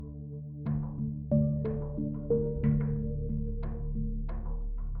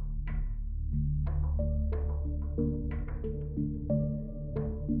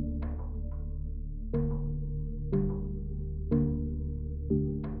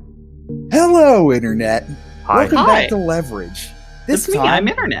Hello, Internet. Hi. Welcome Hi. back to Leverage. This It's me, time, I'm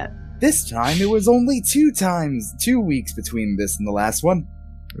Internet. this time it was only 2 weeks between this and the last one.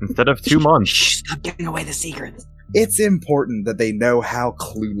 Instead of 2 months. Shh, stop giving away the secrets. It's important that they know how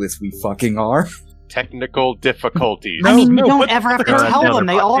clueless we fucking are. Technical difficulties. I mean, you no, don't but- ever have to No, tell no, them.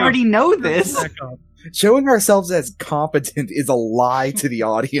 They no. already know this. Showing ourselves as competent is a lie to the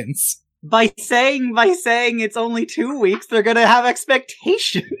audience. By saying it's only 2 weeks, they're gonna have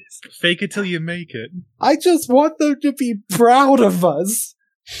expectations. Fake it till you make it. I just want them to be proud of us.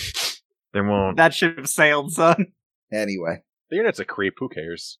 They won't. That ship sailed, son. Anyway, The internet's a creep. Who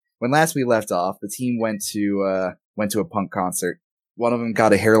cares? when last we left off, the team went to a punk concert. One of them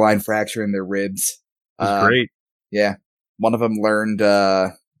got a hairline fracture in their ribs. It's great. Yeah. One of them learned,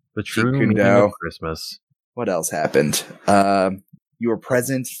 The true meaning Kundo. of Christmas. what else happened? You were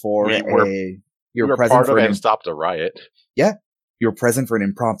present for We you were were present part for of it an and stopped a riot. you were present for an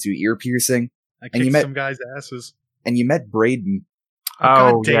impromptu ear piercing, I And you kicked met- some guy's asses. and you met Braden.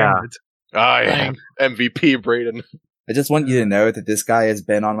 Oh, God damn yeah. it. Ah, yeah. MVP Braden. I just want you to know that this guy has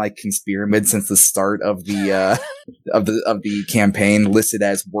been on like Conspiramed since the start of the of the campaign, listed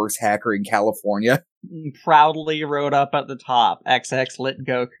as worst hacker in California. Proudly wrote up at the top, XX lit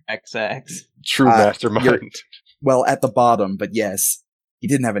Goku XX. True mastermind. Well, at the bottom, but yes, he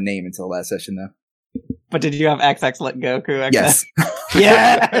didn't have a name until last session though. But did you have XX lit Goku XX? Yes,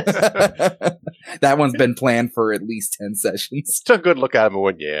 Yes! that one's been planned for at least 10 sessions. Took a good look at him and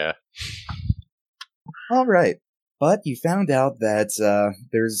went, yeah. All right. But you found out that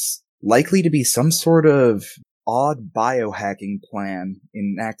there's likely to be some sort of odd biohacking plan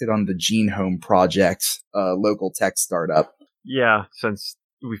enacted on the Genome Project, a local tech startup. Yeah, since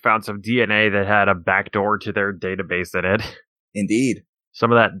we found some DNA that had a backdoor to their database in it. Indeed.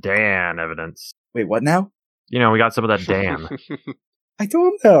 Some of that Dan evidence. Wait, what now? You know, we got some of that Dan. I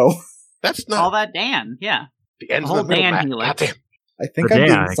don't know. That's All not that Dan, yeah. the end the of the whole middle, Dan Matt. healer. Goddamn. I think The I'm Dan,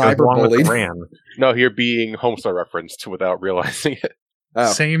 being it goes along with the cyberbullied. Ran. No, you're being Homestar referenced without realizing it.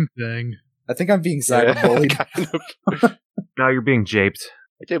 Oh, Same thing. I think I'm being Yeah, cyberbullied. kind of. Now you're being japed.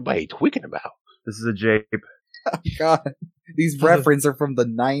 What are you tweaking about? This is a jape. Oh, God, these references are from the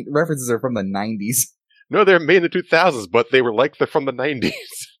 90s. No, they're made in the 2000s, but they were like they're from the 90s.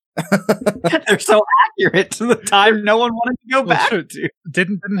 They're so accurate to the time no one wanted to go Well, back sure. to.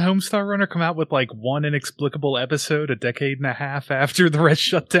 Didn't Homestar Runner come out with like one inexplicable episode a decade and a half after the Red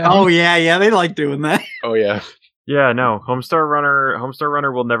shutdown? Oh, yeah, they like doing that. Oh, yeah. Yeah, no. Homestar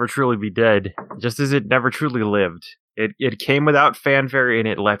Runner will never truly be dead, just as it never truly lived. It came without fanfare and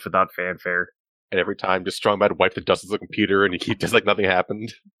it left without fanfare. And every time, just Strongbad wiped the dust of the computer and he just like nothing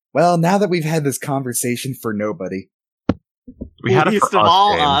happened. Well, now that we've had this conversation for nobody, We had it Least for of us,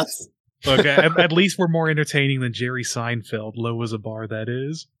 all James. us. Look, at least we're more entertaining than Jerry Seinfeld. Low as a bar, that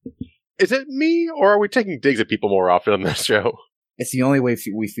is. Is it me, or are we taking digs at people more often on this show? it's the only way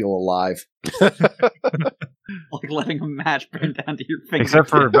we feel alive. Like letting a match burn down to your fingers. Except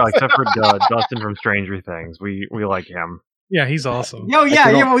for Dustin from Stranger Things. We like him. Yeah, he's awesome. Yo, yeah,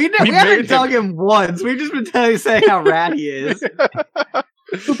 I feel- yeah, we we haven't made dug him once. We've just been saying how rad he is.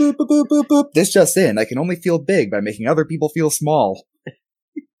 Boop, boop, boop, boop, boop, boop. This just in. I can only feel big by making other people feel small.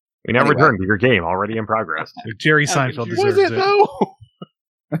 We now Anyway. return to your game already in progress. Jerry Seinfeld deserves Was it, though?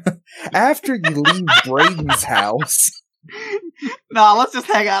 After you leave Braden's house, No, let's just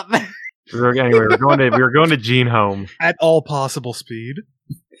hang out there. Anyway, we were going to Gene Home. At all possible speed.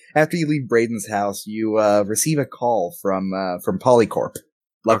 after you leave Braden's house, you receive a call from Polycorp.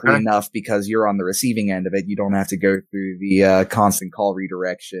 Luckily Okay. enough, because you're on the receiving end of it, you don't have to go through the constant call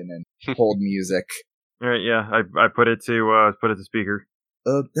redirection and hold music. All right, yeah, I put it to speaker.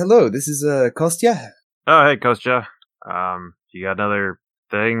 Hello, this is Kostya. Oh, hey, Kostya. You got another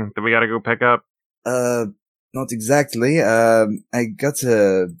thing that we got to go pick up? Not exactly. I got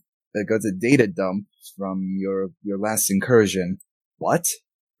a data dump from your last incursion. What?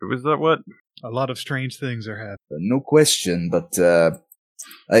 Was that what? A lot of strange things are happening. No question, but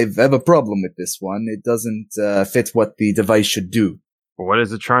I have a problem with this one. It doesn't fit what the device should do. What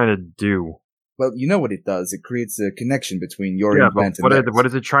is it trying to do? Well, you know what it does. It creates a connection between your Yeah, event but and theirs. what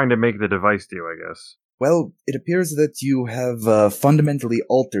is it trying to make the device do, I guess? Well, it appears that you have fundamentally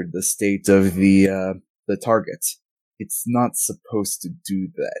altered the state of the target. It's not supposed to do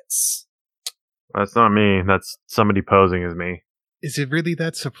that. That's not me. That's somebody posing as me. Is it really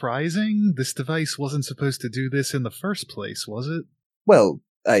that surprising? This device wasn't supposed to do this in the first place, was it? Well,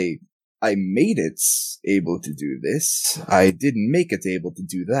 I made it able to do this. I didn't make it able to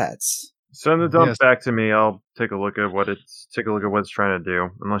do that. Send the dump Yes. back to me. I'll take a look at what it's trying to do.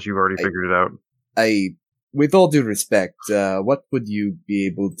 Unless you've already I- figured it out. I with all due respect, what would you be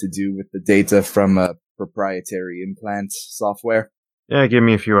able to do with the data from a proprietary implant software? Yeah, give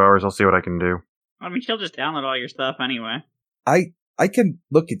me a few hours. I'll see what I can do. I mean, she'll just download all your stuff anyway. I can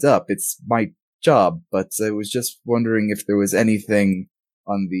look it up. It's my job, but I was just wondering if there was anything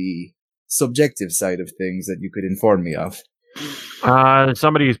on the subjective side of things that you could inform me of.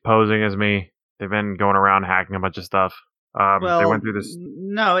 Somebody's posing as me. They've been going around hacking a bunch of stuff. They went through this.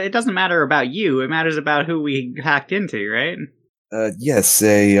 No, it doesn't matter about you. It matters about who we hacked into, right? Yes,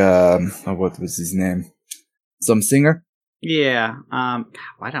 what was his name? Some singer? Yeah.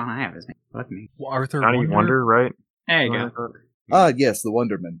 Why don't I have his name with me? Arthur Johnny Wonder, right? There you go. Yes, the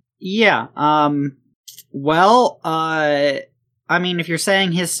Wonderman. Yeah. Well, I mean, if you're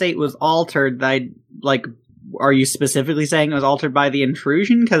saying his state was altered, are you specifically saying it was altered by the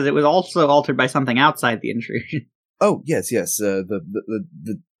intrusion? Because it was also altered by something outside the intrusion. Oh, yes. The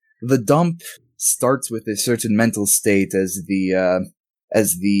dump starts with a certain mental state as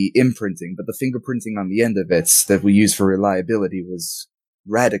the imprinting, but the fingerprinting on the end of it that we use for reliability was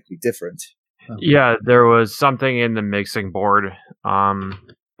radically different. Yeah, there was something in the mixing board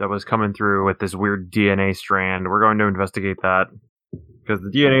that was coming through with this weird DNA strand. We're going to investigate that because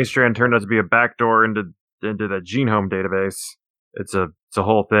the DNA strand turned out to be a backdoor into the genome database. It's a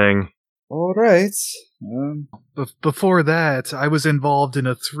whole thing. All right. Before that, I was involved in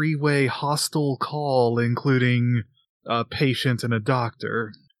a 3-way hostile call, including a patient and a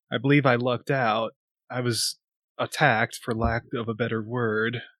doctor. I believe I lucked out. I was attacked, for lack of a better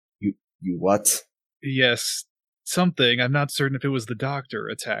word. You what? Yes, something. I'm not certain if it was the doctor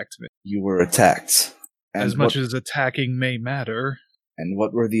attacked me. You were attacked. And as much as attacking may matter. And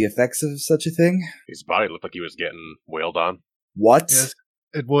what were the effects of such a thing? His body looked like he was getting wailed on. What? Yes,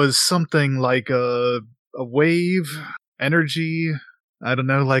 it was something like a wave, energy. I don't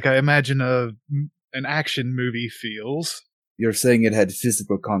know, like I imagine an action movie feels. You're saying it had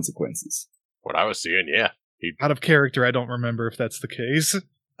physical consequences. What I was seeing, yeah. Out of character, I don't remember if that's the case.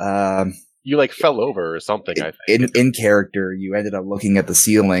 You fell over or something, I think. In character, you ended up looking at the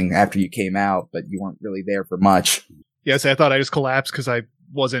ceiling after you came out, but you weren't really there for much. Yes, I thought I just collapsed because I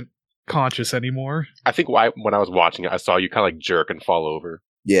wasn't conscious anymore. I think when I was watching it, I saw you kind of jerk and fall over.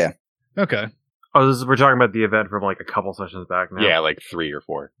 Yeah. Okay. Oh, we're talking about the event from a couple sessions back now. Yeah, 3 or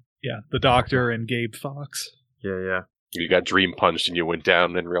 4. Yeah, the doctor and Gabe Fox. Yeah. You got dream punched and you went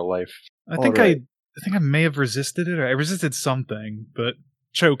down in real life. I think I may have resisted it, or I resisted something, but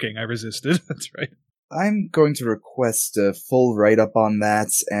choking, I resisted. That's right. I'm going to request a full write-up on that,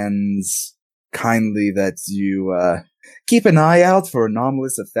 and kindly that you keep an eye out for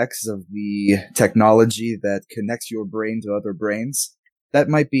anomalous effects of the technology that connects your brain to other brains. That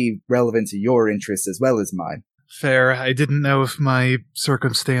might be relevant to your interests as well as mine. Fair. I didn't know if my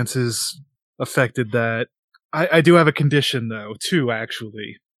circumstances affected that. I do have a condition, though, too,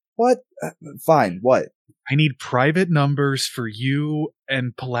 actually. What? Fine, what? I need private numbers for you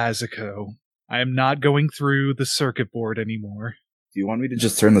and Palazico. I am not going through the circuit board anymore. Do you want me to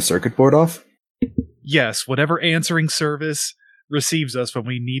just turn the circuit board off? Yes, whatever answering service receives us when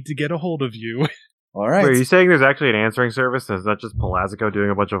we need to get a hold of you. All right. Wait, are you saying there's actually an answering service? Is that just Palazico doing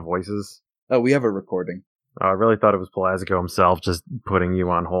a bunch of voices? Oh, we have a recording. I really thought it was Palazico himself just putting you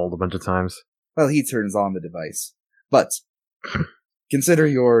on hold a bunch of times. Well, he turns on the device. But consider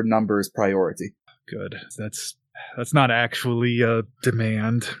your numbers priority. Good. That's not actually a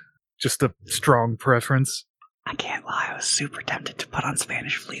demand. Just a strong preference. I can't lie, I was super tempted to put on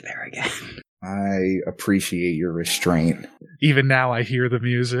Spanish Flea there again. I appreciate your restraint. Even now I hear the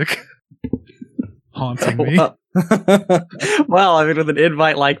music. Haunting me. Well, I mean, with an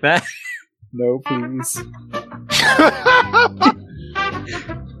invite like that. No, please.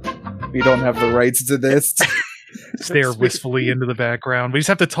 We don't have the rights to this. Stare wistfully into the background. We just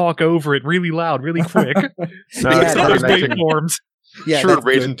have to talk over it really loud, really quick. No, Yeah, Those that's nice. waveforms. Yeah, Sure, that's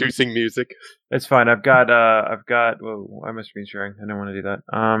rage good. inducing music. It's fine. I've got. Whoa, why am I screen sharing? I don't want to do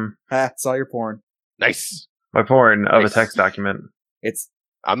that. Saw your porn. Nice. My porn of a Nice. text document.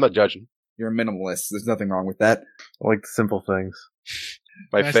 I'm not judging. You're a minimalist. There's nothing wrong with that. I like simple things.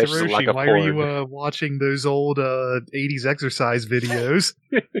 My Master fish is Roshi, like a why porn. are you watching those old 80s exercise videos?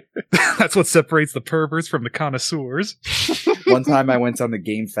 That's what separates the perverts from the connoisseurs. One time I went on the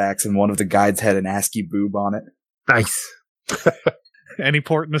GameFAQs and one of the guides had an ASCII boob on it. Nice. Any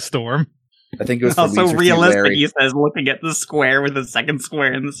port in a storm. I think it was for Also Leisure Suit realistic, Larry. he says, looking at the square with the second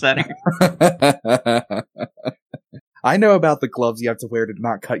square in the center. I know about the gloves you have to wear to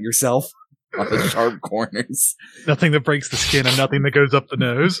not cut yourself on the sharp corners. Nothing that breaks the skin and nothing that goes up the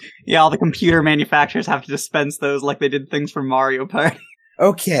nose. Yeah, all the computer manufacturers have to dispense those like they did things for Mario Party.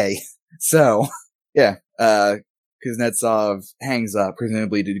 Okay, so, yeah, Kuznetsov hangs up,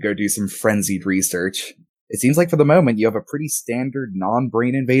 presumably to go do some frenzied research. It seems like for the moment you have a pretty standard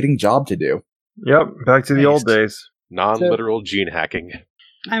non-brain invading job to do. Yep, back to the old days. Non-literal gene hacking.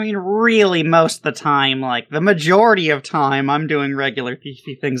 I mean, really, most of the time, like, the majority of time, I'm doing regular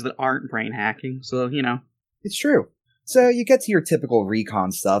thiefy things that aren't brain hacking, so, you know. It's true. So you get to your typical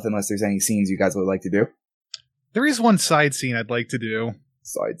recon stuff, unless there's any scenes you guys would like to do. There is one side scene I'd like to do.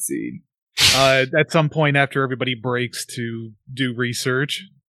 Side scene. At some point after everybody breaks to do research.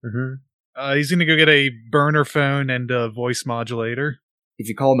 Mm-hmm. He's gonna go get a burner phone and a voice modulator. If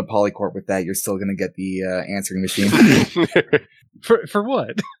you call into Polycorp with that, you're still going to get the answering machine. For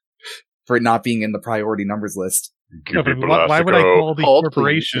what? For it not being in the priority numbers list. No, but why would I call the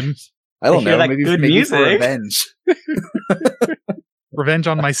corporation? I don't hear know. that Maybe good maybe for music. revenge. Revenge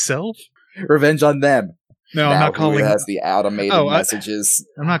on myself? Revenge on them. No, Now I'm not who calling. has the automated Oh, messages.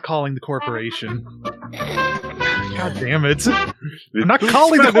 I'm not calling the corporation. God damn it! I'm not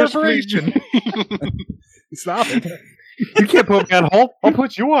calling the corporation. Stop it. You can't put me on hold. I'll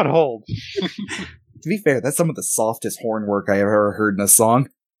put you on hold. To be fair, that's some of the softest horn work I ever heard in a song.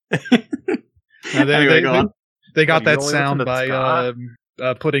 No, Anyway, go on. they got You that only sound listen to by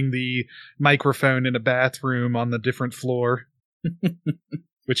Scott? putting the microphone in a bathroom on the different floor,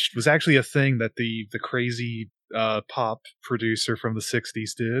 which was actually a thing that the crazy pop producer from the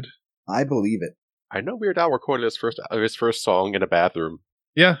 '60s did. I believe it. I know Weird Al recorded his first song in a bathroom.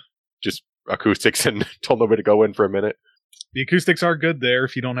 Yeah, Just acoustics and told nobody to go in for a minute. the acoustics are good there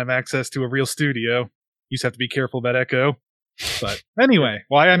if you don't have access to a real studio. You just have to be careful about echo. But anyway,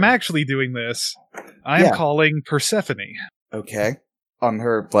 why I'm actually doing this, I am Yeah. calling Persephone. Okay. On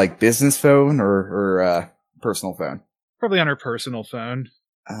her, like, business phone or personal phone? Probably on her personal phone.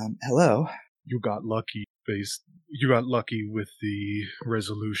 Hello. You got lucky, You got lucky with the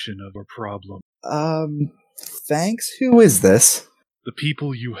resolution of a problem. Thanks. Who is this? The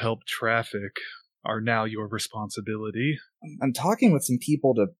people you helped traffic are now your responsibility. I'm talking with some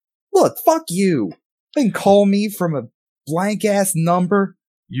people to... Look, fuck you! Then call me from a blank-ass number?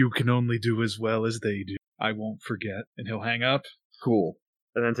 You can only do as well as they do. I won't forget. And he'll hang up. Cool.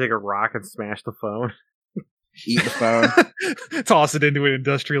 And then take a rock and smash the phone. Eat the phone. Toss it into an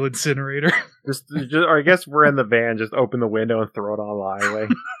industrial incinerator. Or I guess we're in the van, just open the window and throw it on the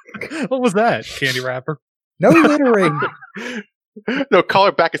highway. What was that? Candy wrapper? No littering! No, call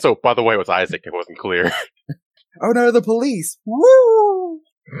her back. So, by the way, it was Isaac. It wasn't clear. Oh no, the police! Woo!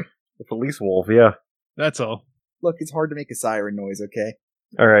 The police wolf, yeah. That's all. Look, it's hard to make a siren noise, okay?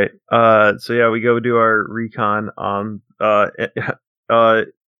 Alright, so yeah, we go do our recon on,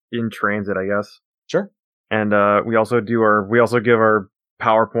 in transit, I guess. Sure. And, we also give our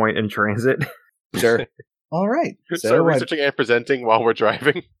PowerPoint in transit. Sure. Alright. So, researching and presenting while we're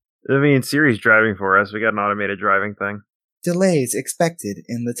driving. I mean, Siri's driving for us. We got an automated driving thing. Delays expected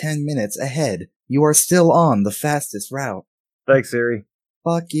in the 10 minutes ahead. You are still on the fastest route. Thanks, Siri.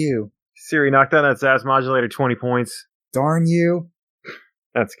 Fuck you. Siri, knock down that SAS modulator 20 points. Darn you.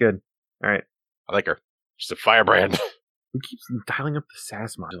 That's good. Alright. I like her. She's a firebrand. Who keeps dialing up the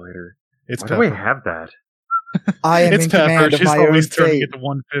SAS modulator? It's Why Pepper. do we have that? I am It's in Pepper. command of She's my own always turning fate. it to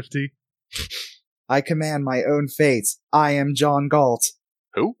 150. I command my own fates. I am John Galt.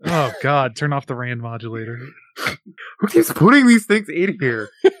 Who? Oh, God. Turn off the RAND modulator. Who keeps putting these things in here?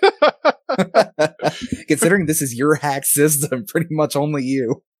 Considering this is your hack system, pretty much only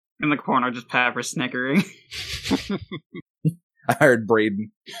you. In the corner, just Pepper snickering. I hired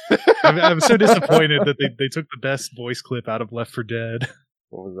Braden. I'm so disappointed that they took the best voice clip out of Left 4 Dead.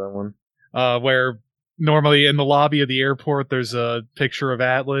 What was that one? Where normally in the lobby of the airport there's a picture of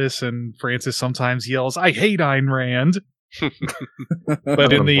Atlas and Francis sometimes yells, "I hate Ayn Rand."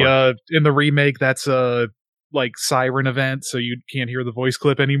 But in the remake that's a like siren event, so you can't hear the voice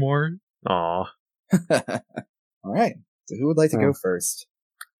clip anymore. Aw. Alright. So who would like to go first?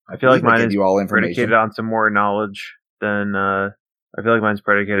 I feel like We'll mine give is you all information. predicated on some more knowledge than, I feel like mine's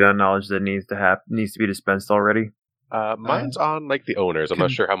predicated on knowledge that needs to be dispensed already. Mine's on, like, the owners. I'm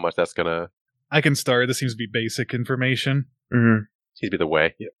not sure how much that's gonna... I can start. This seems to be basic information. Mm-hmm. Seems to be the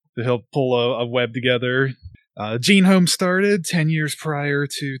way. He'll pull a web together. Gene Home started 10 years prior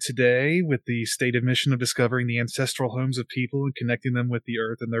to today with the stated mission of discovering the ancestral homes of people and connecting them with the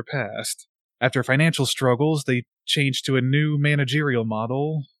earth and their past. After financial struggles, they changed to a new managerial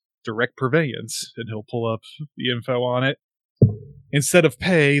model, direct purveyance, and he'll pull up the info on it. Instead of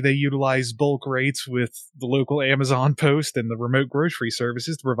pay, they utilize bulk rates with the local Amazon Post and the remote grocery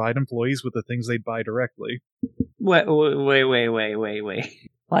services to provide employees with the things they'd buy directly. Wait.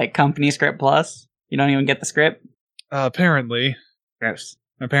 Like Company Script Plus? You don't even get the script? Apparently. Gross.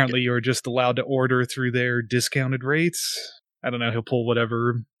 Apparently, you're just allowed to order through their discounted rates. I don't know. He'll pull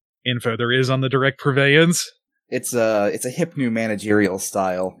whatever info there is on the direct purveyance. It's a hip new managerial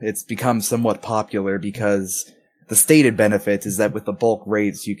style. It's become somewhat popular because the stated benefit is that with the bulk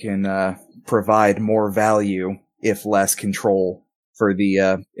rates, you can provide more value if less control for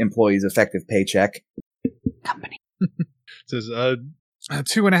the employee's effective paycheck. Company. It says,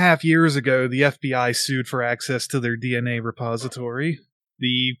 2.5 years ago, the FBI sued for access to their DNA repository.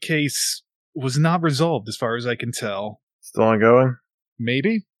 The case was not resolved as far as I can tell. Still ongoing?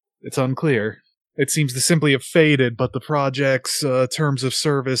 Maybe? It's unclear. It seems to simply have faded, but the project's terms of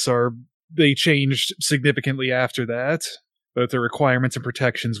service they changed significantly after that. Both the requirements and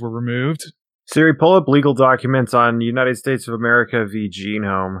protections were removed. Siri, pull up legal documents on United States of America v.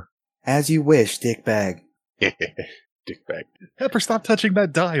 Genome. As you wish, dickbag. Dickbag. Pepper, stop touching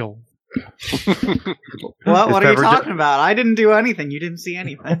that dial. What are you Pepper talking about? I didn't do anything. You didn't see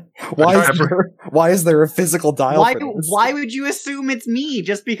anything. Why is there a physical dial for this? Why would you assume it's me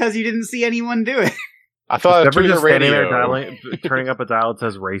just because you didn't see anyone do it? I thought it Pepper was just the standing there radio. turning up a dial that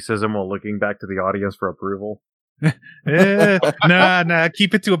says racism while looking back to the audience for approval. Nah,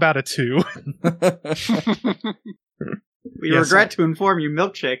 keep it to about a 2. We Yes, regret to inform you,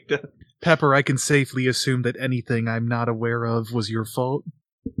 Milkshake. Pepper, I can safely assume that anything I'm not aware of was your fault.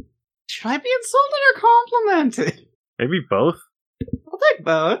 Should I be insulted or complimented? Maybe both? I'll take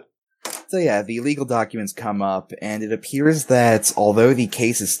both. So yeah, the legal documents come up, and it appears that although the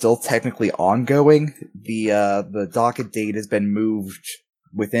case is still technically ongoing, the docket date has been moved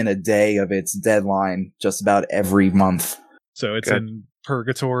within a day of its deadline just about every month. So it's Good. in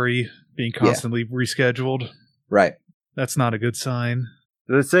purgatory, being constantly rescheduled. Right. That's not a good sign.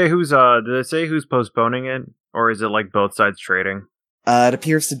 Did it say who's postponing it? Or is it like both sides trading? It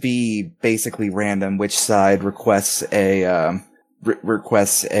appears to be basically random which side requests a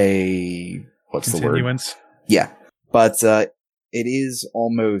what's the word? Continuance. Yeah. But it is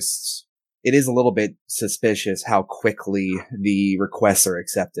a little bit suspicious how quickly the requests are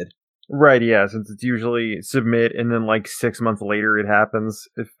accepted. Right, yeah, since it's usually submit and then like 6 months later it happens.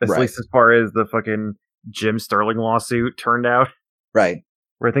 At Right. least as far as the fucking Jim Sterling lawsuit turned out. Right.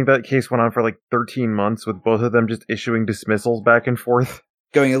 Where I think that case went on for like 13 months with both of them just issuing dismissals back and forth.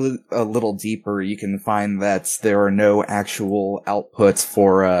 Going a little deeper, you can find that there are no actual outputs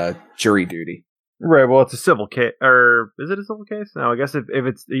for jury duty. Right, well, it's a civil case. Or is it a civil case? No, I guess if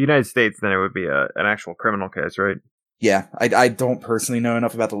it's the United States, then it would be an actual criminal case, right? Yeah, I don't personally know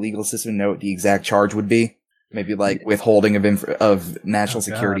enough about the legal system to know what the exact charge would be. Maybe like withholding of national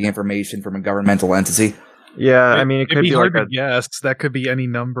security information from a governmental entity. Yeah, I mean, it It'd could be hard like to guess. That could be any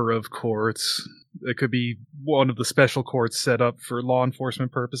number of courts. It could be one of the special courts set up for law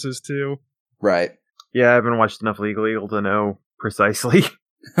enforcement purposes, too. Right. Yeah, I haven't watched enough Legal to know precisely.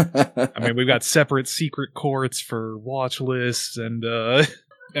 I mean, we've got separate secret courts for watch lists and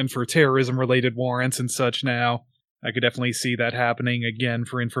for terrorism-related warrants and such now. I could definitely see that happening again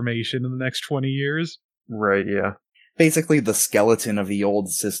for information in the next 20 years. Right, yeah. Basically, the skeleton of the old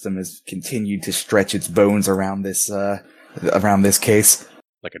system has continued to stretch its bones around this case.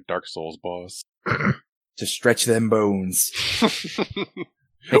 Like a Dark Souls boss. To stretch them bones.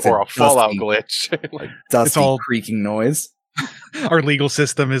 Or a Fallout dusty- glitch. Like, Dusty all- creaking noise. Our legal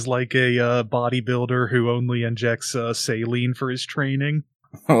system is like a bodybuilder who only injects saline for his training.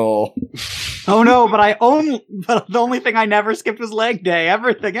 Oh. Oh no, but the only thing I never skipped was leg day.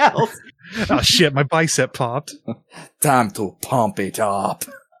 Everything else. Oh shit, my bicep popped. Time to pump it up.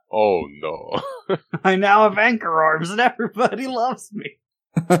 oh no. I now have anchor arms and everybody loves me.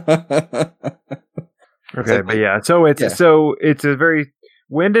 Okay, So- but yeah, so it's a very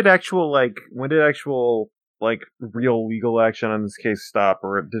when did actual real legal action on this case stop,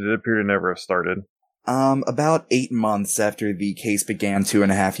 or did it appear to never have started? About 8 months after the case began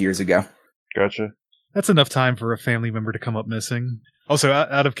 2.5 years ago. Gotcha. That's enough time for a family member to come up missing. Also,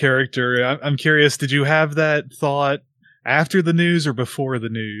 out of character, I'm curious, did you have that thought after the news or before the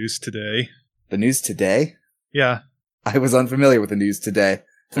news today? The news today? Yeah. I was unfamiliar with the news today.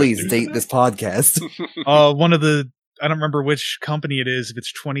 Please News date today? this podcast. One of the, I don't remember which company it is, if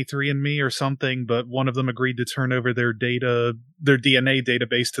it's 23andMe or something, but one of them agreed to turn over their DNA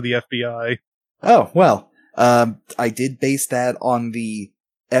database to the FBI. Oh, well, I did base that on the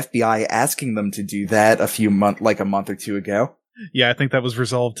FBI asking them to do that a month or two ago. Yeah, I think that was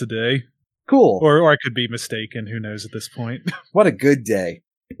resolved today. Cool. Or I could be mistaken, who knows at this point. What a good day.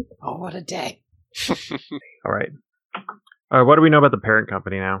 Oh, what a day. All right. What do we know about the parent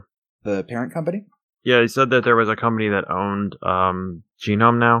company now? The parent company? Yeah, he said that there was a company that owned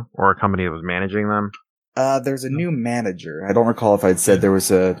Genome now, or a company that was managing them. There's a new manager. I don't recall if I'd said there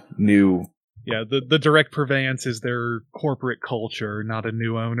was a new... Yeah, the direct purveyance is their corporate culture, not a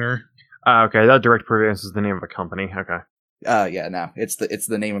new owner. Okay, that direct purveyance is the name of a company. Okay. Yeah, no. It's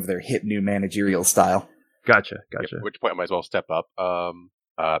the name of their hip new managerial style. Gotcha. At which point I might as well step up.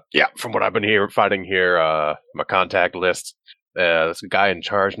 From what I've been finding here, my contact list, this guy in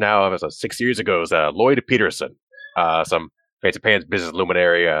charge now, as of 6 years ago, is Lloyd Peterson. Some fancy pants business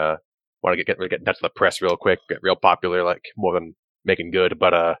luminary. Want to get in touch with the press real quick, get real popular, like more than making good.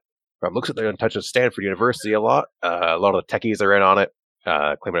 But looks like they're in touch with Stanford University a lot. A lot of the techies are in on it,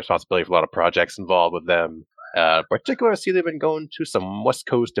 claiming responsibility for a lot of projects involved with them. Particularly, I see they've been going to some West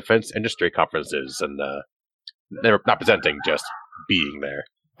Coast defense industry conferences, and they're not presenting, just being there.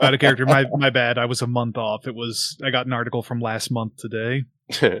 Out of character, my bad. I was a month off. I got an article from last month today.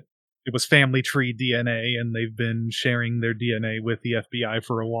 It was Family Tree DNA, and they've been sharing their DNA with the FBI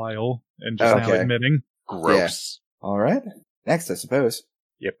for a while, and just now admitting. Gross. Yeah. All right. Next, I suppose.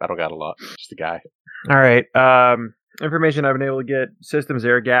 Yep, I don't got a lot. Just a guy. All right. Information I've been able to get: systems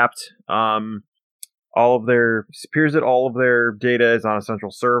air gapped. Appears that all of their data is on a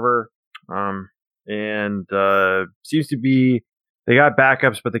central server. And seems to be they got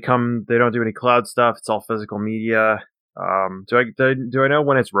backups, but they don't do any cloud stuff. It's all physical media. Do I know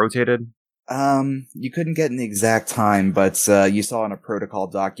when it's rotated? You couldn't get an exact time, but you saw in a protocol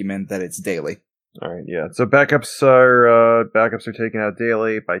document that it's daily. All right, yeah. So backups are taken out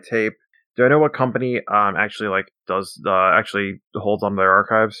daily by tape. Do I know what company actually holds on to their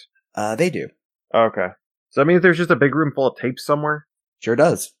archives? They do. Okay. So I mean, if there's just a big room full of tapes somewhere. Sure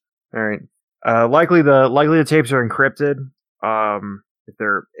does. All right. Likely the tapes are encrypted. If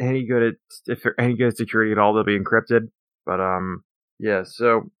they're any good at security at all, they'll be encrypted. But yeah.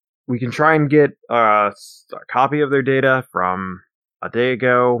 So we can try and get a copy of their data from a day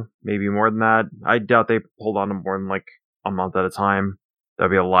ago, maybe more than that. I doubt they hold on to more than like a month at a time.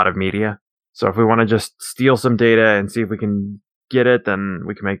 That'd be a lot of media. So if we want to just steal some data and see if we can get it, then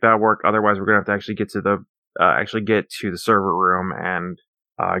we can make that work. Otherwise, we're gonna have to actually get to the server room and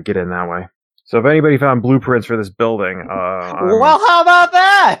get in that way. So if anybody found blueprints for this building, well, how about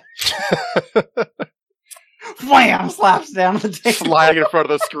that? Wham! Slaps down the table, flying in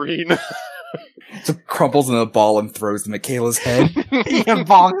front of the screen. So crumples in a ball and throws to Michaela's head. Yeah,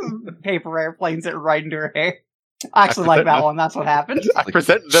 bonks paper airplanes it right into her hair. I actually like that one. That's what happened. I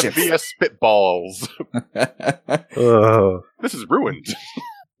present them via spitballs. This is ruined.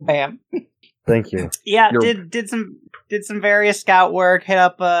 Bam. Thank you. Yeah, did some various scout work. Hit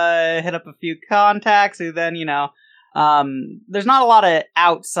up a few contacts. Who then there's not a lot of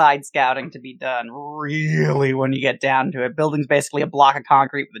outside scouting to be done, really, when you get down to it. Building's basically a block of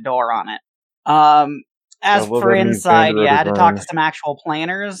concrete with a door on it. As for inside, I had to talk to some actual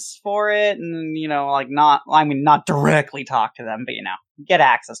planners for it, and not directly talk to them, but get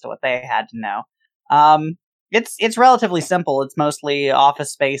access to what they had to know. It's relatively simple. It's mostly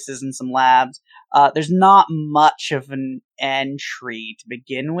office spaces and some labs. There's not much of an entry to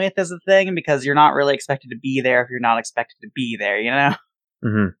begin with as a thing, because you're not really expected to be there if you're not expected to be there,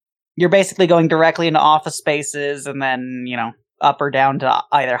 Mm-hmm. You're basically going directly into office spaces, and then, up or down to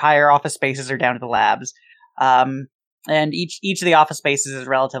either higher office spaces or down to the labs. And each of the office spaces is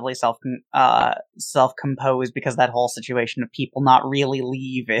relatively self-composed because of that whole situation of people not really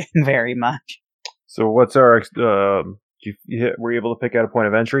leaving very much. So what's our, were you able to pick out a point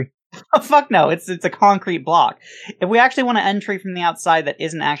of entry? Oh, fuck no, it's a concrete block. If we actually want an entry from the outside that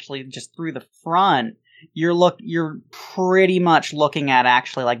isn't actually just through the front, you're pretty much looking at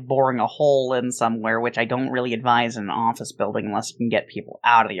actually like boring a hole in somewhere, which I don't really advise in an office building unless you can get people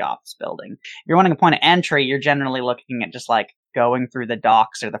out of the office building. If you're wanting a point of entry, you're generally looking at just like going through the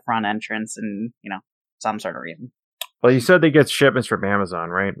docks or the front entrance and, some sort of reason. Well, you said they get shipments from Amazon,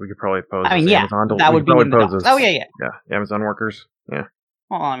 right? We could probably pose Amazon. That would be in the docks. Oh, yeah. Yeah, Amazon workers. Yeah.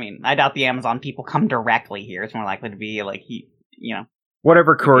 Well, I doubt the Amazon people come directly here. It's more likely to be like,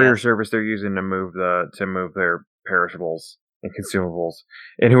 whatever courier service they're using to move their perishables and consumables,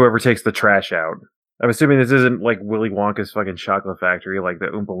 and whoever takes the trash out. I'm assuming this isn't like Willy Wonka's fucking chocolate factory. Like the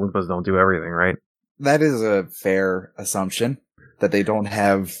Oompa Loompas don't do everything, right? That is a fair assumption that they don't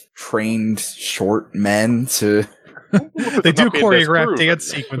have trained short men to. They do choreograph dance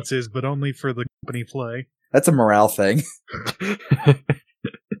sequences, but only for the company play. That's a morale thing.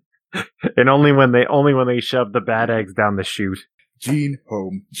 And only when they shove the bad eggs down the chute. Gene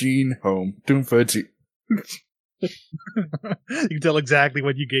home, Doomford. You can tell exactly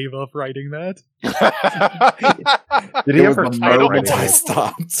when you gave up writing that. Did he ever the moment I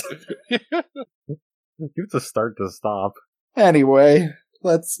stopped? You have to start to stop. Anyway,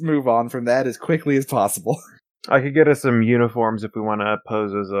 let's move on from that as quickly as possible. I could get us some uniforms if we want to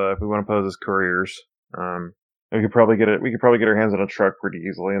pose as couriers. We could probably get our hands on a truck pretty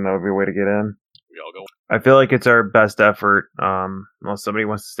easily, and that would be a way to get in. We all go. I feel like it's our best effort, unless somebody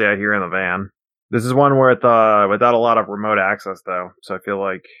wants to stay out here in the van. This is one where without a lot of remote access, though, so I feel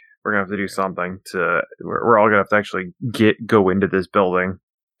like we're gonna have to do something we're all gonna have to actually go into this building.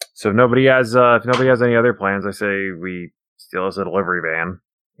 So if nobody has any other plans, I say we steal us a delivery van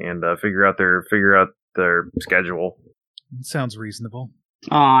and figure out their schedule. Sounds reasonable.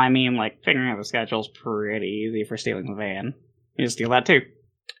 Oh, I mean, like, figuring out the schedule's pretty easy for stealing the van. You just steal that too.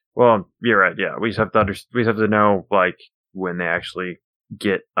 Well, you're right. Yeah, we just have to know like when they actually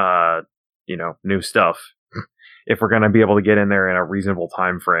get new stuff. If we're gonna be able to get in there in a reasonable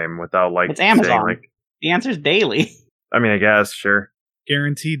time frame without like it's Amazon. saying, like, the answer's daily. I mean, I guess sure.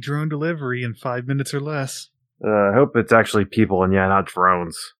 Guaranteed drone delivery in 5 minutes or less. I hope it's actually people and not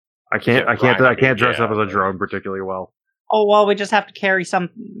drones. I can't dress up as a drone particularly well. Oh, well, we just have to carry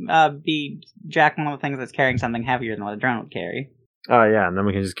be Jack one of the things that's carrying something heavier than what a drone would carry. Oh, yeah, and then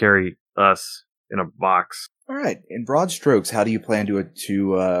we can just carry us in a box. All right. In broad strokes, how do you plan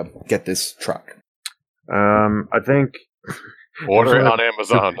to get this truck? I think Order it on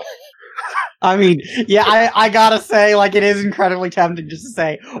Amazon. I mean, yeah, I gotta say, like, it is incredibly tempting just to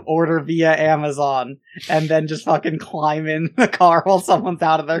say, order via Amazon, and then just fucking climb in the car while someone's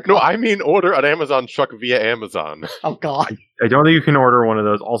out of their car. No, I mean order an Amazon truck via Amazon. Oh, God. I don't think you can order one of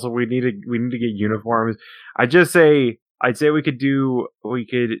those. Also, we need to get uniforms. I'd say we could do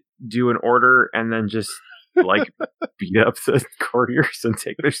an order and then just like beat up the couriers and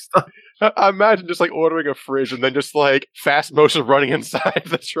take their stuff. I imagine just like ordering a fridge and then just like fast motion running inside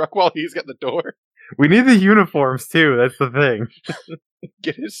the truck while he's at the door. We need the uniforms too. That's the thing.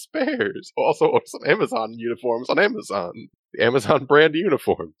 Get his spares. Also, order some Amazon uniforms on Amazon. The Amazon brand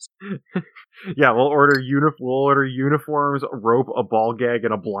uniforms. Yeah, we'll order uniforms, rope, a ball gag,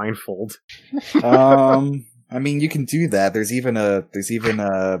 and a blindfold. I mean, you can do that. There's even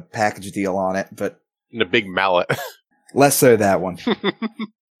a package deal on it, but And a big mallet. less so that one.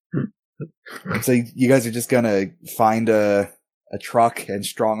 So you guys are just gonna find a truck and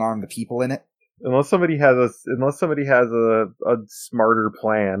strong arm the people in it? Unless somebody has a smarter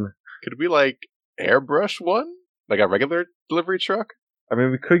plan. Could we like airbrush one? Like a regular delivery truck? I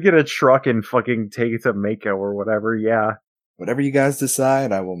mean, we could get a truck and fucking take it to Mako or whatever. Yeah. Whatever you guys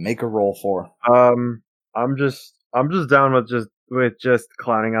decide, I will make a roll for. I'm just down with just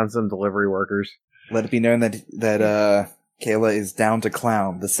clowning on some delivery workers. Let it be known that Kayla is down to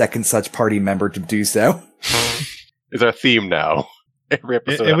clown, the second such party member to do so. Is our theme now. Every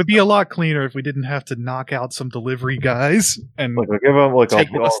episode. It would be a lot cleaner if we didn't have to knock out some delivery guys and Give them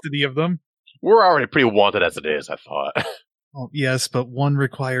take custody of them. We're already pretty wanted as it is, I thought. Well, yes, but one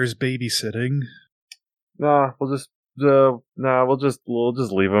requires babysitting. Nah, we'll just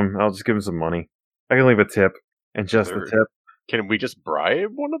leave them. I'll just give them some money. I can leave a tip and just the tip. Can we just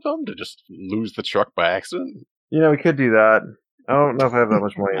bribe one of them to just lose the truck by accident? We could do that. I don't know if I have that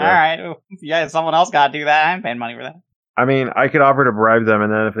much money. All right. Yeah, someone else gotta do that. I'm paying money for that. I mean, I could offer to bribe them,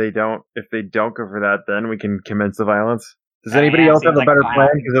 and then if they don't go for that, then we can commence the violence. Does anybody else have a better plan?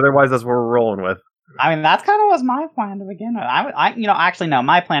 Because otherwise, that's what we're rolling with. I mean, that's kind of was my plan to begin with. Actually, no,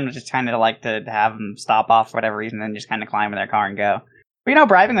 my plan was just kind of like to have them stop off for whatever reason, and just kind of climb in their car and go. But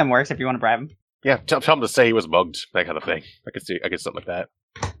bribing them works if you want to bribe them. Yeah, tell him to say he was mugged, that kind of thing. I get something like that.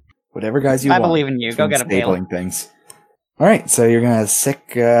 Whatever guys you I want. believe in you. Go get them, Kayla. Things. All right, so you're gonna sick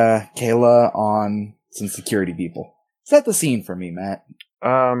Kayla on some security people. Set the scene for me, Matt.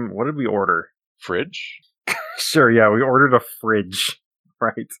 What did we order? Fridge? Sure, yeah, we ordered a fridge.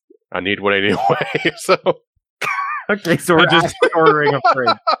 Right. I need one anyway, so... Okay, so we're just ordering a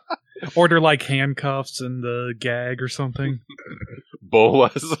fridge. Order like handcuffs and the gag or something.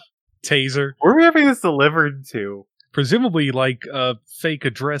 Bolas. Taser. Where are we having this delivered to? Presumably like a fake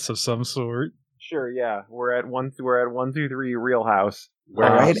address of some sort. Sure, yeah. We're at 123 Real House.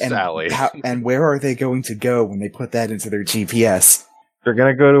 Warehouse and Alley. And where are they going to go when they put that into their GPS? They're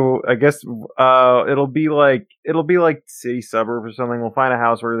gonna go to, I guess, it'll be like city suburb or something. We'll find a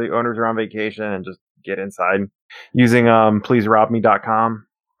house where the owners are on vacation and just get inside using pleaserobme.com,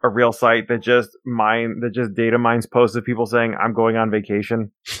 a real site that just data mines posts of people saying I'm going on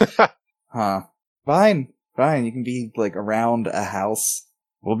vacation. Huh. Fine. You can be like around a house.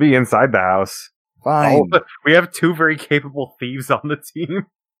 We'll be inside the house. Fine. We have two very capable thieves on the team.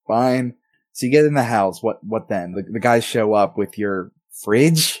 Fine. So you get in the house. What then? The guys show up with your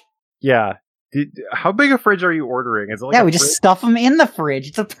fridge? Yeah. How big a fridge are you ordering? Is it like Yeah, we just stuff them in the fridge.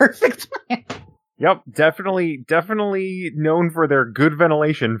 It's a perfect plan. Yep, definitely known for their good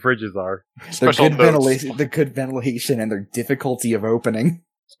ventilation. Fridges are. The good ventilation and their difficulty of opening.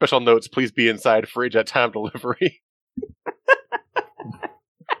 Special notes: please be inside fridge at time delivery.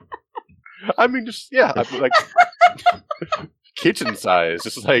 I mean, like kitchen size,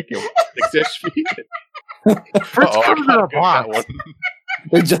 just like 6 feet. Fridge comes in a box.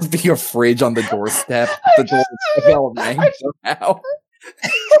 There'd just be a fridge on the doorstep. The door all rang somehow. I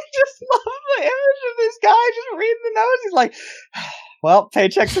just love the image of this guy just reading the notes. He's like, well,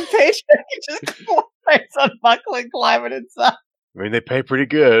 paycheck's a paycheck. He just starts unbuckling, climbing inside. I mean, they pay pretty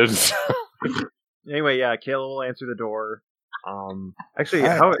good. Anyway, yeah, Kayla will answer the door. Actually,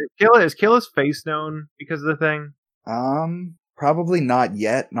 is Kayla's face known because of the thing? Probably not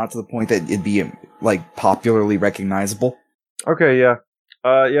yet. Not to the point that it'd be like popularly recognizable. Okay, yeah.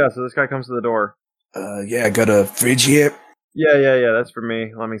 So this guy comes to the door. Yeah, I got a fridge here. Yeah, that's for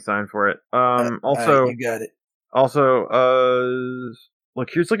me. Let me sign for it. Also, you got it. Also, look,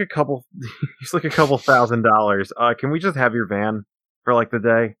 here's like a couple $1,000. Can we just have your van for like the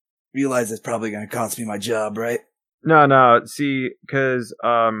day? Realize it's probably gonna cost me my job, right? No, see, because,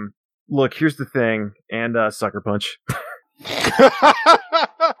 look, here's the thing, and, sucker punch.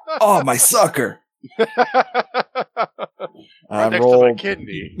 Oh, my sucker! Right next to my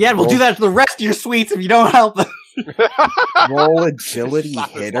kidney. Yeah, we'll do that to the rest of your sweets if you don't help them. Roll agility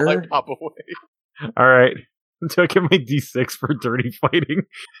hitter. Pop away. Alright. So I get my D6 for dirty fighting.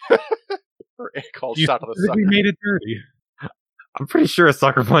 Called You shot of the sucker. made it dirty. I'm pretty sure a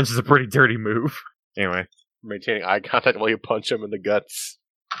sucker punch is a pretty dirty move. Anyway. Maintaining eye contact while you punch him in the guts.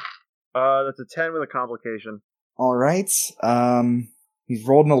 That's a 10 with a complication. Alright, he's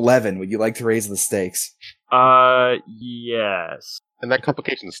rolled an 11. Would you like to raise the stakes? Yes. And that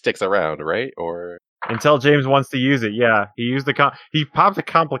complication sticks around, right? Or Until James wants to use it, yeah. He used he popped a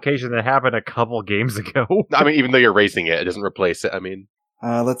complication that happened a couple games ago. I mean, even though you're raising it, it doesn't replace it. I mean,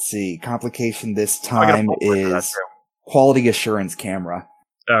 let's see. Complication this time is quality assurance camera.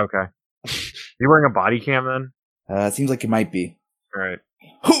 Oh, okay. You wearing a body cam then? It seems like it might be. Alright.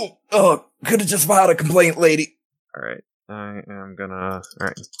 Oh, could have just filed a complaint, lady. Alright. I am gonna...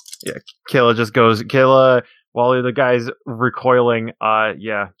 Alright. Yeah, Kayla, while the guy's recoiling,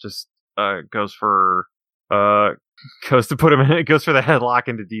 goes to put him in, it goes for the headlock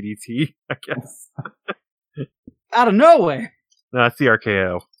into DDT, I guess. Out of nowhere. No, that's the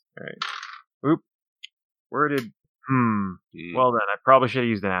RKO. Alright. Oop. Where did... Well then, I probably should have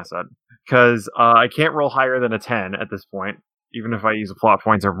used an asset. Because I can't roll higher than a 10 at this point. Even if I use a plot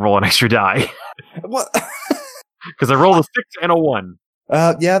points or roll an extra die. What? Because I rolled a 6 and a 1.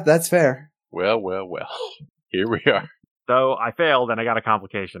 Yeah, that's fair. well. Here we are. So I failed and I got a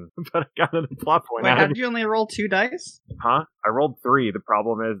complication. But I got a plot point. Wait, how did you only roll 2 dice? Huh? I rolled 3. The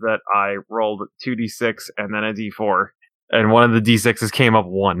problem is that I rolled 2d6 and then a d4. And one of the d6s came up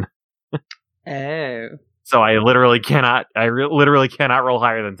 1. Oh. So I literally cannot roll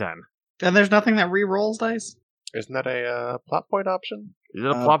higher than 10. And there's nothing that re-rolls dice? Isn't that a plot point option? Is it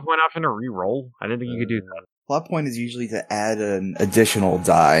a plot point option to re-roll? I didn't think you could do that. Plot point is usually to add an additional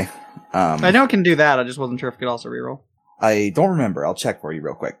die. I know it can do that, I just wasn't sure if it could also re-roll. I don't remember. I'll check for you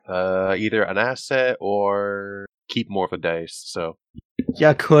real quick. Either an asset or keep more of the dice. So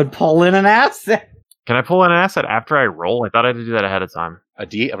You could pull in an asset. Can I pull in an asset after I roll? I thought I had to do that ahead of time.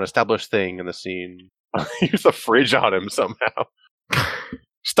 an established thing in the scene. Use the fridge on him somehow.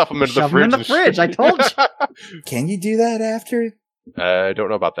 Stuff him into Shove the fridge. him in the fridge, I told you. Can you do that after? I don't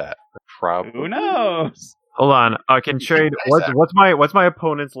know about that. Probably. Who knows? Hold on. I can trade. What's my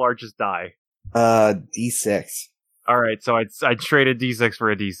opponent's largest die? D6. All right, so I traded D6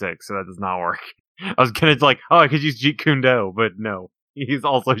 for a D6, so that does not work. I was gonna I could use Jeet Kune Do, but no, he's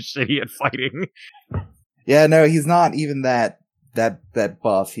also shitty at fighting. Yeah, no, he's not even that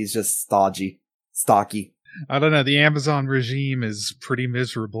buff. He's just stocky. I don't know. The Amazon regime is pretty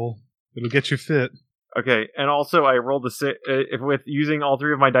miserable. It'll get you fit. Okay, and also I rolled a 6. With using all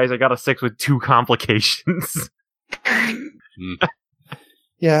 3 of my dice, I got a 6 with 2 complications.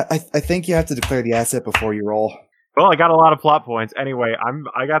 Yeah, I think you have to declare the asset before you roll. Well, I got a lot of plot points. Anyway,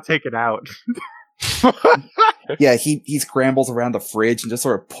 I got taken out. Yeah, he scrambles around the fridge and just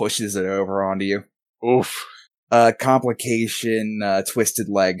sort of pushes it over onto you. Oof. Complication, twisted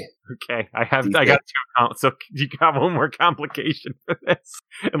leg. Okay, I got 2 so you got 1 more complication for this.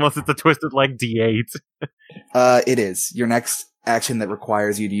 Unless it's a twisted leg D8. It is. Your next action that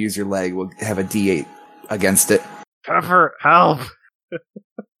requires you to use your leg will have a D8 against it. Pepper, help!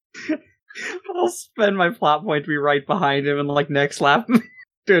 I'll spend my plot point to be right behind him and neck slap him.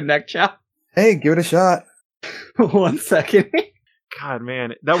 Do a neck chop. Hey, give it a shot. 1 second. God,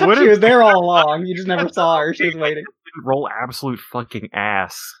 man, that She would was have there all along. You just never saw her. She was waiting. roll absolute fucking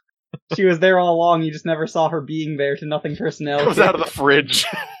ass. She was there all along. You just never saw her being there to nothing personality. Comes out of the fridge.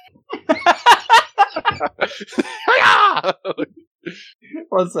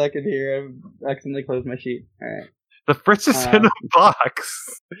 One second here. I accidentally closed my sheet. Alright. The fridge is in a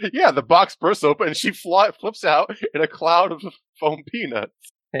box. Yeah, the box bursts open and she flips out in a cloud of foam peanuts.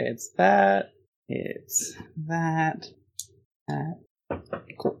 Okay, it's that. It's that.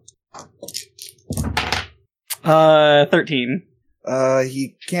 Cool. 13.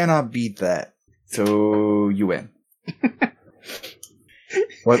 He cannot beat that. So you win.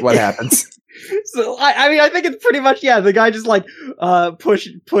 What happens? So I mean I think it's pretty much the guy just like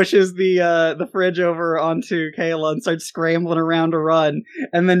pushes the fridge over onto Kayla and starts scrambling around to run,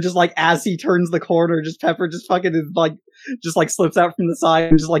 and then just like as he turns the corner, just Pepper just fucking is like just like slips out from the side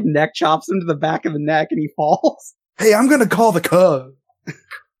and just like neck chops him to the back of the neck and he falls. Hey, I'm gonna call the cub.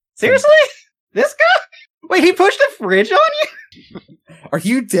 Seriously? This guy? Wait, he pushed a fridge on you? Are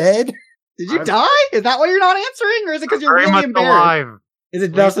you dead? Did you die? Is that why you're not answering, or is it because you're Very really much embarrassed? alive. Is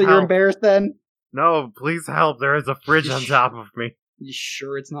it Please thus that you're help. embarrassed then? No, please help. There is a fridge on top of me. You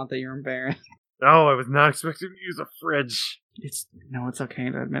sure it's not that you're embarrassed? No, I was not expecting to use a fridge. It's okay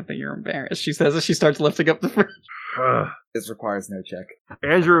to admit that you're embarrassed. She says as she starts lifting up the fridge. Ugh. This requires no check.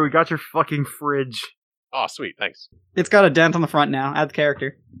 Andrew, we got your fucking fridge. Oh, sweet, thanks. It's got a dent on the front now. Add the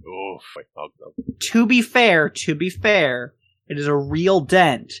character. Oh, I'll To be fair, it is a real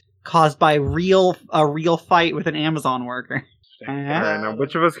dent caused by a real fight with an Amazon worker. Alright, now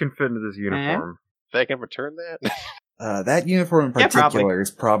which of us can fit into this uniform? They can return that? That uniform in Yeah, particular probably.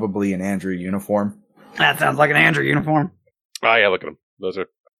 is probably an Andrew uniform. That sounds like an Andrew uniform. Oh, yeah, look at them. Those are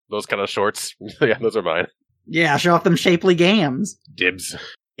those kind of shorts. Yeah, those are mine. Yeah, show off them shapely gams. Dibs.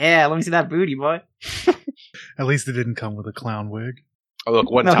 Yeah, let me see that booty, boy. At least it didn't come with a clown wig. Oh, look,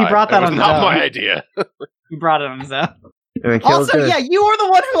 one No, he time. brought that was on not his my own. idea. He brought it on his own. Anyway, Kayla's Also, gonna- yeah, you were the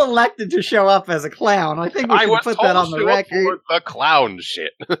one who elected to show up as a clown. I think we I should was put told that on to the show up record. for the clown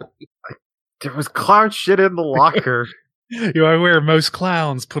shit. There was clown shit in the locker. You are aware most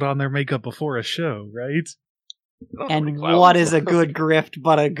clowns put on their makeup before a show, right? I don't know any And clowns. what is a good grift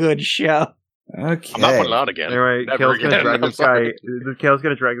but a good show? Okay. I'm not putting it on again. Anyway, Never Kayla's gonna again. drag I'm this guy. sorry. Kayla's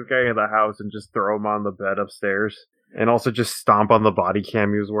gonna drag this guy into the house and just throw him on the bed upstairs, and also just stomp on the body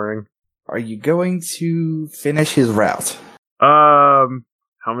cam he was wearing. Are you going to finish his route? How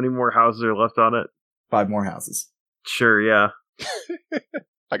many more houses are left on it? 5 more houses. Sure, yeah.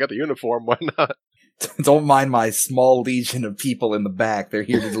 I got the uniform. Why not? Don't mind my small legion of people in the back. They're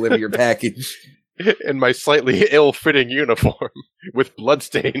here to deliver your package. In my slightly ill-fitting uniform with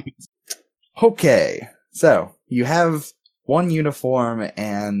bloodstains. Okay. So, you have one uniform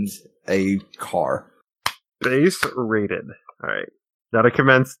and a car. Base rated. Alright. Now to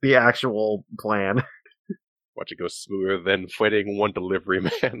commence the actual plan. Watch it go smoother than fighting one delivery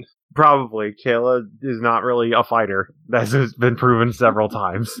man. Probably. Kayla is not really a fighter. That has been proven several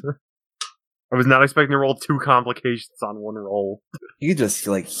times. I was not expecting to roll 2 complications on one roll. You just,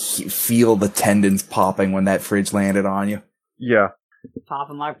 feel the tendons popping when that fridge landed on you. Yeah.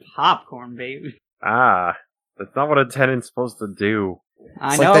 Popping like popcorn, baby. Ah. That's not what a tenant's supposed to do.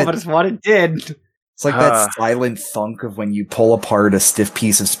 I It's know, like that- but it's what it did. It's like that silent thunk of when you pull apart a stiff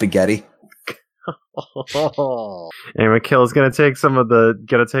piece of spaghetti. Anyway, Kayla's gonna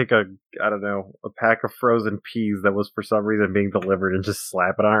take a pack of frozen peas that was for some reason being delivered and just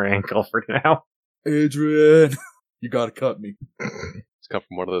slap it on her ankle for now. Adrian, you gotta cut me. It's come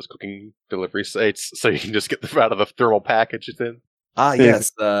from one of those cooking delivery sites, so you can just get them out of the thermal package it's in. Ah, Yeah.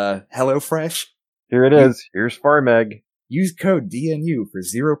 yes, HelloFresh. Here it is. Here's Farmeg. Use code DNU for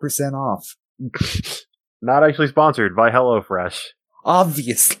 0% off. Not actually sponsored by HelloFresh.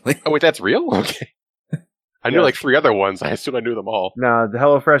 Obviously. Oh, wait, that's real? Okay. I knew Yeah. like 3 other ones. I assume I knew them all. No, the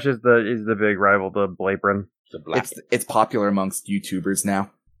HelloFresh is the big rival to Blapron. The black. It's popular amongst YouTubers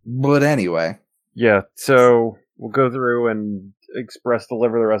now. But anyway. Yeah, so we'll go through and express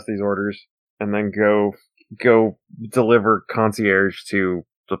deliver the rest of these orders, and then go deliver concierge to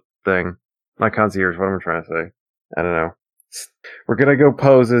the thing. Not concierge, what am I trying to say? I don't know. We're gonna go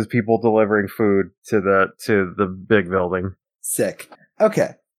pose as people delivering food to the big building. Sick.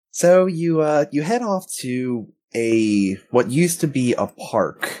 Okay. So you head off to what used to be a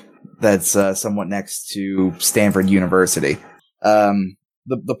park that's somewhat next to Stanford University.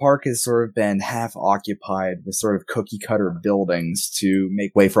 The park has sort of been half occupied with sort of cookie cutter buildings to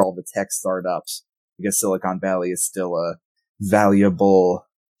make way for all the tech startups, because Silicon Valley is still a valuable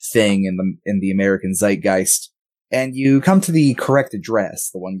thing in the American zeitgeist. And you come to the correct address,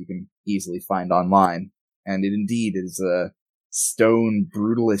 the one you can easily find online, and it indeed is stone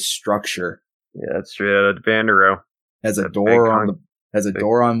brutalist structure. Yeah, that's straight out of Vandero. Has a That door big on the has a big-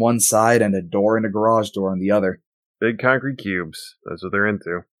 door on one side and a door and a garage door on the other. Big concrete cubes. That's what they're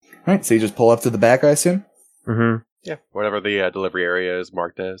into. Alright, so you just pull up to the back, I assume? Mm-hmm. Yeah, whatever the delivery area is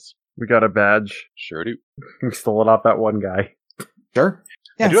marked as. We got a badge. Sure do. We stole it off that one guy. Sure.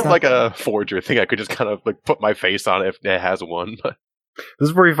 Yeah, I do it's have not- like a forger thing. I could just kind of like put my face on it if it has one. This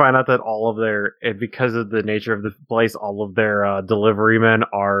is where you find out that all of their, because of the nature of the place, all of their delivery men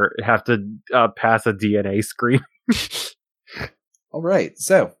have to pass a DNA screen. Alright,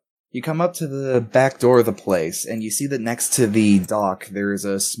 so you come up to the back door of the place, and you see that next to the dock there's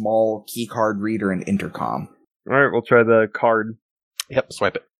a small keycard reader and intercom. All right, we'll try the card. Yep,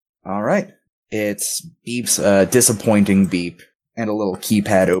 swipe it. Alright. It beeps a disappointing beep, and a little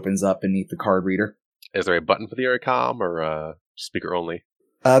keypad opens up beneath the card reader. Is there a button for the intercom or speaker only?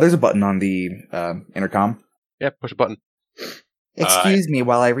 There's a button on the intercom. Yeah, push a button. Excuse me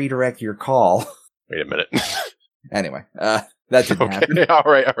while I redirect your call. Wait a minute. Anyway, that didn't Okay, all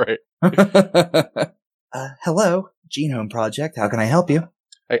right. happen. Hello, Genome Project. How can I help you?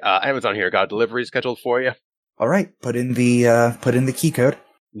 Hey, Amazon here. Got a delivery scheduled for you. All right, put in the key code.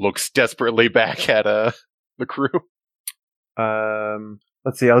 Looks desperately back at the crew.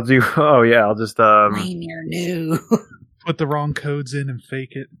 Let's see. I'll do. Oh yeah, I'll just Rainier new. Put the wrong codes in and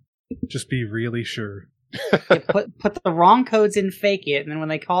fake it. Just be really sure. put the wrong codes in, fake it, and then when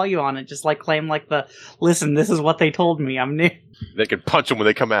they call you on it, just like claim like listen, this is what they told me. I'm new. They can punch them when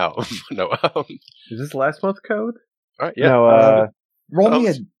they come out. No. Is this last month code? All right. Yeah. No. Roll me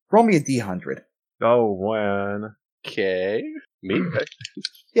a D100. Oh when. Okay. Me.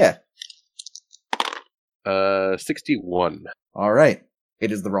 Yeah. 61. All right.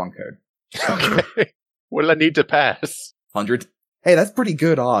 It is the wrong code. Okay. What did I need to pass? 100. Hey, that's pretty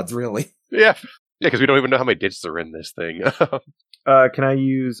good odds, really. Yeah, because we don't even know how many digits are in this thing. Can I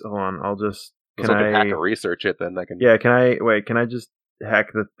use? Hold on. I'll just. So Can I can I? hack or research it, then I can. Yeah. Can I? Wait. Can I just hack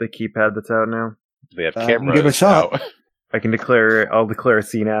the keypad that's out now? They have Give cameras. it a shot. out. I can declare. I'll declare a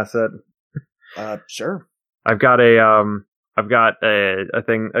scene asset. Sure. I've got a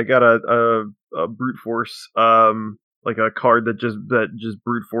thing. I got a brute force. Like a card that just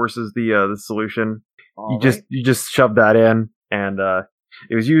brute forces the solution. All You just shove that in, and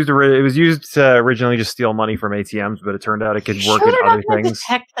it was used to originally just steal money from ATMs, but it turned out it could work in other things.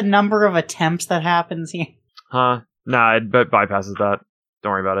 Detect the number of attempts that happens here. Huh? Nah, it bypasses that.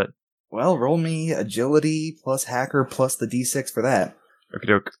 Don't worry about it. Well, roll me agility plus hacker plus the D6 for that. Okie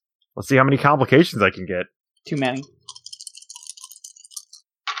doke. Let's see how many complications I can get. Too many.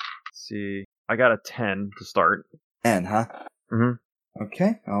 Let's see. I got a 10 to start. N, huh? Mm-hmm.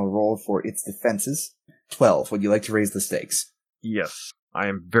 Okay, I'll roll for its defenses. 12. Would you like to raise the stakes? Yes. I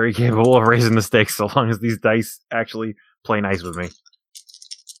am very capable of raising the stakes so long as these dice actually play nice with me.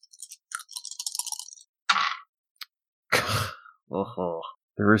 Oh,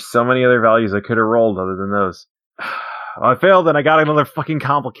 there were so many other values I could have rolled other than those. Well, I failed and I got another fucking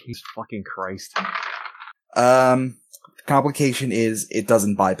complication. Fucking Christ. Complication is it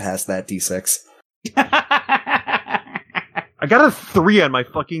doesn't bypass that D6. I got a 3 on my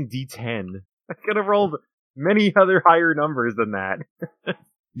fucking D10. I could have rolled many other higher numbers than that.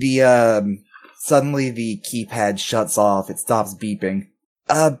 Suddenly the keypad shuts off, it stops beeping.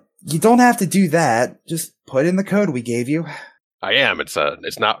 You don't have to do that, just put in the code we gave you. I am. It's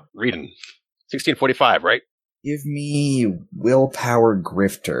not reading. 1645, right? Give me willpower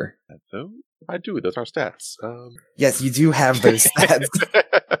grifter. So I do. Those are stats. Yes, you do have those stats.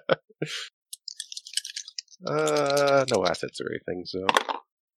 No assets or anything. So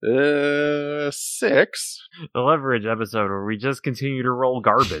 6. The Leverage episode where we just continue to roll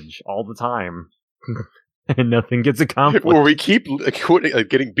garbage all the time. And nothing gets accomplished. Where we keep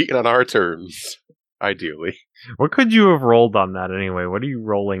getting beaten on our terms. Ideally, What could you have rolled on that anyway? What are you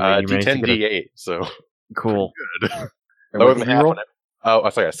rolling? That you managed to D10, get a- D8. So Cool. good. Or Lower what than did you half roll? on it. Oh,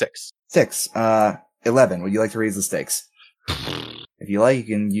 sorry, a 6. 6. 11. Would you like to raise the stakes? If you like, you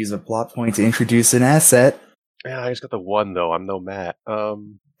can use a plot point to introduce an asset. Yeah, I just got the 1 though. I'm no Matt.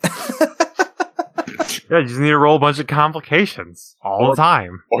 Yeah, you just need to roll a bunch of complications all the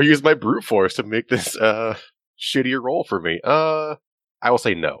time. Or use my brute force to make this shittier roll for me. I will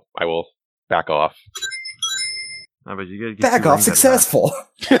say no. I will back off. No, but you gotta get Back 2 off rings out of successful.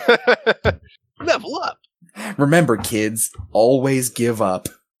 Level up. Remember, kids, always give up.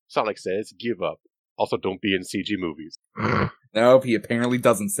 Sonic says, "Give up." Also, don't be in CG movies. that. Nope, he apparently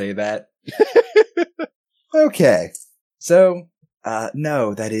doesn't say that. Okay. So,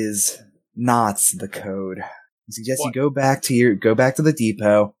 no, that is not the code. I suggest What? you go back to the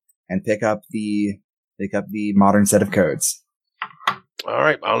depot and pick up the modern set of codes. All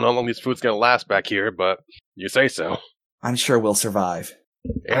right, I don't know how long these food's gonna last back here, but you say so. I'm sure we'll survive.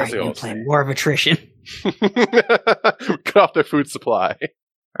 All right, we're playing War of Attrition. Cut off their food supply.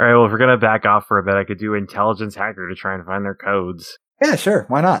 All right, well, if we're gonna back off for a bit, I could do intelligence hacker to try and find their codes. Yeah, sure.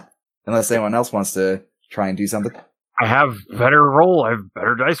 Why not? Unless anyone else wants to try and do something. I have better roll. I have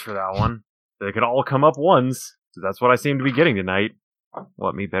better dice for that one. They could all come up ones. So that's what I seem to be getting tonight.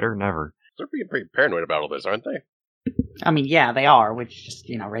 What, me better? Never. They're being pretty paranoid about all this, aren't they? I mean, yeah, they are, which just,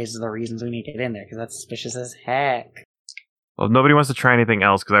 raises the reasons we need to get in there, because that's suspicious as heck. Well, nobody wants to try anything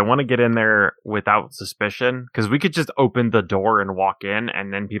else, because I want to get in there without suspicion, because we could just open the door and walk in,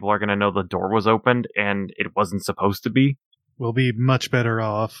 and then people are going to know the door was opened, and it wasn't supposed to be. We'll be much better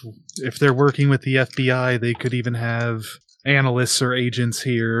off. If they're working with the FBI, they could even have analysts or agents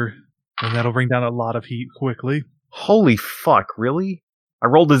here, and that'll bring down a lot of heat quickly. Holy fuck, really? I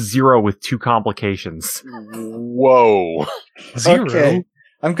rolled a 0 with 2 complications. Whoa. 0? Okay.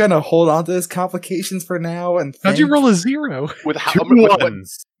 I'm gonna hold on to those complications for now and How'd you roll a 0? With how 2 with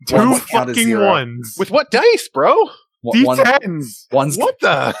ones. One 2 count as fucking 0. ones. with what dice, bro? D10s. One's What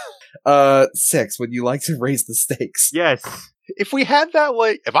the? 6. Would you like to raise the stakes? Yes. If we had that,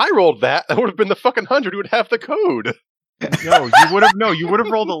 if I rolled that, that would have been the fucking 100. We would have the code. No, you would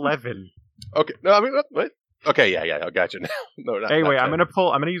have rolled 11. Okay, no, I mean, what? Okay, yeah, I got you now. No, not, Anyway, not I'm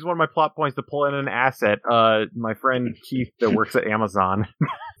gonna use one of my plot points to pull in an asset. My friend Keith that works at Amazon.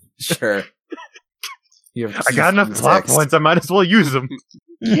 Sure. You have I got enough plot points. I might as well use them.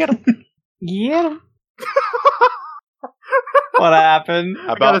 Get him. Get him. What happened?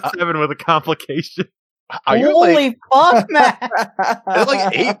 I got a 7 with a complication. Are you Holy fuck, man! is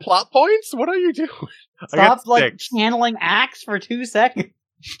it 8 plot points? What are you doing? I got Stop, 6. channeling Axe for 2 seconds.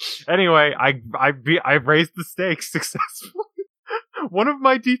 Anyway, I raised the stakes successfully. One of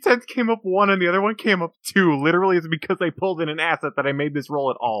my D10s came up 1 and the other one came up 2. Literally, it's because I pulled in an asset that I made this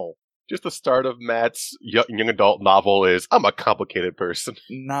roll at all. Just the start of Matt's young adult novel is, I'm a complicated person.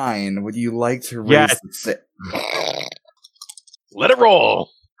 9. Would you like to raise Yes. the stakes? Let it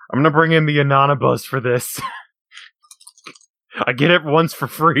roll! I'm gonna bring in the Anonybus for this. I get it once for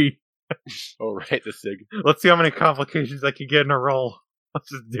free. Oh, right, the SIG. Let's see how many complications I can get in a roll. Let's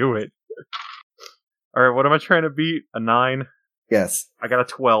just do it. Alright, what am I trying to beat? A 9? Yes. I got a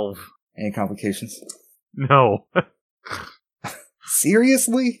 12. Any complications? No.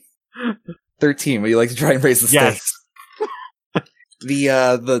 Seriously? 13. Would you like to try and raise the stakes? Yes.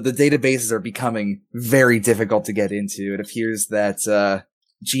 The databases are becoming very difficult to get into. It appears that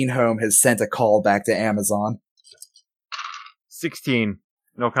Gene Home has sent a call back to Amazon. 16.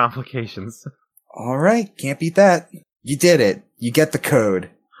 No complications. Alright, can't beat that. You did it. You get the code.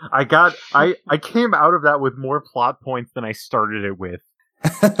 I came out of that with more plot points than I started it with.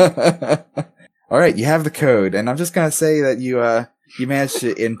 Alright, you have the code, and I'm just gonna say that you managed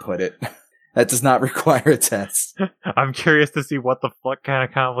to input it. That does not require a test. I'm curious to see what the fuck kind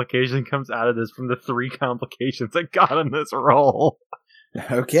of complication comes out of this from the 3 complications I got in this roll.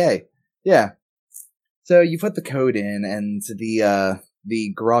 Okay. Yeah. So you put the code in, and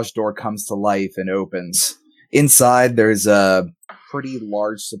the garage door comes to life and opens. Inside, there's a pretty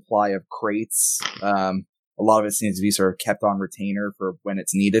large supply of crates. A lot of it seems to be sort of kept on retainer for when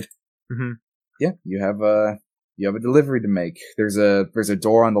it's needed. Mm-hmm. Yeah, you have a delivery to make. There's a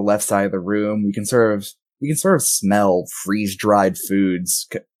door on the left side of the room. You can sort of smell freeze-dried foods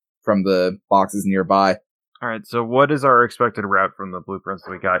from the boxes nearby. Alright, so what is our expected route from the blueprints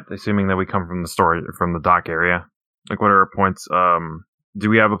that we got, assuming that we come from the storage, from the dock area? Like, what are our points? Do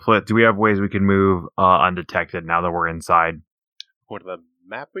we have ways we can move undetected now that we're inside? What, the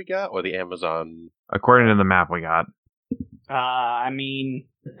map we got, or the Amazon? According to the map we got. I mean,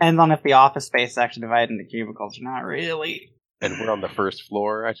 depends on if the office space is actually divided into cubicles or not, really. And we're on the first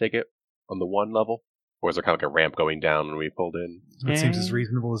floor, I take it? On the 1 level? Or is there kind of like a ramp going down when we pulled in? That seems as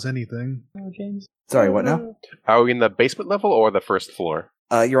reasonable as anything. James? Sorry, what now? Are we in the basement level or the first floor?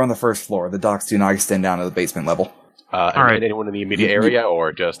 You're on the first floor. The docks do not extend down to the basement level. And anyone in the immediate area,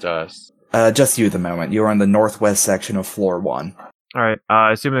 or just us? Just you at the moment. You're on the northwest section of floor 1. Alright,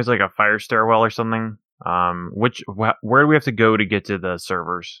 I assume there's like a fire stairwell or something. Where do we have to go to get to the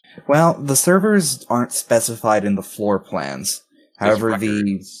servers? Well, the servers aren't specified in the floor plans. However,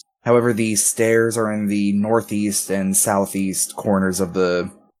 the stairs are in the northeast and southeast corners of the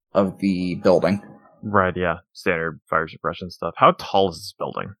building. Right, yeah. Standard fire suppression stuff. How tall is this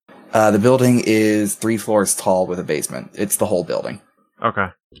building? The building is 3 floors tall with a basement. It's the whole building. Okay.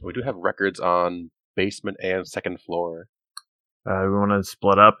 We do have records on basement and second floor. We want to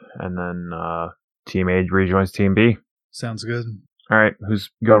split up, and then Team A rejoins Team B. Sounds good. Alright, who's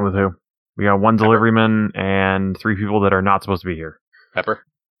going with who? We got 1 deliveryman and 3 people that are not supposed to be here. Pepper,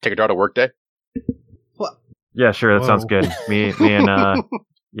 take a draw to work day. Yeah, sure, that sounds Whoa. good. Me and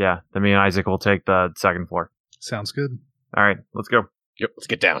then me and Isaac will take the second floor. Sounds good. All right, let's go. Yep, let's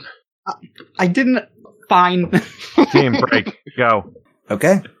get down. I didn't. Fine. Team break, go.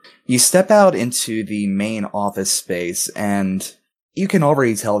 Okay. You step out into the main office space, and you can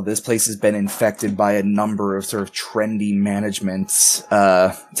already tell this place has been infected by a number of sort of trendy management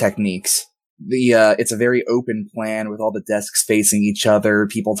techniques. It's a very open plan with all the desks facing each other,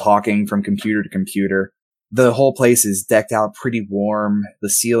 people talking from computer to computer. The whole place is decked out pretty warm. The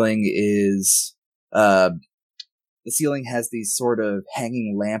ceiling has these sort of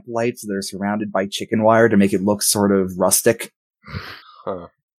hanging lamp lights that are surrounded by chicken wire to make it look sort of rustic. Huh.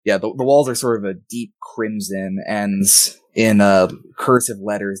 Yeah, the walls are sort of a deep crimson, and in cursive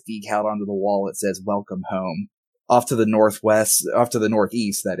letters decaled onto the wall it says "Welcome Home." Off to the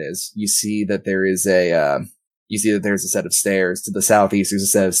northeast, that is, you see that there's a set of stairs. To the southeast, there's a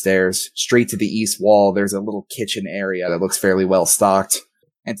set of stairs. Straight to the east wall, there's a little kitchen area that looks fairly well stocked.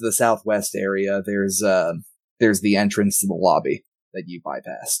 And to the southwest area, there's the entrance to the lobby that you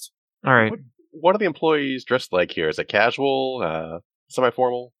bypassed. All right. What are the employees dressed like here? Is it casual,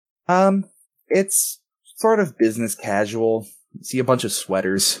 semi-formal? It's sort of business casual. You see a bunch of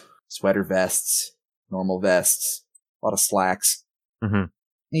sweaters, sweater vests, normal vests, a lot of slacks. Mm-hmm. And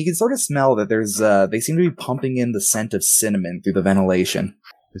you can sort of smell that they seem to be pumping in the scent of cinnamon through the ventilation.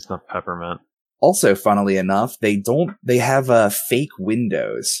 It's not peppermint. Also, funnily enough, they have fake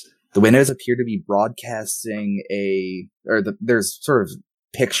windows. The windows appear to be broadcasting there's sort of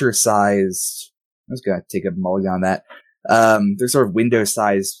picture-sized, I was gonna take a mulligan on that. There's sort of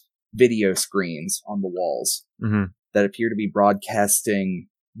window-sized video screens on the walls that appear to be broadcasting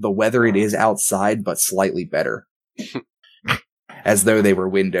the weather it is outside, but slightly better. As though they were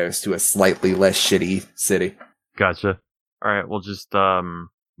windows to a slightly less shitty city. Gotcha. All right, we'll just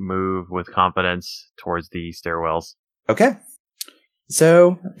move with confidence towards the stairwells. Okay.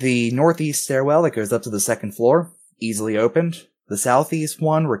 So, the northeast stairwell that goes up to the second floor, easily opened. The southeast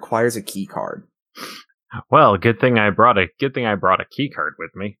one requires a key card. Well, good thing I brought a key card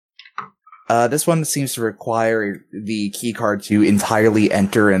with me. This one seems to require the key card to entirely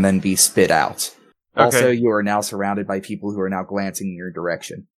enter and then be spit out. Okay. Also, you are now surrounded by people who are now glancing in your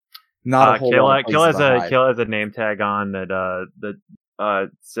direction. Not a whole lot of Kill places to hide. has a name tag on that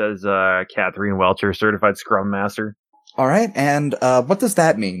says Catherine Welcher, certified Scrum Master. All right, and what does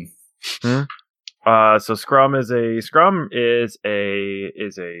that mean? So Scrum is a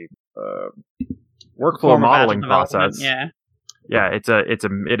workflow modeling process. Yeah,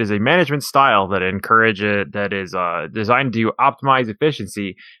 it is a management style that is designed to optimize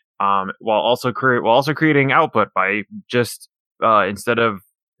efficiency, while also creating output by just instead of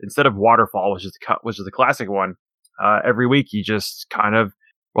waterfall, which is the classic one. Every week you just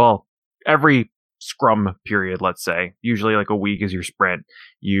every Scrum period, let's say, usually like a week is your sprint.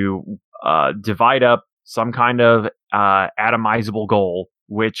 You divide up some kind of atomizable goal,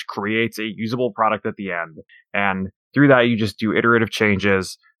 which creates a usable product at the end, and through that you just do iterative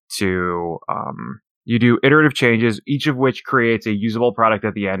changes each of which creates a usable product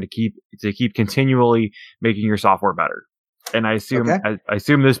at the end to keep continually making your software better. And I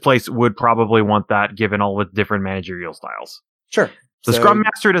assume this place would probably want that, given all the different managerial styles. Sure. The Scrum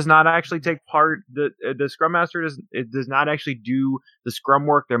Master does not actually take part. The Scrum Master does not actually do the Scrum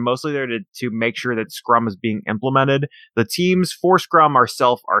work. They're mostly there to make sure that Scrum is being implemented. The teams for Scrum are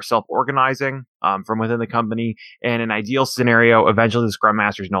self-organizing from within the company. And in an ideal scenario, eventually the Scrum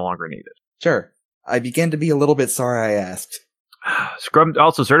Master is no longer needed. Sure. I begin to be a little bit sorry I asked.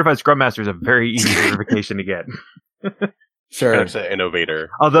 Certified Scrum Master is a very easy certification to get. Sure. Kind of an innovator.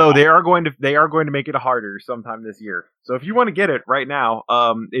 Although they are going to make it harder sometime this year. So if you want to get it right now,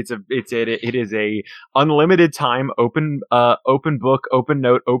 it is a unlimited time open book, open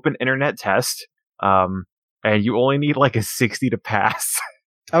note, open internet test. And you only need like a 60 to pass.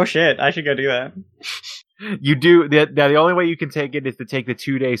 Oh shit, I should go do that. You do the only way you can take it is to take the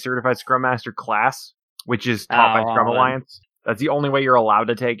 2-day certified Scrum Master class, which is taught by Scrum Alliance. That's the only way you're allowed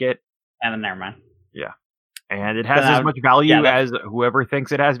to take it. And then never mind. Yeah. And it has as much value as whoever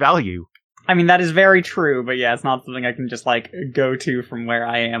thinks it has value. I mean, that is very true, but yeah, it's not something I can just, go to from where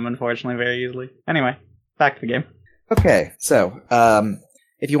I am, unfortunately, very easily. Anyway, back to the game. Okay, so,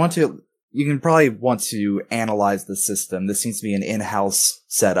 if you want to, you can probably want to analyze the system. This seems to be an in-house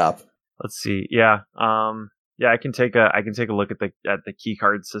setup. Let's see. Yeah. I can take a look at the key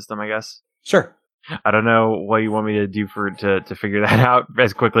card system, I guess. Sure. I don't know what you want me to do to figure that out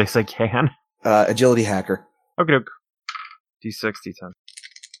as quickly as I can. Agility hacker. Okay, D6, D10.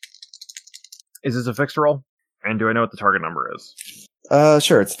 Is this a fixed roll? And do I know what the target number is?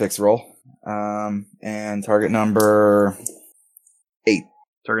 Sure, it's fixed roll. And target number 8.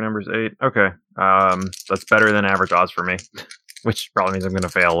 Target number is 8. Okay. That's better than average odds for me, which probably means I'm going to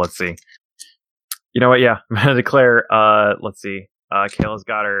fail. Let's see. You know what? Yeah, I'm going to declare. Let's see. Kayla's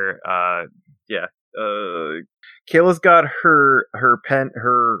got her. Kayla's got her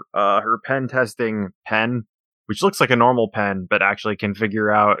pen testing pen, which looks like a normal pen, but actually can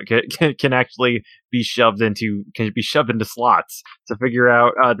can actually be shoved into slots to figure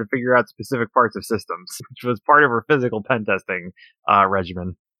out specific parts of systems, which was part of her physical pen testing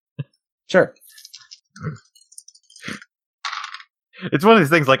regimen. Sure. It's one of these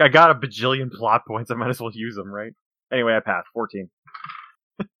things, like, I got a bajillion plot points, I might as well use them, right? Anyway, I passed. 14.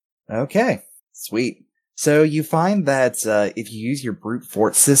 Okay. Sweet. So you find that if you use your brute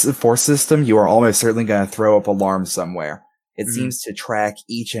force system, you are almost certainly going to throw up alarms somewhere. It seems to track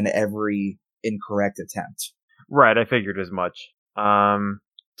each and every incorrect attempt. Right, I figured as much.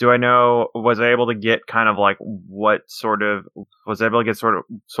 Do I know, was I able to get kind of like was I able to get sort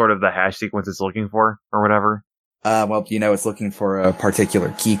of the hash sequence it's looking for, or whatever? Well, it's looking for a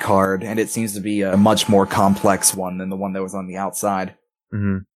particular key card, and it seems to be a much more complex one than the one that was on the outside.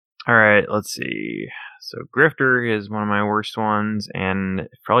 Mm-hmm. All right, let's see. So Grifter is one of my worst ones, and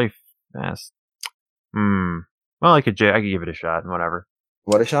probably fast. Well, I could give it a shot. Whatever.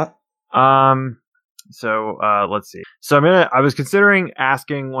 What a shot. So let's see. So I was considering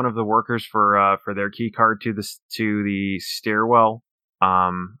asking one of the workers for their key card to the stairwell.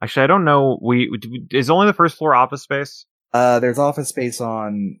 Actually, I don't know. Is only the first floor office space? There's office space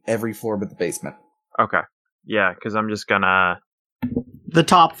on every floor but the basement. Okay. Yeah, because I'm just gonna. The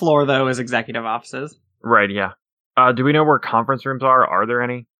top floor, though, is executive offices. Right. Yeah. Do we know where conference rooms are? Are there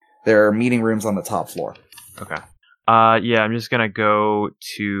any? There are meeting rooms on the top floor. Okay. Yeah, I'm just gonna go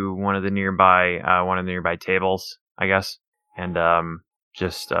to one of the nearby tables, I guess, and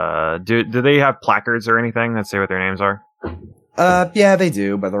do they have placards or anything that say what their names are? Yeah, they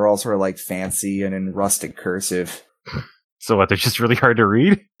do, but they're all sort of like fancy and in rustic cursive. So what? They're just really hard to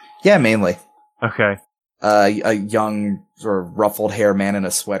read? Yeah, mainly. Okay. A young, sort of ruffled hair man in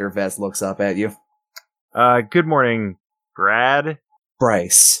a sweater vest looks up at you. Good morning, Brad.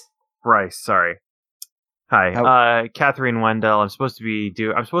 Bryce, sorry. Hi, Catherine Wendell. I'm supposed to be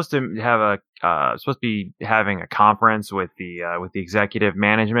having a conference with the executive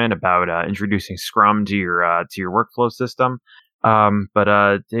management about introducing Scrum to your workflow system.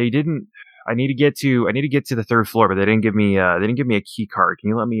 But they didn't. I need to get to the third floor, but they didn't give me a key card. Can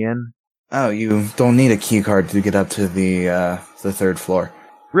you let me in? Oh, you don't need a key card to get up to the third floor.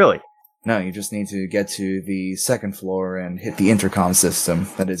 Really? No, you just need to get to the second floor and hit the intercom system.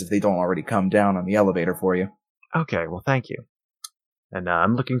 That is, if they don't already come down on the elevator for you. Okay, well, thank you. And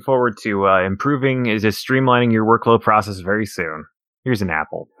I'm looking forward to streamlining your workflow process very soon. Here's an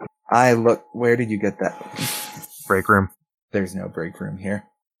apple. Where did you get that? Break room. There's no break room here.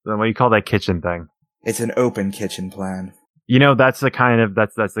 Then what do you call that kitchen thing? It's an open kitchen plan. That's the kind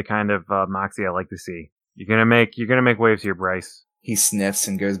of moxie I like to see. You're gonna make waves here, Bryce. He sniffs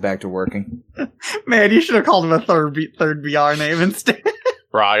and goes back to working. Man, you should have called him a third VR name instead.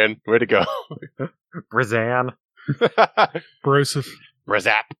 Brian, way to go. Brazan. Broseph.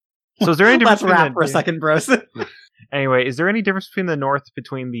 Brazap. So is there any difference? Let's rap for a second, Broseph. Anyway, is there any difference between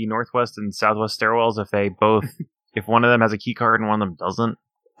the northwest and southwest stairwells if one of them has a key card and one of them doesn't?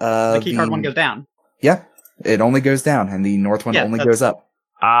 The key card one goes down. Yeah, it only goes down, and the north one only goes up.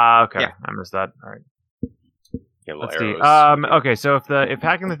 Okay. Yeah. I missed that. All right. Let's see. Okay, so if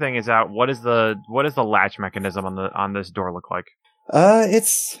hacking the thing is out, what is the latch mechanism on this door look like?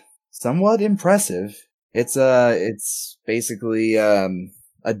 It's somewhat impressive. It's basically a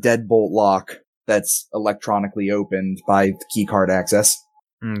deadbolt lock that's electronically opened by keycard access.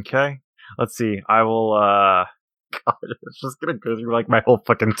 Okay. Let's see. I will God, I'm just gonna go through like my whole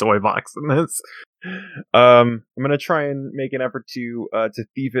fucking toy box in this. I'm gonna try and make an effort to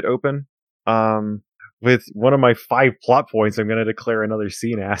thief it open. With one of my 5 plot points, I'm gonna declare another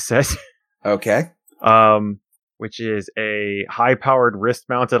scene asset. Okay. Which is a high-powered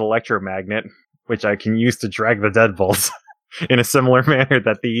wrist-mounted electromagnet, which I can use to drag the deadbolts in a similar manner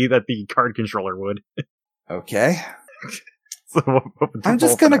that the card controller would. Okay. So I'm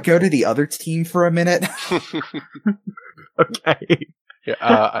just gonna go to the other team for a minute. Okay.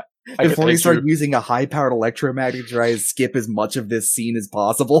 Yeah, Before we start using a high-powered electromagnet to try to skip as much of this scene as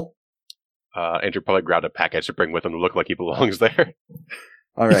possible. Andrew probably grabbed a package to bring with him to look like he belongs there.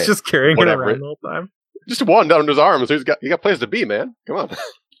 All right. He's just carrying it around the whole time. Just one down his arm, so he got places to be, man. Come on.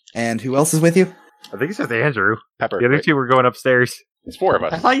 And who else is with you? I think it's just Andrew. Pepper. The other two were going upstairs. It's 4 of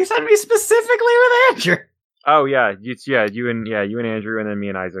us. I thought you sent me specifically with Andrew. Oh yeah, you and Andrew, and then me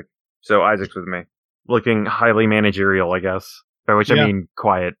and Isaac. So Isaac's with me, looking highly managerial, I guess. By which I mean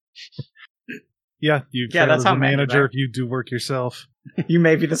quiet. Yeah, you that's as how a manager manager if you do work yourself. You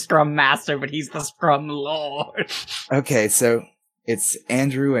may be the Scrum Master, but he's the Scrum Lord. Okay, so it's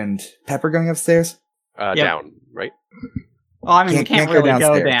Andrew and Pepper going upstairs? Yep. Down, right? Well, I mean, we can't really go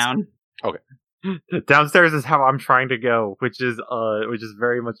downstairs. down. Downstairs is how I'm trying to go, which is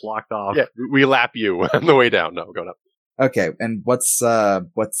very much locked off. Yeah, we lap you on the way down. No, going up. Okay, and what's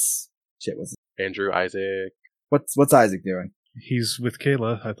Andrew, Isaac. what's Isaac doing? He's with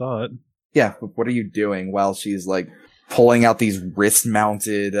Kayla, I thought. Yeah, what are you doing while she's like pulling out these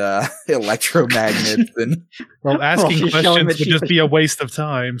wrist-mounted electromagnets and Well, asking she's showing questions that would she's just be a waste of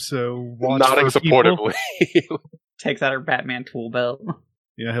time, so watch Nodding for people. supportively. Takes out her Batman tool belt.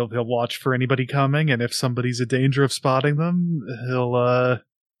 Yeah, he'll watch for anybody coming, and if somebody's in danger of spotting them, he'll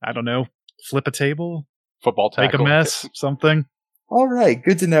I don't know, flip a table, Football make tackle. a mess, something. all right,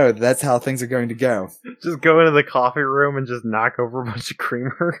 good to know that's how things are going to go. Just go into the coffee room and just knock over a bunch of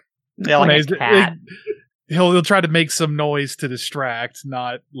creamer. Yeah, like Anyways, a cat. He'll try to make some noise to distract,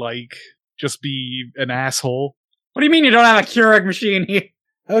 not like just be an asshole. What do you mean you don't have a Keurig machine here?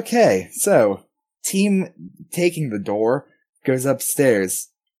 Okay, so team taking the door goes upstairs.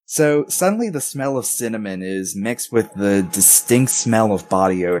 So suddenly the smell of cinnamon is mixed with the distinct smell of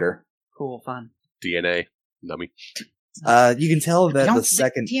body odor. Cool, fun. DNA. Nummy. You can tell that Don't- the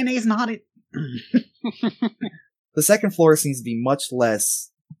second DNA's not it. the second floor seems to be much less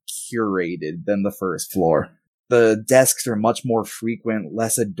curated than the first floor. The desks are much more frequent,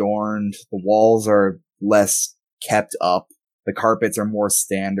 less adorned, the walls are less kept up, the carpets are more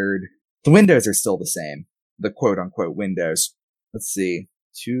standard. The windows are still the same. The quote-unquote windows. Let's see.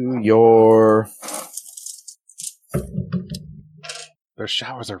 To your... Their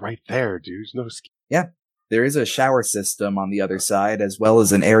showers are right there, dude. No sk- There is a shower system on the other side, as well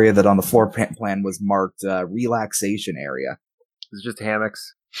as an area that on the floor plan was marked relaxation area. It's just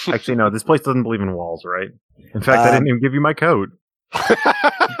hammocks. Actually, no, this place doesn't believe in walls, right? In fact, I didn't even give you my coat.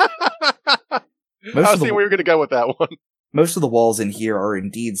 I was seeing where you were going to go with that one. Most of the walls in here are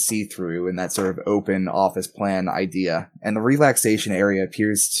indeed see-through in that sort of open office plan idea, and the relaxation area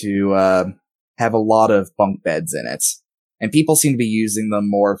appears to have a lot of bunk beds in it. And people seem to be using them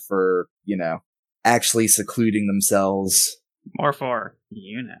more for, actually secluding themselves. More for,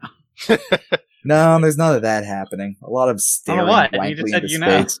 you know. No, there's none of that happening. A lot of staring what? You blankly just said into you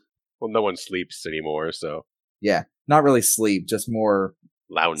know. space. Well, no one sleeps anymore, so Yeah, not really sleep, just more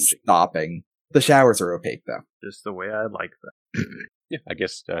lounging. stopping. The showers are opaque, though. Just the way I like that. Yeah, I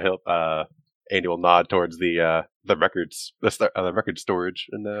guess Andy will nod towards the records, the record storage,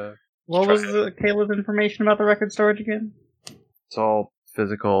 and What was Kayla's information about the record storage again? It's all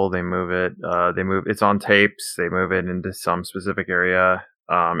physical. They move it. It's on tapes. They move it into some specific area.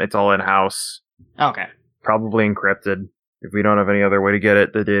 It's all in-house. Okay. Probably encrypted. If we don't have any other way to get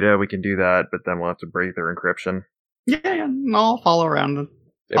it, the data, we can do that, but then we'll have to break their encryption. Yeah, I'll follow around. if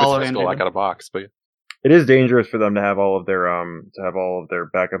it's Follow physical, Andy. I got a box, but It is dangerous for them to have all of their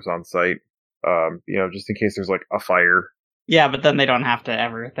backups on site. Just in case there's like a fire. Yeah, but then they don't have to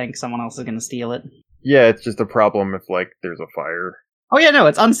ever think someone else is going to steal it. Yeah, it's just a problem if like there's a fire. Oh yeah, no,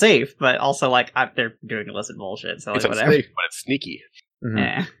 it's unsafe, but also like they're doing illicit bullshit, so like it's whatever. unsafe, but it's sneaky. Mhm.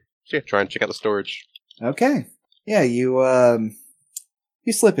 Yeah. So yeah, try and check out the storage. Okay. Yeah, you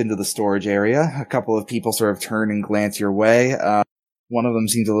slip into the storage area. A couple of people sort of turn and glance your way. One of them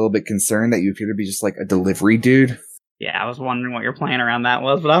seems a little bit concerned that you appear to be just like a delivery dude. Yeah, I was wondering what your plan around that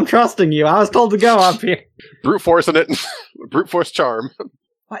was, but I'm trusting you. I was told to go up here. Brute force in it. Brute force charm.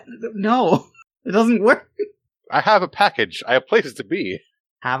 What? No, it doesn't work. I have a package. I have places to be.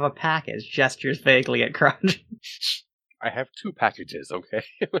 Have a package. Gestures vaguely at Crunch. I have 2 packages, okay?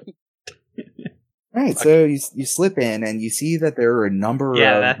 Right, so you slip in and you see that there are a number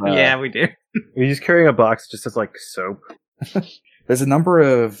Yeah, of yeah, we do. You're just carrying a box just as like soap. there's a number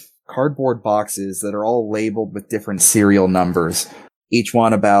of cardboard boxes that are all labeled with different serial numbers. Each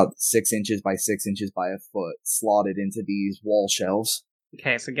one about 6 inches by 6 inches by a foot, slotted into these wall shelves.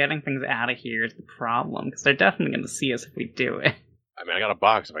 Okay, so getting things out of here is the problem, because they're definitely going to see us if we do it. I mean, I got a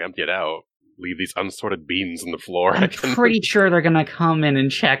box. If I empty it out, leave these unsorted beans on the floor. I'm pretty sure they're going to come in and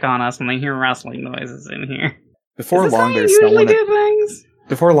check on us when they hear rustling noises in here. Before is this long, how you there's usually someone. do things?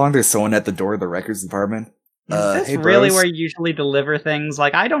 Before long, there's someone at the door of the records department. Is this hey, really bros. where you usually deliver things?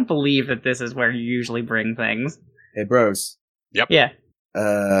 Like, I don't believe that this is where you usually bring things. Hey, bros. Yeah. What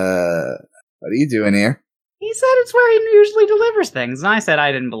are you doing here? He said it's where he usually delivers things, and I said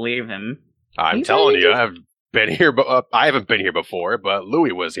I didn't believe him. I'm He telling said you, he I've been here, but I haven't been here before. But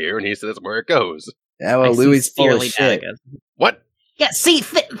Louis was here, and he said it's where it goes. Yeah, well, I Louis full of sincerely shit. doubt it. What? Yeah, see,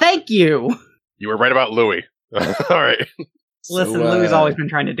 thank you. You were right about Louis. All right. Listen, So, Louis always been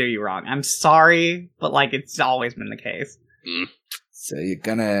trying to do you wrong. I'm sorry, but like it's always been the case. So you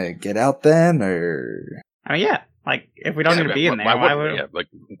gonna get out then, or I mean, yeah, like if we don't need to be in there, why would? Yeah, like,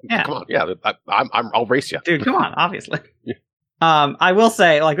 Yeah. come on. Yeah, I'll race you. Dude, come on, obviously. Yeah. I will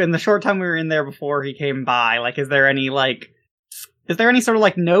say, like, in the short time we were in there before he came by, like, is there any sort of,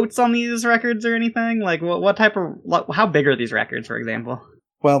 like, notes on these records or anything? Like, what type of, how big are these records, for example?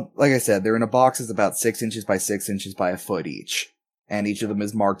 well, like I said, they're in a box that's about 6 inches by 6 inches by a foot each, and each of them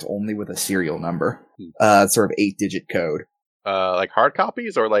is marked only with a serial number, sort of 8-digit code. Like hard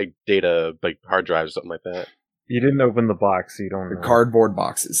copies or like data, like hard drives, something like that. You didn't open the box, so you don't They're know. cardboard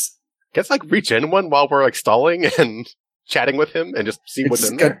boxes. Guess like reach in one while we're like stalling and chatting with him and just see what's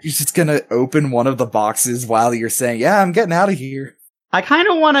in there. You're just gonna open one of the boxes while you're saying, "Yeah, I'm getting out of here." I kind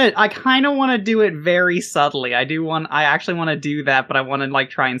of want to do it very subtly. I actually want to do that, but I want to, like,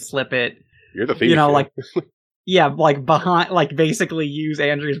 try and slip it, You're the thief. you know, here. like, yeah, like, behind, like, basically use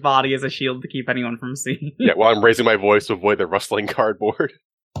Andrew's body as a shield to keep anyone from seeing. Yeah, while I'm raising my voice to avoid the rustling cardboard.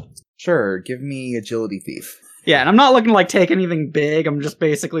 Sure, give me agility thief. Yeah, and I'm not looking to, like, take anything big. I'm just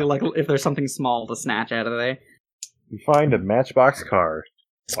basically, like, if there's something small to snatch out of there. You find a Matchbox car.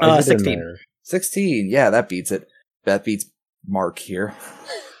 Why is it in 16. there? 16. Yeah, that beats it. That beats Mark here.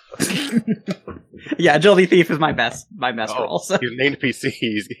 Yeah, Agility Thief is my best roll. So. He's named PC.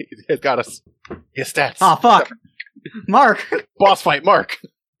 He's got us. His stats. Oh, fuck. Mark! Boss fight, Mark.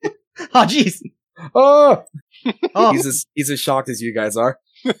 Oh, jeez. Oh, Oh, he's as shocked as you guys are.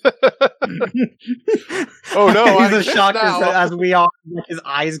 Oh no! he's I as shocked now. as we are. Like, his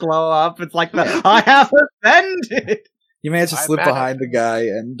eyes glow up. It's like I have offended! You manage to I'm slip mad. behind the guy,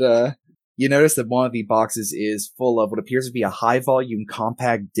 and you notice that one of the boxes is full of what appears to be a high-volume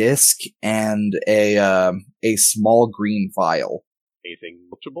compact disc and a small green file. Anything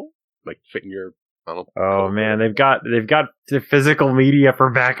multiple? Like fit in your? I don't know. Oh man, they've got the physical media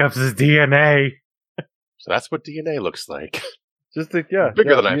for backups as DNA. So that's what DNA looks like. Just yeah,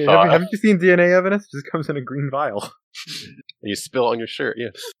 Bigger than I you- thought. Haven't you seen DNA evidence? It just comes in a green vial. You spill on your shirt. Yeah.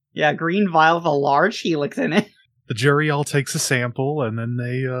 Yeah, green vial with a large helix in it. The jury all takes a sample and then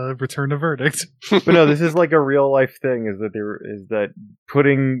they return a verdict. But no, this is like a real life thing. Is that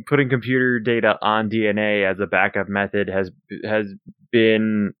putting computer data on DNA as a backup method has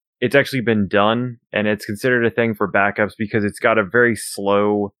been, it's actually been done, and it's considered a thing for backups because it's got a very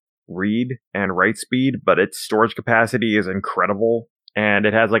slow read and write speed, but its storage capacity is incredible, and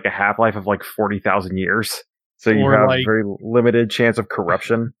it has like a half-life of like 40,000 years. So you Or have like- very limited chance of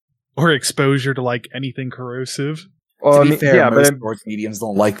corruption. Or exposure to like anything corrosive. To be fair, yeah, most but storage mediums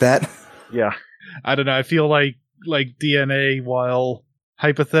don't like that. yeah. I don't know, I feel like DNA, while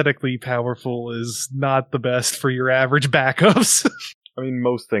hypothetically powerful, is not the best for your average backups. I mean,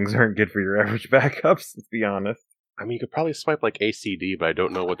 most things aren't good for your average backups, let's be honest. I mean, you could probably swipe like ACD, but I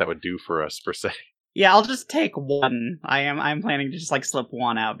don't know what that would do for us per se. Yeah, I'll just take one. I'm planning to just, like, slip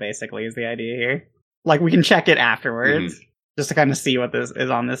one out, basically, is the idea here. Like, we can check it afterwards, just to kind of see what this is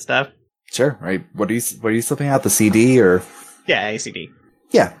on this stuff. Sure, right? What are you slipping out, the CD or? Yeah, ACD.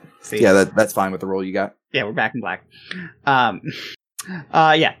 Yeah, See? yeah, that's fine with the roll you got. Yeah, we're back in black.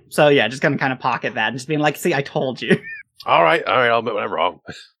 Yeah. So yeah, just gonna kind of pocket that and just being like, see, I told you. All right, I'll admit when I'm wrong.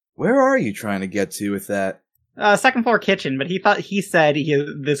 Where are you trying to get to with that? Second floor kitchen, but he said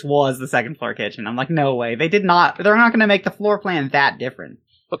this was the second floor kitchen. I'm like, no way. They're not gonna make the floor plan that different.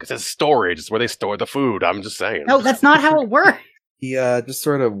 Look, it says storage. It's where they store the food. I'm just saying. No, that's not how it works. He just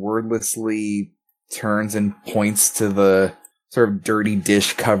sort of wordlessly turns and points to the sort of dirty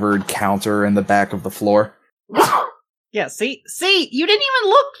dish covered counter in the back of the floor. Yeah, see, you didn't even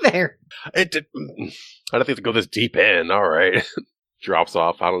look there. It did. I don't think to go this deep in. All right. Drops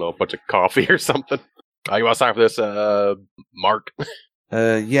off, I don't know, a bunch of coffee or something. You want to sign for this, Mark?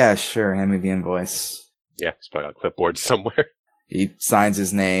 Yeah, sure. Hand me the invoice. Yeah, it's probably on a clipboard somewhere. He signs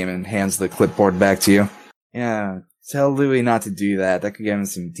his name and hands the clipboard back to you. Yeah, tell Louis not to do that. That could get him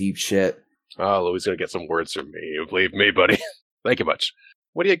some deep shit. Oh, Louis gonna get some words from me. Believe me, buddy. Thank you much.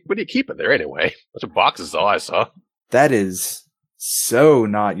 What do you keep in there anyway? Bunch of boxes, all I saw. That is so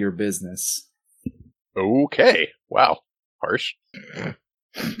not your business. Okay. Wow. Harsh.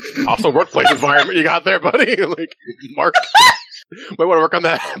 Also, workplace environment you got there, buddy. Like, Mark, might want to work on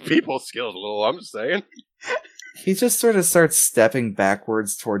that people skills a little. I'm just saying. He just sort of starts stepping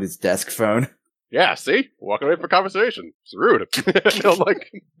backwards toward his desk phone. Yeah, see, walking away from a conversation. It's rude. Like,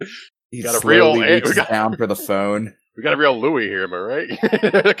 He Got a slowly real- reaches down for the phone. we got a real Louis here, am I right?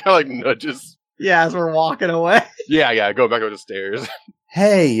 Kind of like nudges. Yeah, as we're walking away. Yeah, go back over the stairs.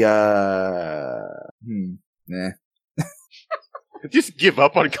 Hey, nah. Just give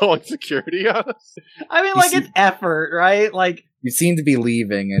up on calling security on us. I mean, You like, see- it's effort, right? Like, You seem to be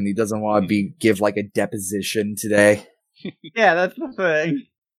leaving, and he doesn't want to give like a deposition today. yeah, that's the thing.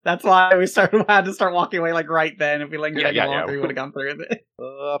 That's why we had to start walking away, like, right then. If we like get Yeah. longer, we would have gone through with it.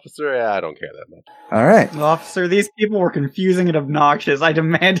 Officer, I don't care that much. All right. Officer, these people were confusing and obnoxious. I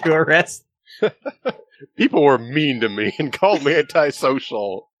demand your arrest. People were mean to me and called me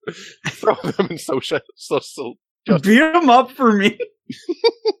antisocial. Throw them in social justice. Beat them up for me.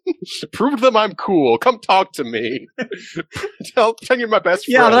 Prove to them I'm cool. Come talk to me. Tell you're my best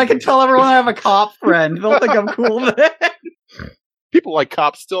friend. Yeah, then I can tell everyone I have a cop friend. They'll think I'm cool then. People like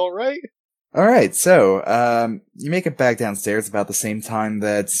cops still, right? All right. So, you make it back downstairs about the same time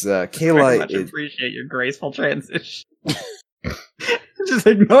that Very Kayla much is. appreciate your graceful transition. Just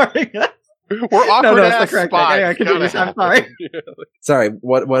ignoring us. We're awkward no, it's ass the correct spies. thing. Anyway, continue. Gotta I'm sorry. happen. Yeah, Sorry.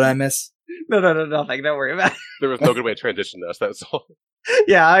 What I miss? No, nothing. Don't worry about it. there was no good way to transition us. That's all.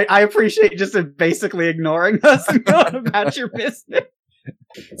 Yeah, I appreciate just basically ignoring us and going about your business.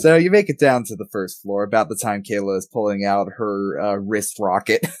 So you make it down to the first floor about the time Kayla is pulling out her wrist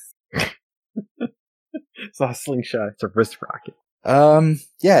rocket. It's not a slingshot. It's a wrist rocket.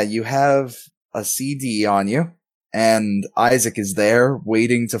 Yeah, you have a CD on you, and Isaac is there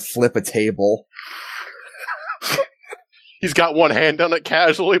waiting to flip a table. He's got one hand on it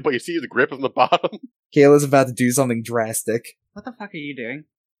casually, but you see the grip on the bottom. Kayla's about to do something drastic. What the fuck are you doing?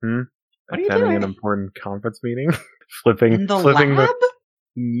 What are you Attending doing? an important conference meeting. flipping In the flipping lab? the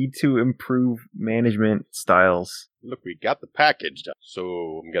need to improve management styles. Look, we got the package done,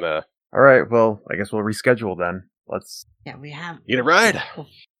 so I'm gonna All right, well, I guess we'll reschedule then. Let's. Yeah, we have. get a ride.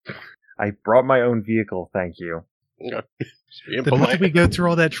 I brought my own vehicle, thank you. Okay. Just being Then what polite. did we go through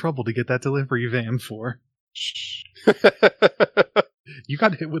all that trouble to get that delivery van for? You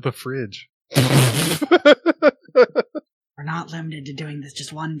got hit with a fridge. We're not limited to doing this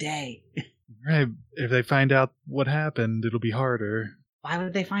just one day. Right. If they find out what happened, it'll be harder. Why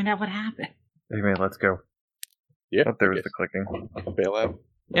would they find out what happened? Anyway, let's go. Yeah. Oh, there was okay. the clicking. Bail out.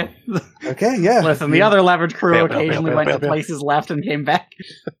 Yeah. Okay, yeah. Listen, the other leverage crew Bail, bail, occasionally bail, went bail, to bail. places left and came back.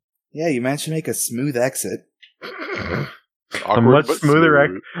 Yeah, you managed to make a smooth exit. Awkward, much but smoother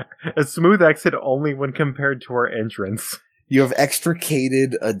smooth. A smooth exit only when compared to our entrance. You have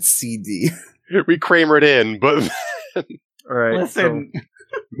extricated a CD. We Kramered in, but All right. Listen,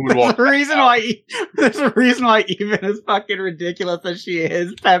 moonwalk. there's a reason why even as fucking ridiculous as she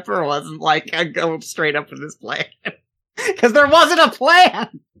is, Pepper wasn't like, I'm going straight up with this plan. Because there wasn't a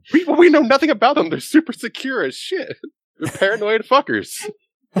plan! We know nothing about them. They're super secure as shit. They're paranoid fuckers.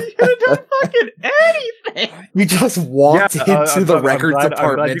 You could have done fucking anything! You just walked into I'm the glad- records I'm glad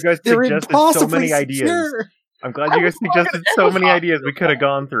department. you guys They're suggested so impossibly many ideas. secure. I'm glad you guys suggested so many ideas we could have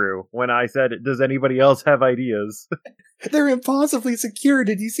gone through when I said, does anybody else have ideas? They're impossibly secure.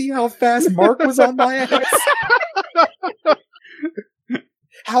 Did you see how fast Mark was on my ass?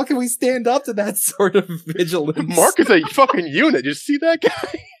 How can we stand up to that sort of vigilance? Mark is a fucking unit. You see that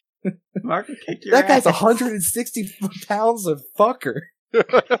guy? Mark will kick your That guy's ass. 160 pounds of fucker.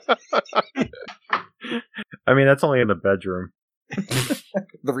 I mean, that's only in the bedroom.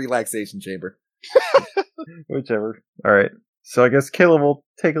 The relaxation chamber. Whichever. All right. So I guess Caleb will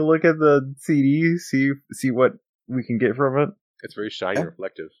take a look at the CD, see what we can get from it. It's very shiny and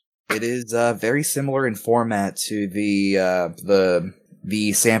reflective. It is very similar in format to the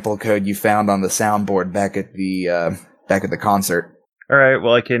sample code you found on the soundboard back at the concert. All right.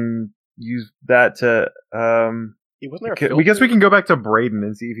 Well, I can use that to. He wasn't there a Okay, filter? we guess we can go back to Braden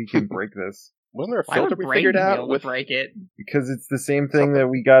and see if he can break this. Wasn't there a Why filter would we Brayden figured be out able to with? break it? Because it's the same thing that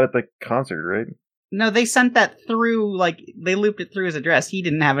we got at the concert, right? No, they sent that through, like, they looped it through his address. He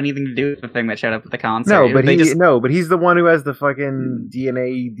didn't have anything to do with the thing that showed up at the concert. No, but They just... but he's the one who has the fucking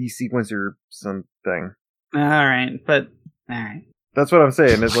DNA desequencer something. Alright, but... Alright. That's what I'm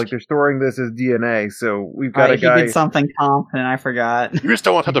saying. Is like they're storing this as DNA, so we've got a He guy. did something competent, I forgot. You just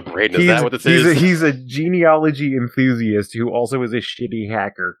don't want to have the brain. Is that what this is? He's a genealogy enthusiast who also is a shitty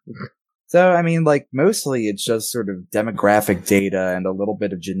hacker. So, I mean, like, mostly it's just sort of demographic data and a little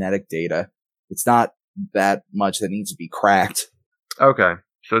bit of genetic data. It's not that much that needs to be cracked. Okay,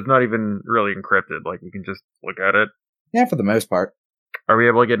 so it's not even really encrypted. Like we can just look at it. Yeah, for the most part. Are we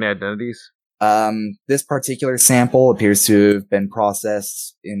able to get any identities? This particular sample appears to have been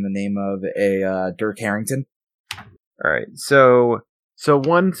processed in the name of a Dirk Harrington. All right, so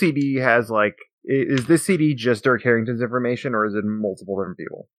one CD has like, is this CD just Dirk Harrington's information, or is it multiple different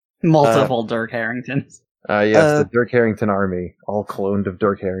people? Multiple Dirk Harringtons. Yes, the Dirk Harrington army, all cloned of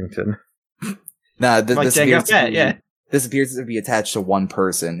Dirk Harrington. Nah, Like this Jango appears to Fett, be, yeah. This appears to be attached to one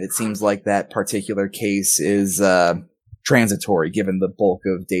person. It seems like that particular case is transitory, given the bulk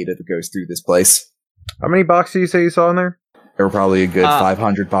of data that goes through this place. How many boxes do you say you saw in there? There were probably a good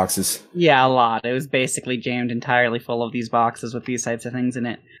 500 boxes. Yeah, a lot. It was basically jammed entirely full of these boxes with these types of things in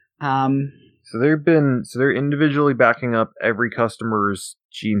it. So they're individually backing up every customer's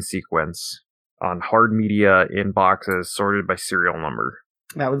gene sequence on hard media in boxes sorted by serial number.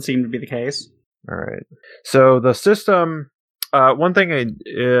 That would seem to be the case. All right. So the system. One thing,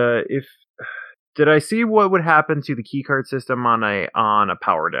 did I see what would happen to the keycard system on a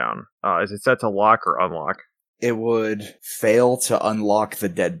power down? Is it set to lock or unlock? It would fail to unlock the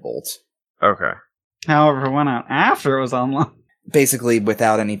deadbolt. Okay. However, it went out after it was unlocked. Basically,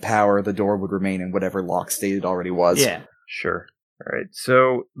 without any power, the door would remain in whatever lock state it already was. Yeah. Sure. All right.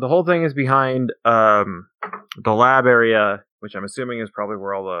 So the whole thing is behind the lab area, which I'm assuming is probably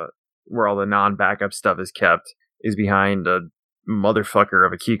where all the non-backup stuff is kept, is behind a motherfucker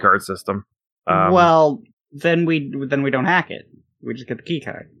of a keycard system. Well, then we don't hack it. We just get the key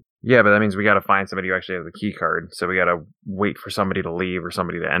card. Yeah, but that means we got to find somebody who actually has the key card. So we got to wait for somebody to leave or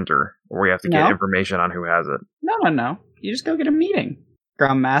somebody to enter, or we have to get information on who has it. No. You just go get a meeting,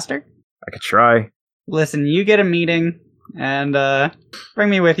 Scrum Master. I could try. Listen, you get a meeting and bring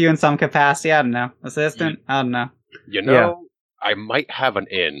me with you in some capacity. I don't know, assistant. I don't know. You know, I might have an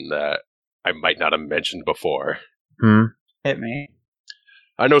in that I might not have mentioned before. Hit me.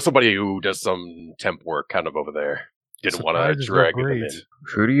 I know somebody who does some temp work kind of over there. Didn't want to drag them in.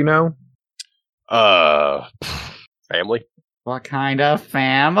 Who do you know? Family. What kind of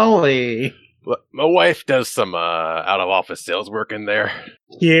family? My wife does some out-of-office sales work in there.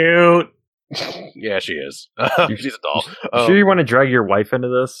 Cute. Yeah, she is. She's a doll. You sure you want to drag your wife into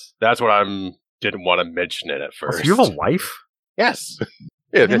this? That's what didn't want to mention it at first. So you have a wife? Yes.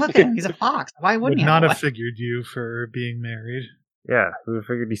 Yeah, hey, look at him. He's a fox. Why wouldn't he? Would not have figured you for being married. Yeah, who would have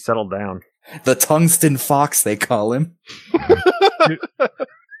figured he settled down? The tungsten fox, they call him.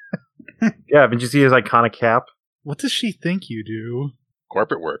 Yeah, did you see his iconic cap? What does she think you do?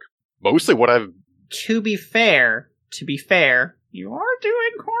 Corporate work. Mostly what I've... To be fair, you are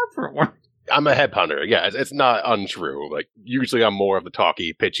doing corporate work. I'm a headhunter. Yeah, it's not untrue. Like, usually I'm more of the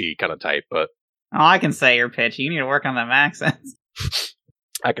talky, pitchy kind of type, but... Oh, I can say you're pitchy. You need to work on them accents.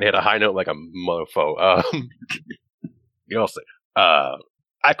 I can hit a high note like a mofo. You know,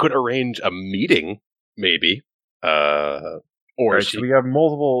 I could arrange a meeting, maybe. Or right, so we have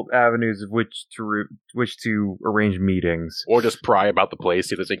multiple avenues of which to arrange meetings, or just pry about the place,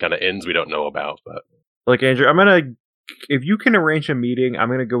 see if there's any kind of ends we don't know about. But like Andrew, if you can arrange a meeting, I'm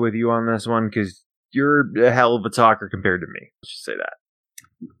gonna go with you on this one because you're a hell of a talker compared to me. Let's just say that.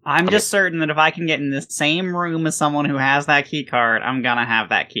 I'm just certain that if I can get in the same room as someone who has that key card, I'm gonna have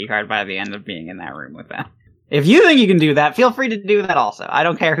that key card by the end of being in that room with them. If you think you can do that, feel free to do that also. I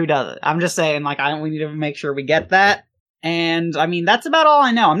don't care who does it. I'm just saying, we need to make sure we get that. And, that's about all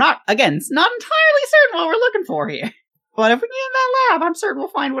I know. I'm not, again, it's not entirely certain what we're looking for here. But if we get in that lab, I'm certain we'll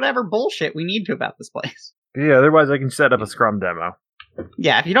find whatever bullshit we need to about this place. Yeah, otherwise I can set up a Scrum demo.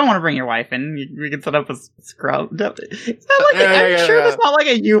 Yeah, if you don't want to bring your wife in, we can set up a Scrum demo. I'm sure it's not like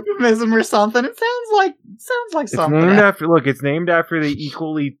a euphemism or something. It sounds like something. It's named after the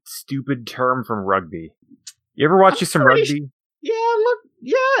equally stupid term from rugby. You ever watch some rugby?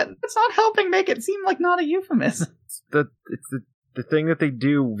 It's not helping make it seem like not a euphemism. It's the thing that they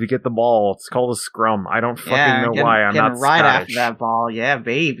do to get the ball. It's called a scrum. I don't fucking know why. I'm not right Scottish. After that ball, yeah,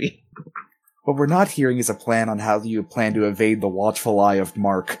 baby. What we're not hearing is a plan on how you plan to evade the watchful eye of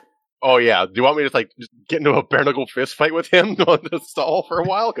Mark. Oh yeah, do you want me to just get into a bare knuckle fist fight with him on the stall for a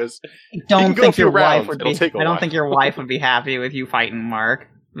while? Because I don't think your wife would be happy with you fighting Mark.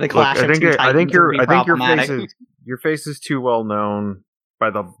 The clash of two titans your face is too well known by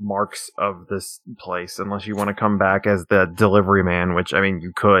the marks of this place, unless you want to come back as the delivery man, which,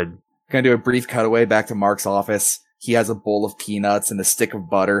 you could. Gonna do a brief cutaway back to Mark's office. He has a bowl of peanuts and a stick of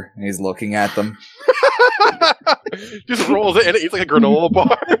butter, and he's looking at them. Just rolls it and eats like a granola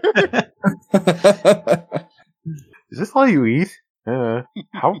bar. Is this all you eat? How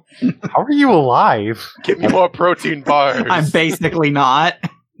are you alive? Give me more protein bars. I'm basically not.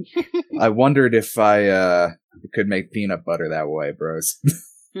 I wondered if I could make peanut butter that way, bros.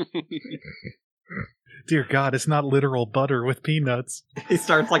 Dear God, it's not literal butter with peanuts. He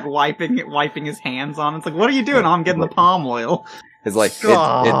starts wiping his hands on it. It's like, what are you doing? Oh, I'm getting the palm oil. It's like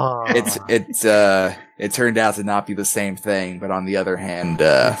it turned out to not be the same thing, but on the other hand,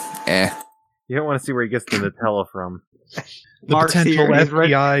 You don't want to see where he gets the Nutella from. The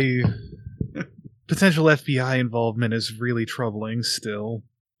potential FBI involvement is really troubling still.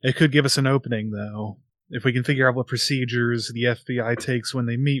 It could give us an opening, though. if we can figure out what procedures the FBI takes when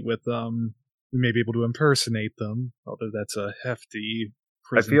they meet with them, we may be able to impersonate them. Although that's a hefty.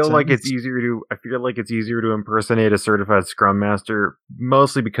 I feel like it's easier to impersonate a certified Scrum Master,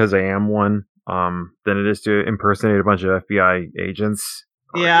 mostly because I am one, than it is to impersonate a bunch of FBI agents.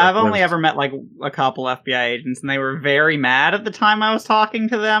 Yeah, I've only ever met like a couple FBI agents, and they were very mad at the time I was talking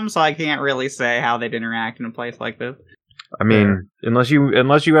to them, so I can't really say how they'd interact in a place like this. I mean, unless you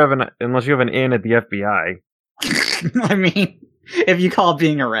have an in at the FBI. I mean, if you call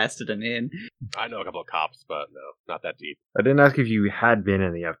being arrested an in. I know a couple of cops, but no, not that deep. I didn't ask if you had been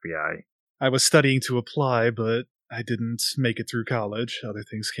in the FBI. I was studying to apply, but I didn't make it through college. Other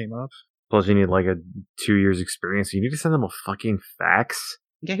things came up. Plus, you need like a 2 years experience. You need to send them a fucking fax.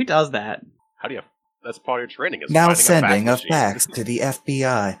 Yeah, who does that? How do you? That's part of your training. Is Now finding sending a fax to the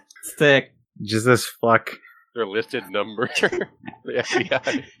FBI. Sick. Just this fuck. Their listed number. The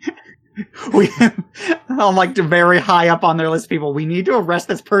FBI. I'm like very high up on their list of people. We need to arrest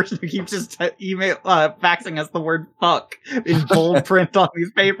this person who keeps just faxing us the word fuck in bold print on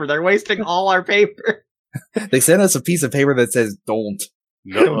these paper. They're wasting all our paper. They sent us a piece of paper that says don't.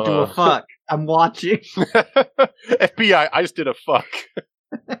 No. Don't do a fuck. I'm watching. FBI, I just did a fuck.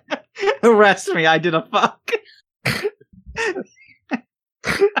 Arrest me, I did a fuck.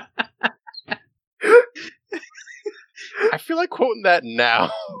 I feel like quoting that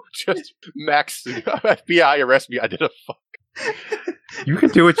now. Just Max, FBI, arrest me, I did a fuck. You can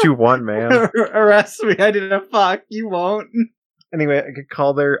do what you want, man. Arrest me, I did a fuck. You won't. Anyway, I could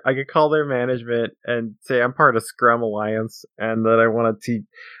call their management and say I'm part of Scrum Alliance and that I want to teach.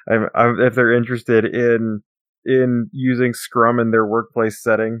 If they're interested in using Scrum in their workplace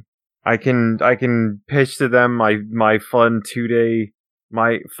setting, I can pitch to them my fun 2-day,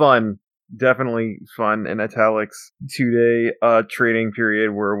 definitely fun in italics 2-day training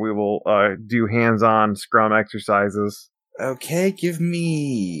period where we will do hands-on Scrum exercises. Okay, give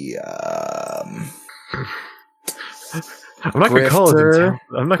me I'm not going to call this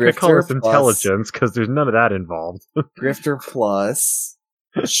Grifter intelligence because there's none of that involved. Grifter plus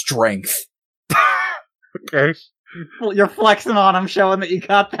strength. Okay. You're flexing on them, showing that you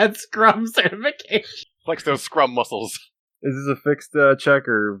got that Scrum certification. Flex those Scrum muscles. Is this a fixed check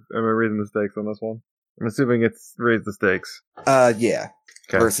or am I reading the stakes on this one? I'm assuming it's raised the stakes. Yeah.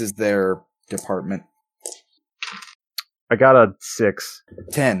 Okay. Versus their department. I got a 6.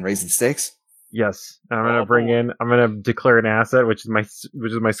 10. Raise the stakes. Yes, I'm gonna declare an asset, which is my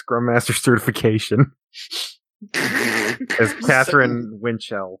Scrum Master certification. As Catherine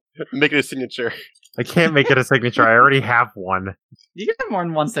Winchell. Make it a signature. I can't make it a signature. I already have one. You can have more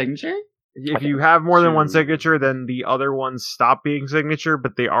than one signature. If you have more than one signature, then the other ones stop being signature,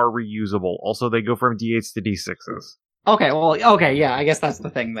 but they are reusable. Also, they go from D8s to D6s. Okay, yeah, I guess that's the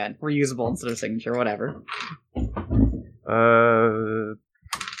thing then. Reusable instead of signature, whatever.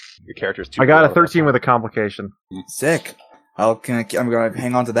 Your character's too. I got a 13 with a complication. Sick. I'm gonna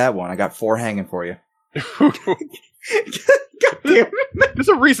hang on to that one. I got 4 hanging for you. God damn it. There's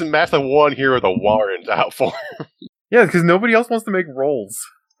a reason Matt's the one here with a warrant out for. Yeah, because nobody else wants to make rolls.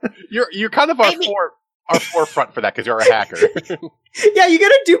 You're kind of our forefront for that because you're a hacker. Yeah, you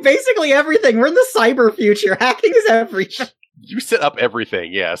gotta do basically everything. We're in the cyber future. Hacking is everything. You set up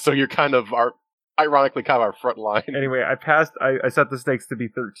everything, yeah. So you're kind of ironically kind of our front line. Anyway, I set the stakes to be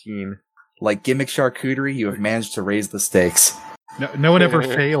 13. Like gimmick charcuterie, you have managed to raise the stakes. No one ever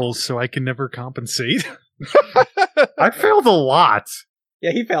fails, so I can never compensate. I failed a lot.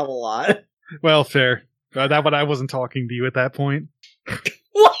 Yeah, he failed a lot. Well, fair. That one I wasn't talking to you at that point.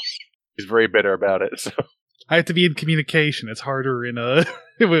 What? He's very bitter about it. So. I have to be in communication. It's harder in a.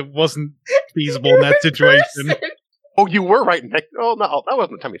 It wasn't feasible in that situation. Oh, you were right next. Oh no, that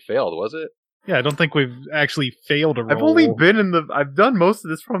wasn't the time he failed, was it? Yeah, I don't think we've actually failed a roll. I've only been I've done most of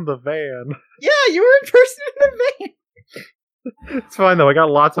this from the van. Yeah, you were in person in the van. It's fine though. I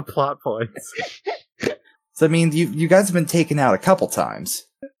got lots of plot points. So I mean, you guys have been taken out a couple times.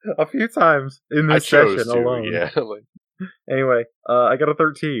 A few times in this session alone. Yeah. Anyway, I got a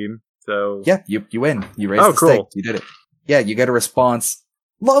 13. So Yeah, you win. You raised the cool. stakes. You did it. Yeah, you get a response.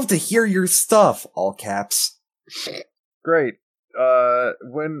 Love to hear your stuff. All caps. Great.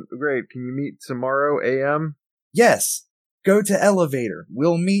 Great. Can you meet tomorrow AM? Yes. Go to elevator.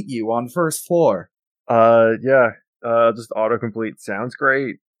 We'll meet you on first floor. Yeah. Just autocomplete. Sounds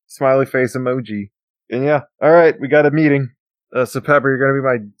great. Smiley face emoji. And yeah. All right. We got a meeting. So Pepper, you're going to be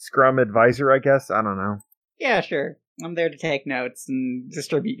my Scrum advisor, I guess? I don't know. Yeah, sure. I'm there to take notes and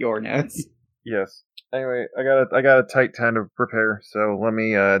distribute your notes. Yes. Anyway, I got a tight 10 to prepare, so let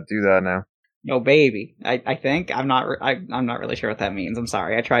me do that now. No baby. I think I'm not really sure what that means. I'm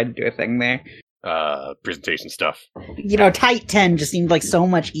sorry. I tried to do a thing there. presentation stuff. Type 10 just seemed like so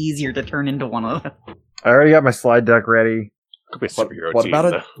much easier to turn into one of them. I already got my slide deck ready. Could be a superhero What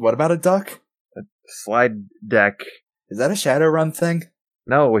team. what about a duck? Slide deck. Is that a Shadowrun thing?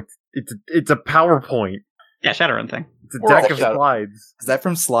 No, it's a PowerPoint. Yeah, Shadowrun thing. It's a We're deck all of Shadow- slides. Is that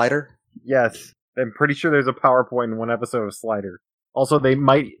from Slider? Yes, I'm pretty sure there's a PowerPoint in one episode of Slider. Also, they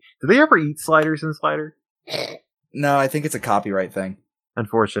might. Did they ever eat sliders in Slider? No, I think it's a copyright thing.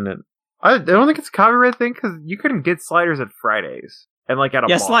 Unfortunate. I don't think it's a copyright thing because you couldn't get sliders at Fridays and like at a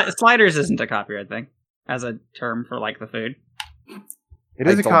Yeah, bar. sliders isn't a copyright thing as a term for like the food. It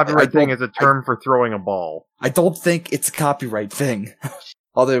is I a don't- copyright I thing don't- as a term for throwing a ball. I don't think it's a copyright thing.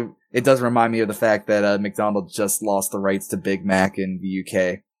 Although it does remind me of the fact that McDonald's just lost the rights to Big Mac in the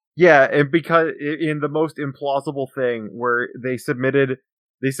UK. Yeah, and because in the most implausible thing where they submitted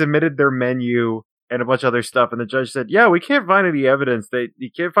their menu and a bunch of other stuff, and the judge said, "Yeah, we can't find any evidence that you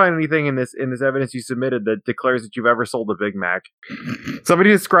can't find anything in this evidence you submitted that declares that you've ever sold a Big Mac." Somebody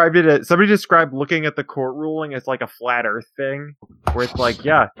described looking at the court ruling as like a flat Earth thing, where it's like,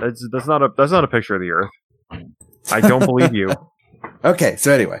 "Yeah, that's not a picture of the Earth. I don't believe you." Okay,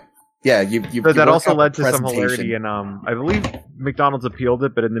 so anyway. Yeah, you But that work also out led the to some presentation. hilarity, and I believe McDonald's appealed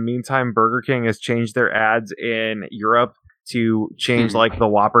it, but in the meantime, Burger King has changed their ads in Europe to change like the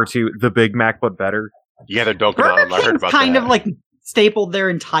Whopper to the Big Mac but better. Yeah, they're dunking on Burger them. I heard King's about kind that. of like stapled their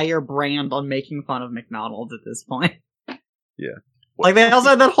entire brand on making fun of McDonald's at this point. Yeah. Like they also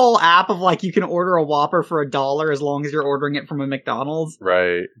had that whole app of like you can order a Whopper for $1 as long as you're ordering it from a McDonald's.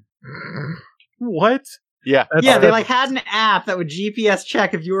 Right. What? Yeah. Yeah, they like had an app that would GPS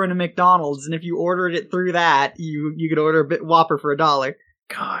check if you were in a McDonald's, and if you ordered it through that, you could order a Whopper for $1.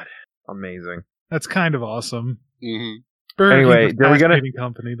 God, amazing. That's kind of awesome. hmm Burger Anyway, King is a are we gonna- fascinating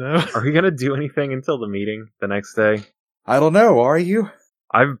company though? Are we gonna do anything until the meeting the next day? I don't know, are you?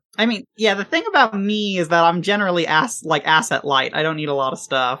 I mean, yeah, the thing about me is that I'm generally asset light. I don't need a lot of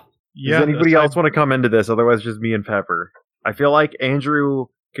stuff. Does anybody else want to come into this? Otherwise, just me and Pepper. I feel like Andrew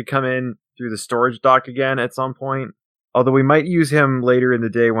could come in through the storage dock again at some point. Although we might use him later in the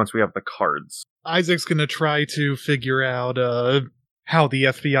day once we have the cards. Isaac's gonna try to figure out how the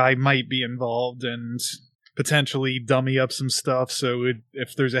FBI might be involved and potentially dummy up some stuff. So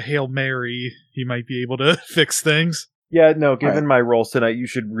if there's a Hail Mary, he might be able to fix things. Yeah, no, given Alright. my roles tonight, you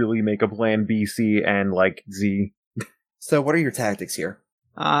should really make a plan B, C, and like Z. So what are your tactics here?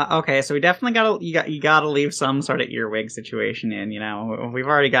 Okay, so we definitely you gotta leave some sort of earwig situation in. We've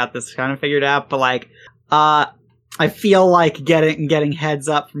already got this kind of figured out, but like, I feel like getting heads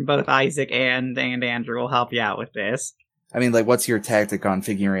up from both Isaac and Andrew will help you out with this. I mean, like, what's your tactic on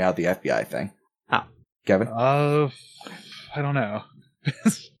figuring out the FBI thing? Oh. Kevin? I don't know.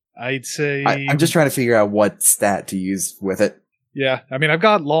 I'd say I'm just trying to figure out what stat to use with it. yeah. I mean, I've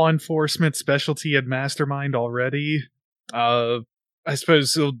got law enforcement specialty and mastermind already. I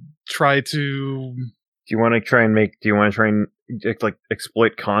suppose he'll try to. Do you want to try and like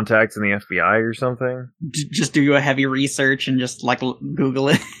exploit contacts in the FBI or something? Just do a heavy research and just like Google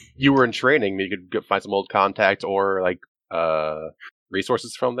it. You were in training. Maybe you could find some old contacts or like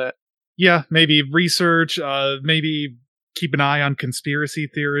resources from that. Yeah, maybe research. Maybe keep an eye on conspiracy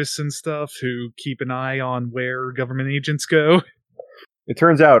theorists and stuff who keep an eye on where government agents go. It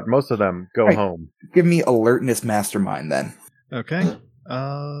turns out most of them go Right. home. Give me alertness mastermind then. Okay.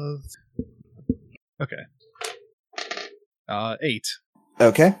 Okay. 8.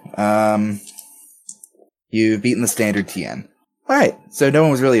 Okay. You've beaten the standard TN. Alright, so no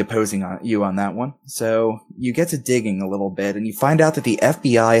one was really opposing you on that one. So you get to digging a little bit and you find out that the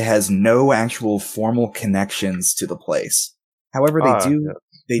FBI has no actual formal connections to the place. However,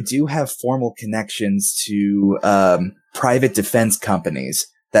 they do have formal connections to private defense companies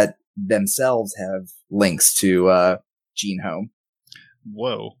that themselves have links to Gene Home.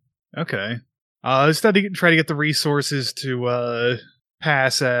 Whoa. Okay. Instead of try to get the resources to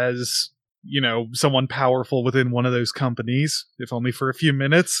pass as, someone powerful within one of those companies, if only for a few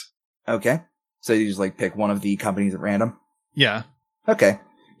minutes. Okay. So you just like pick one of the companies at random? Yeah. Okay.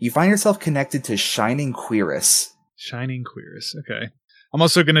 You find yourself connected to Shining Queerus. Shining Queers. Okay. I'm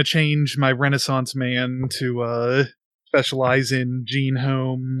also going to change my Renaissance Man to specialize in Gene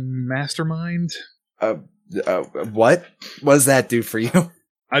Home Mastermind. What? What does that do for you?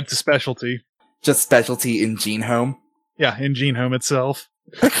 It's a specialty. Just specialty in Gene Home? Yeah, in Gene Home itself.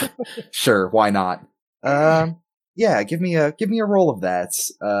 Sure, why not? Yeah, give me a roll of that.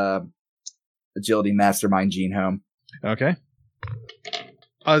 Agility Mastermind Gene Home. Okay.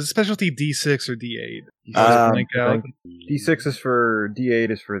 Specialty D6 or D8. I out. think D6 is for D8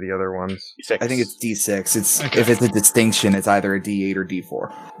 is for the other ones. D6. I think it's D6. It's Okay. If it's a distinction, it's either a D8 or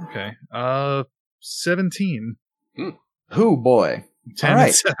D4. Okay. 17. Who boy? 10 All and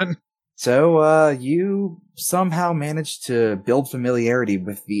right. 7. So you somehow managed to build familiarity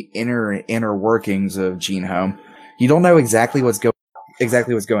with the inner workings of Gene Home. You don't know exactly what's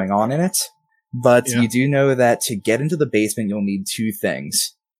going on in it, but Yeah. you do know that to get into the basement, you'll need two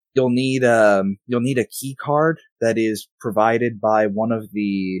things. You'll need a key card that is provided by one of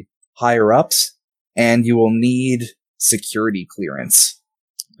the higher ups, and you will need security clearance.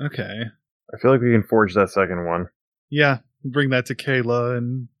 Okay. I feel like we can forge that second one. Yeah, bring that to Kayla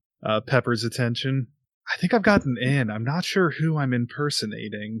and Pepper's attention. I think I've gotten in. I'm not sure who I'm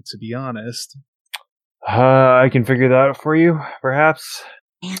impersonating, to be honest. I can figure that out for you, perhaps.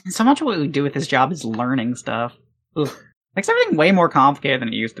 Man, so much of what we do with this job is learning stuff. Ugh. Makes everything way more complicated than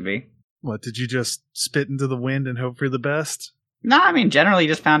it used to be. What, did you just spit into the wind and hope for the best? No, I mean, generally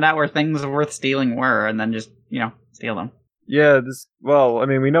just found out where things worth stealing were, and then just, steal them. Yeah,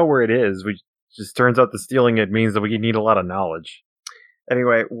 we know where it is. We just turns out that stealing it means that we need a lot of knowledge.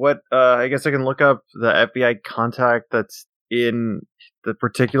 Anyway, I guess I can look up the FBI contact that's in the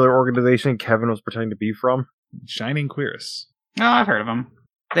particular organization Kevin was pretending to be from. Shining Queerus. Oh, I've heard of them.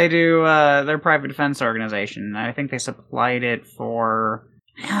 They do, their private defense organization. I think they supplied it for...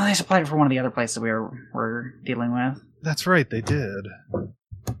 they supplied it for one of the other places we were dealing with. That's right, they did.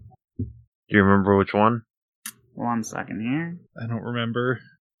 Do you remember which one? 1 second here. I don't remember.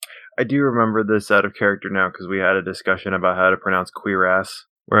 I do remember this out of character now because we had a discussion about how to pronounce queer-ass.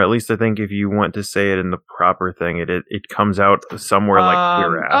 Or at least I think if you want to say it in the proper thing, it comes out somewhere like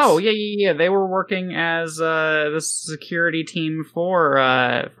queer-ass. Oh, yeah. They were working as the security team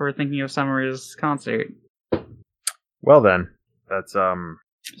for Thinking of Summer's concert. Well then, that's So,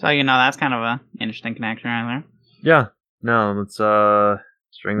 that's kind of a interesting connection right there. yeah. No, let's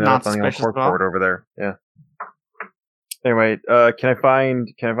string that Not up on the old suspicious at all. corkboard over there. Yeah. Anyway, can I find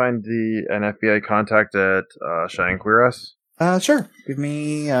an FBI contact at Shining Queer-ass? Sure. Give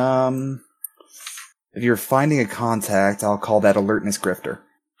me, if you're finding a contact, I'll call that Alertness Grifter.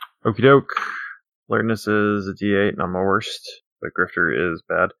 Okie doke. Alertness is a D8, and I'm my worst. But Grifter is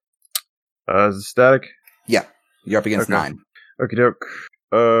bad. Is it static? You're up against Okay. 9. Okie doke.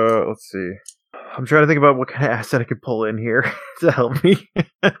 Let's see. I'm trying to think about what kind of asset I could pull in here to help me.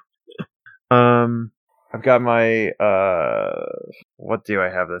 I've got my what do I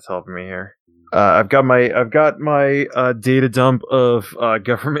have that's helping me here? I've got my data dump of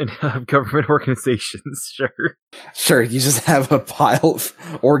government organizations. Sure. Sure, you just have a pile of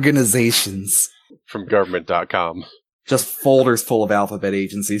organizations. From government.com. Just folders full of alphabet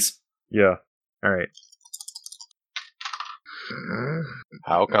agencies. Yeah. All right.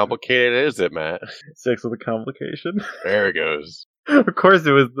 How complicated is it, Matt? 6 with a complication. There it goes. Of course,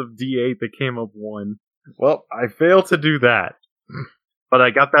 it was the D8 that came up 1. Well, I failed to do that, but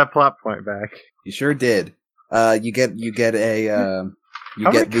I got that plot point back. You sure did. You get a, you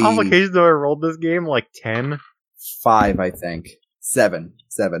How get many complications do I roll this game? Like 10? 5, I think. 7.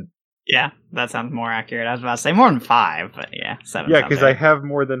 Yeah, that sounds more accurate. I was about to say more than 5, but yeah, 7. Yeah, because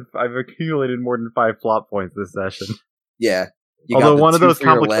I've accumulated more than 5 plot points this session. Yeah. You Although got the one of 2 those for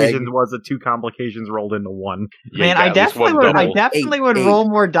your complications leg. was the 2 complications rolled into 1. You Man, got I at least one definitely double. would Eight. roll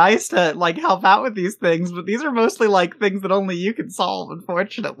more dice to help out with these things, but these are mostly things that only you can solve,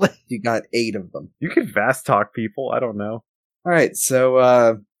 unfortunately. You got 8 of them. You could fast talk people. I don't know. All right, so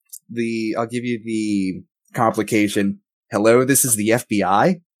I'll give you the complication. Hello, this is the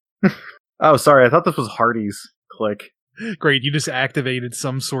FBI. Oh, sorry. I thought this was Hardy's. Click. Great, you just activated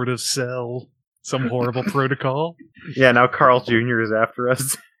some sort of cell, some horrible protocol. Yeah, now Carl Jr. is after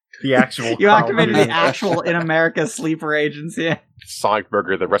us. The actual You Carl activated Jr. the actual In America sleeper agency. Sonic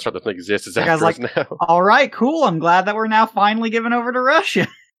Burger, the restaurant that doesn't exist, is The guy's after us now. All right, cool. I'm glad that we're now finally given over to Russia.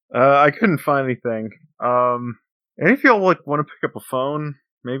 I couldn't find anything. Any of y'all want to pick up a phone?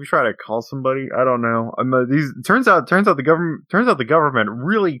 Maybe try to call somebody. I don't know. Turns out the government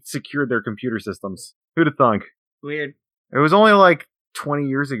really secured their computer systems. Who'd have thunk? Weird. It was only 20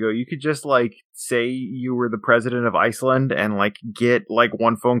 years ago. You could just say you were the president of Iceland and get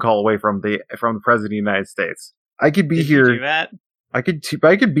one phone call away from the president of the United States. I could be Did here. you do that? I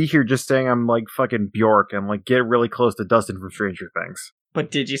could be here just saying I'm fucking Bjork and get really close to Dustin from Stranger Things. But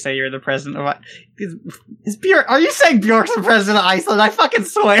did you say you're the president of... Is Bjork... Are you saying Bjork's the president of Iceland? I fucking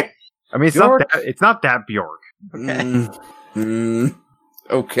swear. I mean, it's not that Bjork. Okay.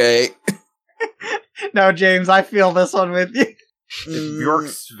 Okay. No, James, I feel this one with you. It's Bjork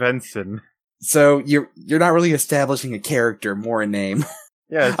Svensson. So you're not really establishing a character, more a name.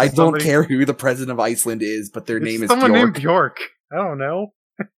 Yeah, I don't care who the president of Iceland is, but their name is someone Bjork. named Bjork. I don't know.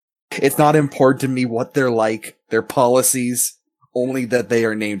 It's not important to me what they're like, their policies, only that they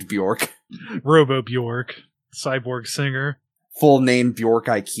are named Bjork. Robo Bjork, cyborg singer. Full name Bjork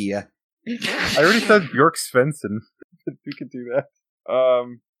IKEA. I already said Bjork Svensson. We could do that.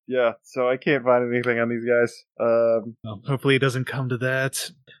 Yeah, so I can't find anything on these guys. Well, hopefully it doesn't come to that.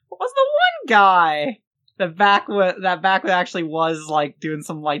 What was the one guy that actually was like doing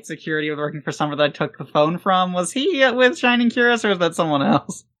some light security with working for someone that I took the phone from? Was he with Shining Curious or was that someone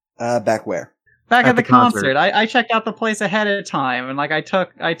else? Back where? Back at the concert. I checked out the place ahead of time and like I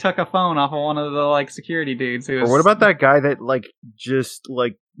took a phone off of one of the like security dudes who was... Or what about that guy that like just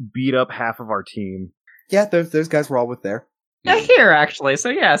like beat up half of our team? Yeah, those guys were all with there. Yeah, here actually. So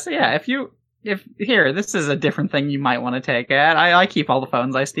yeah, if here, this is a different thing you might want to take at. I keep all the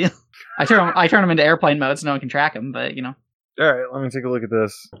phones I steal. I turn them into airplane mode so no one can track them, but you know. Alright, let me take a look at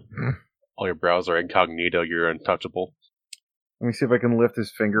this. All your browser incognito, you're untouchable. Let me see if I can lift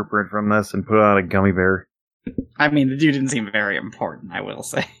his fingerprint from this and put it on a gummy bear. I mean, the dude didn't seem very important, I will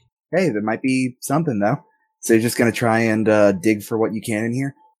say. Hey, there might be something, though. So you're just gonna try and dig for what you can in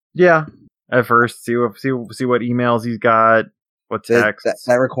here? Yeah. At first, see what emails he's got, what texts.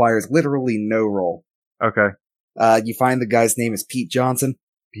 That requires literally no roll. Okay. You find the guy's name is Pete Johnson.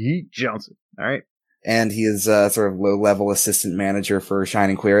 Pete Johnson. Alright. And he is sort of low-level assistant manager for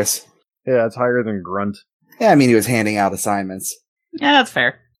Shining Queris. Yeah, it's higher than Grunt. Yeah, I mean, he was handing out assignments. Yeah, that's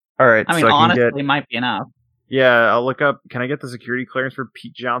fair. Alright, I mean, so honestly, it might be enough. Yeah, I'll look up. Can I get the security clearance for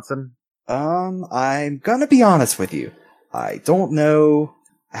Pete Johnson? I'm gonna be honest with you. I don't know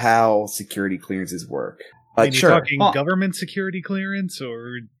how security clearances work. Are But you sure. talking government security clearance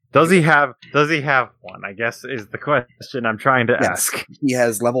or... Does he have one? I guess is the question I'm trying to Yes. ask. He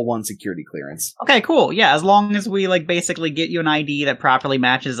has level 1 security clearance. Okay, cool. Yeah, as long as we like basically get you an ID that properly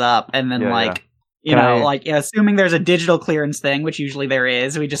matches up, and then you know, like assuming there's a digital clearance thing, which usually there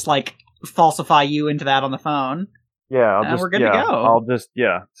is, we just like falsify you into that on the phone. Yeah, we're good to go.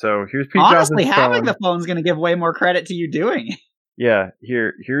 So here's Pete Honestly, Johnson's having phone. the phone's going to give way more credit to you doing it. Yeah,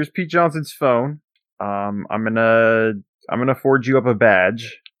 here's Pete Johnson's phone. I'm gonna forge you up a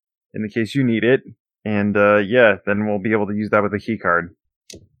badge in the case you need it, and then we'll be able to use that with a key card.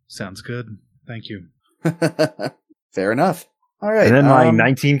 Sounds good. Thank you. Fair enough. All right. And then my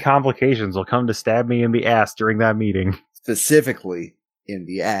 19 complications will come to stab me in the ass during that meeting. Specifically in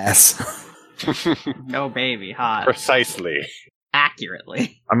the ass. No, baby, hot. Precisely.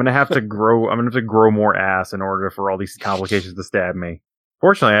 Accurately. I'm gonna have to grow more ass in order for all these complications to stab me.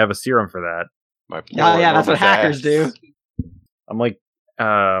 Fortunately, I have a serum for that. My Oh yeah, that's what hackers ass. do.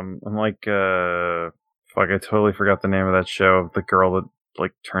 Fuck, I totally forgot the name of that show. The girl that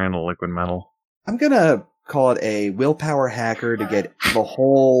like turned into liquid metal. I'm gonna call it a willpower hacker to get the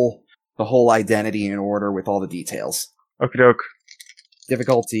whole identity in order with all the details. Okie doke.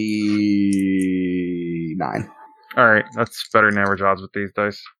 Difficulty 9. Alright, that's better than average odds with these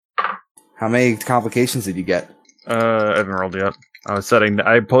dice. How many complications did you get? I haven't rolled yet. I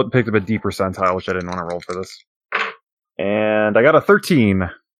picked up a D percentile, which I didn't want to roll for this. And I got a 13.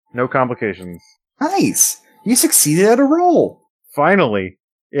 No complications. Nice! You succeeded at a roll! Finally!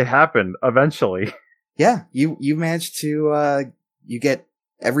 It happened, eventually. Yeah, you managed to, you get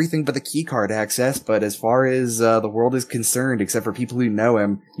everything but the keycard access, but as far as the world is concerned, except for people who know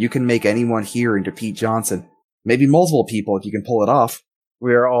him, you can make anyone here into Pete Johnson. Maybe multiple people if you can pull it off.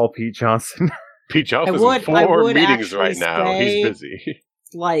 We are all Pete Johnson. Pete Johnson's I in 4 would meetings actually right now. say- He's busy.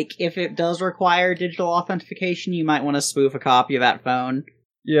 Like, if it does require digital authentication, you might want to spoof a copy of that phone.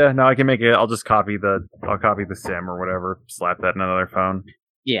 Yeah, no, I can make it. I'll copy the SIM or whatever, slap that in another phone.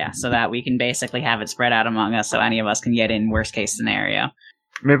 Yeah, so that we can basically have it spread out among us so any of us can get in worst case scenario.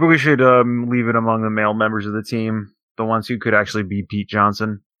 Maybe we should leave it among the male members of the team, the ones who could actually be Pete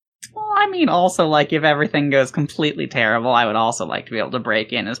Johnson. Well, I mean, also, like, if everything goes completely terrible, I would also like to be able to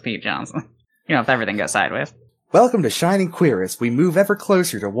break in as Pete Johnson. You know, if everything goes sideways. Welcome to Shining Queris. We move ever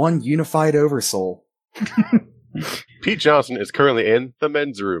closer to one unified oversoul. Pete Johnson is currently in the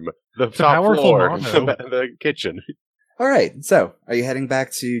men's room, the a top powerful floor, motto. the kitchen. Alright, so, are you heading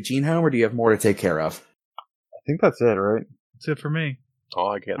back to Gene Home, or do you have more to take care of? I think that's it, right? That's it for me. Oh,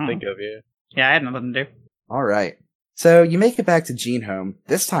 I can't Hmm. think of you. Yeah, I had nothing to do. Alright. So, you make it back to Gene Home,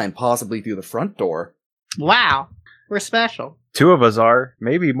 this time possibly through the front door. Wow, we're special. 2 of us are,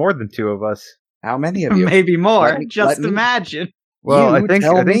 maybe more than 2 of us. How many of you? Maybe more. Let me- Just let me- imagine. Well, You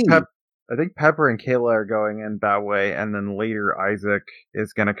tell me. I think Pepper and Kayla are going in that way, and then later Isaac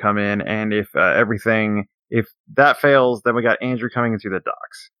is going to come in. And if everything If that fails, then we got Andrew coming in through the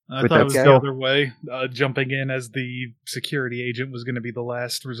docks. I With thought that it was the skill- other way. Jumping in as the security agent was going to be the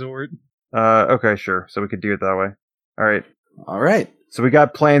last resort. Okay, sure. So we could do it that way. All right. All right. So we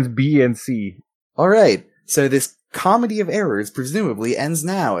got plans B and C. All right. So this comedy of errors presumably ends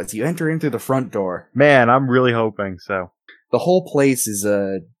now as you enter in through the front door. Man, I'm really hoping so. The whole place is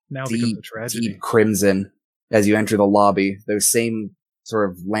a Now becomes deep, a tragedy. deep crimson as you enter the lobby. Those same sort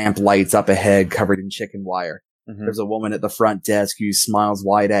of lamp lights up ahead covered in chicken wire. Mhm. There's a woman at the front desk who smiles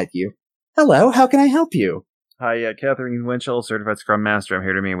wide at you. Hello, how can I help you? Hi, Catherine Winchell, certified Scrum Master. I'm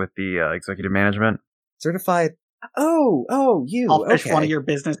here to meet with the executive management. Certified. Oh, you. I'll fish okay. one of your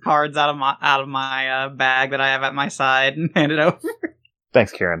business cards out of my bag that I have at my side and hand it over.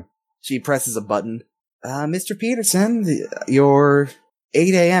 Thanks, Karen. She presses a button. Mr. Peterson, your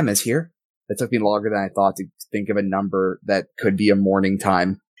 8 a.m. is here. It took me longer than I thought to think of a number that could be a morning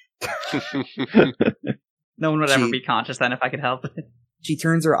time. No one would ever She- be conscious then if I could help it. She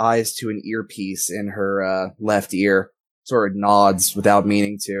turns her eyes to an earpiece in her left ear, sort of nods without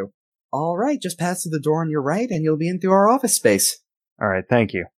meaning to. All right, just pass through the door on your right and you'll be in through our office space. All right,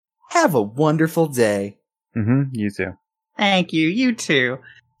 thank you. Have a wonderful day. You too. Thank you, you too.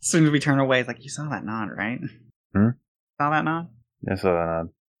 As soon as we turn away, it's like, you saw that nod, right? Saw that nod? Yes,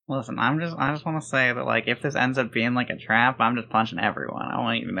 Listen, I just want to say that, like, if this ends up being like a trap, I'm just punching everyone. I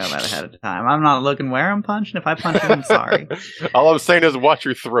want you to know that ahead of time. I'm not looking where I'm punching. If I punch you, I'm sorry. All I'm saying is watch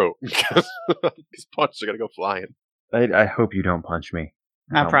your throat, because these punches are gonna go flying. I hope you don't punch me.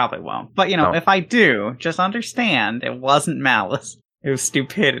 I No. probably won't. But, you know, No. if I do, just understand it wasn't malice. It was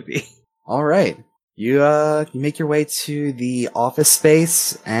stupidity. All right. You make your way to the office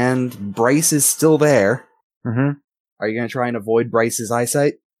space and Bryce is still there. Mm-hmm. Are you going to try and avoid Bryce's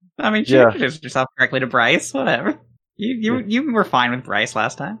eyesight? I mean, she Yeah. introduced herself correctly to Bryce. Whatever. You were fine with Bryce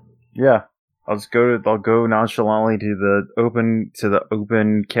last time. Yeah. I'll go nonchalantly to the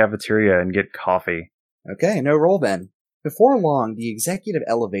open cafeteria and get coffee. Okay, no roll then. Before long, the executive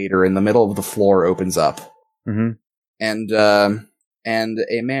elevator in the middle of the floor opens up. Mm-hmm. And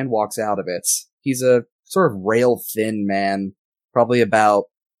a man walks out of it. He's a sort of rail-thin man, probably about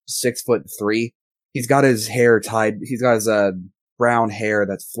 6'3". He's got his hair tied. He's got his brown hair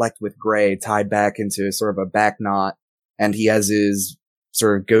that's flecked with gray, tied back into sort of a back knot, and he has his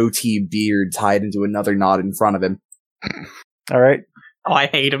sort of goatee beard tied into another knot in front of him. All right. Oh, I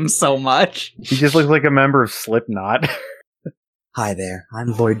hate him so much. He just looks like a member of Slipknot. Hi there,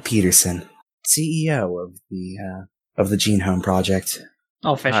 I'm Lloyd Peterson, CEO of the Gene Home Project.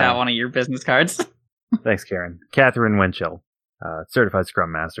 I'll fish Hi. out one of your business cards. Thanks, Karen. Catherine Winchell, certified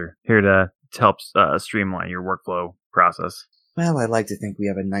Scrum Master, here to help streamline your workflow process. Well, I like to think we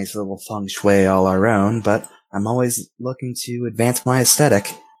have a nice little feng shui all our own, but I'm always looking to advance my aesthetic.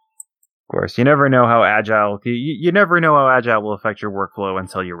 Of course, you never know how agile you never know how agile will affect your workflow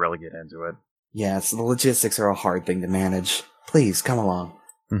until you really get into it. Yes, the logistics are a hard thing to manage. Please, come along.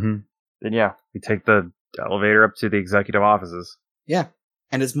 Mm-hmm. Then yeah, we take the elevator up to the executive offices. Yeah.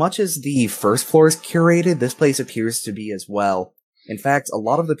 And as much as the first floor is curated, this place appears to be as well. In fact, a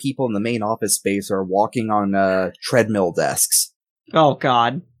lot of the people in the main office space are walking on treadmill desks. Oh,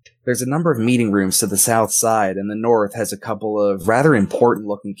 God. There's a number of meeting rooms to the south side, and the north has a couple of rather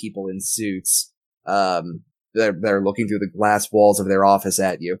important-looking people in suits. They're looking through the glass walls of their office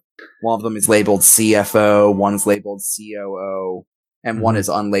at you. One of them is labeled CFO, one's labeled COO, and one is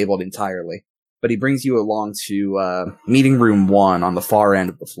unlabeled entirely. But he brings you along to meeting room 1 on the far end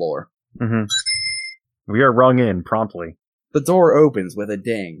of the floor. Mm-hmm. We are rung in promptly. The door opens with a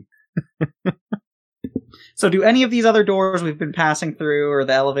ding. So do any of these other doors we've been passing through, or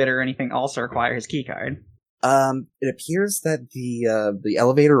the elevator or anything, also require his keycard? It appears that the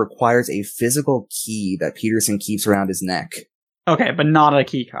elevator requires a physical key that Peterson keeps around his neck. Okay, but not a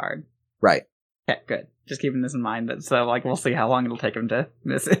keycard. Right. Okay, good. Just keeping this in mind, that so like we'll see how long it'll take him to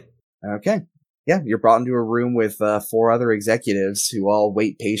miss it. Okay. Yeah, you're brought into a room with 4 other executives who all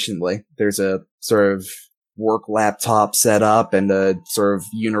wait patiently. There's a sort of work laptop set up and a sort of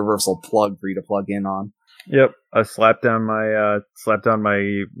universal plug for you to plug in on. Yep, I slapped down my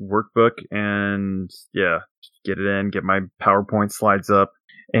workbook and get it in, get my PowerPoint slides up,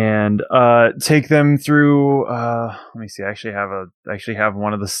 and take them through. Let me see. I actually have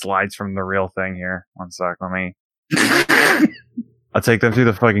one of the slides from the real thing here. One sec. Let me. I'll take them through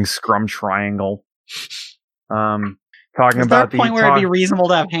the fucking Scrum triangle. Talking Is there a about point where it'd be reasonable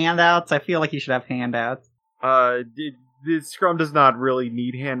to have handouts? I feel like you should have handouts. The Scrum does not really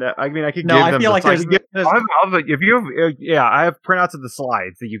need handout. I mean, I could No, give I them. feel like there's if you have, I have printouts of the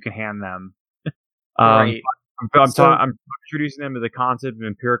slides that you can hand them. Right. I'm introducing them to the concept of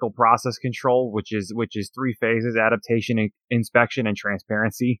empirical process control, which is 3 phases: adaptation, inspection, and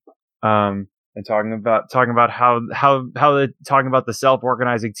transparency. And talking about the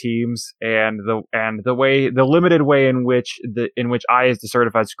self-organizing teams and the limited way in which I, as the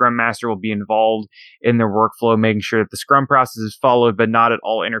certified Scrum Master, will be involved in their workflow, making sure that the Scrum process is followed, but not at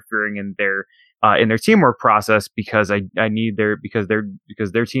all interfering in their teamwork process, because their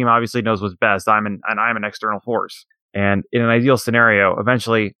team obviously knows what's best. I'm an external force, and in an ideal scenario,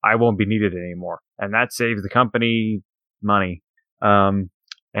 eventually I won't be needed anymore, and that saves the company money.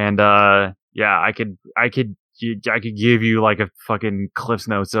 Yeah, I could give you like a fucking Cliff's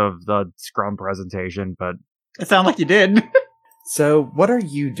Notes of the Scrum presentation, but it sounded like you did. So, what are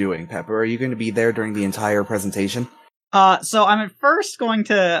you doing, Pepper? Are you going to be there during the entire presentation? So I'm at first going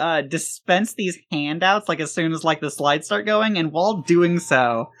to dispense these handouts like as soon as like the slides start going, and while doing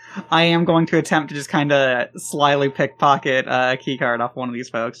so, I am going to attempt to just kind of slyly pickpocket a key card off one of these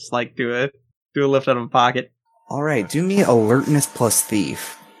folks, just like do a lift out of a pocket. All right, do me alertness plus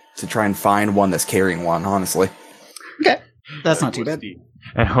thief to try and find one that's carrying one. Honestly, okay, that's not too bad.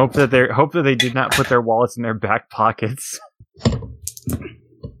 And hope that they did not put their wallets in their back pockets.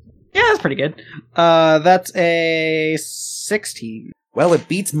 Yeah, that's pretty good. That's a 16. Well, it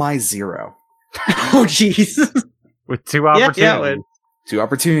beats my 0. Oh, jeez. With 2 opportunities. Yeah, 2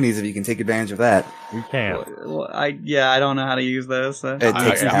 opportunities if you can take advantage of that. You can't. Well, I don't know how to use those. So. It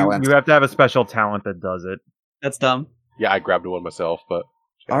takes talent. You have to have a special talent that does it. That's dumb. Yeah, I grabbed one myself, but...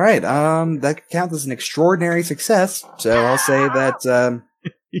 All right, that counts as an extraordinary success, so I'll say that...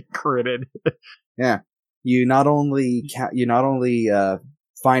 You critted. Yeah. You not only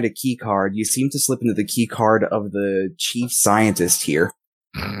find a key card, you seem to slip into the key card of the chief scientist here,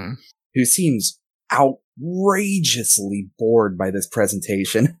 who seems outrageously bored by this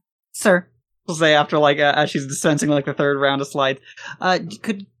presentation. Sir, we'll say after like as she's dispensing like the third round of slides,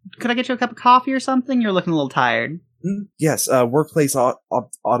 could I get you a cup of coffee or something? You're looking a little tired. Yes, workplace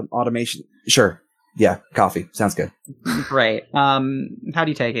automation. Sure. Yeah, coffee. Sounds good. Great. How do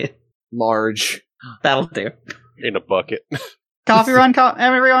you take it? Large. That'll do. In a bucket. Coffee run,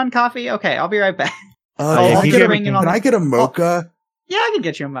 everyone, coffee? Okay, I'll be right back. Can I get a mocha? Yeah, I can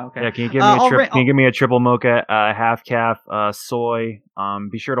get you a mocha. Yeah, can you give me a triple mocha, half calf, soy?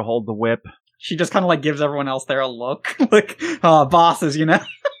 Be sure to hold the whip. She just kind of like gives everyone else there a look, like bosses, you know.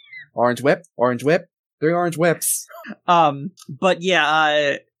 Orange whip, 3 orange whips. But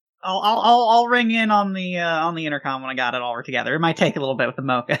yeah, I'll ring in on the intercom when I got it all together. It might take a little bit with the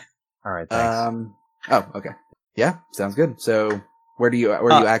mocha. All right, thanks. Oh, okay. Yeah, sounds good. So, where are you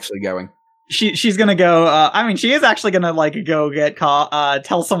actually going? She's gonna go. I mean, she is actually gonna like go get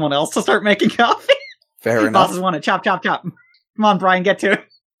tell someone else to start making coffee. Fair enough. Bosses want to chop. Come on, Brian, get to it.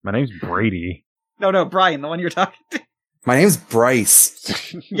 My name's Brady. No, Brian, the one you're talking to. My name's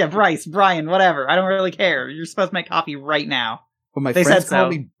Bryce. Yeah, Bryce, Brian, whatever. I don't really care. You're supposed to make coffee right now. But my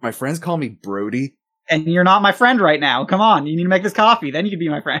friends call me Brody. And you're not my friend right now. Come on, you need to make this coffee. Then you can be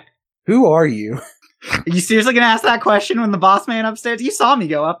my friend. Who are you? Are you seriously gonna ask that question when the boss man upstairs? You saw me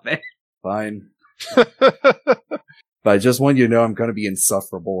go up there. Fine. But I just want you to know I'm gonna be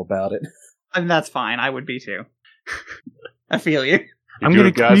insufferable about it. And that's fine. I would be too. I feel you. I'm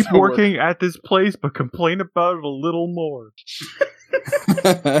gonna keep working at this place, but complain about it a little more.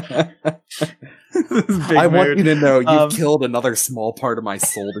 I want you to know you've killed another small part of my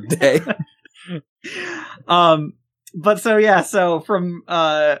soul today. But so yeah, so from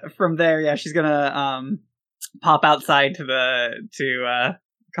there, yeah, she's gonna pop outside to the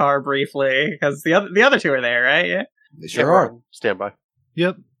car briefly because the other two are there, right? Yeah, they sure are. Stand by.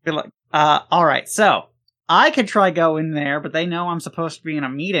 Yep. Good luck. All right, so I could try go in there, but they know I'm supposed to be in a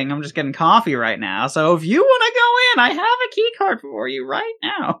meeting. I'm just getting coffee right now. So if you want to go in, I have a key card for you right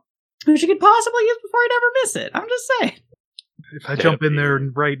now, which you could possibly use before you'd ever miss it. I'm just saying. If I jump in there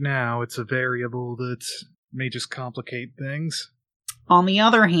right now, it's a variable that may just complicate things. On the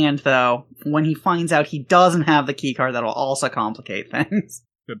other hand, though, when he finds out he doesn't have the key card, that'll also complicate things.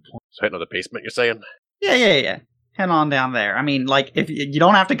 Good point. So heading to the basement, you're saying? Yeah. Head on down there. I mean, like, if you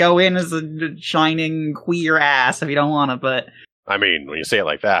don't have to go in as a shining queer ass if you don't want to, but... I mean, when you say it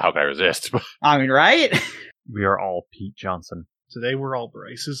like that, how can I resist? I mean, right? We are all Pete Johnson. Today we're all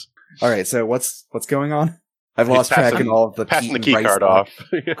Bryces. All right, so what's going on? I've lost track in all of the passing the key card off.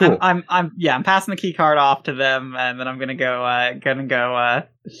 Cool. I'm passing the key card off to them, and then I'm gonna go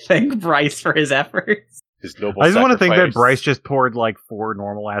thank Bryce for his efforts. His noble I just want to think that sacrifice. Bryce just poured like 4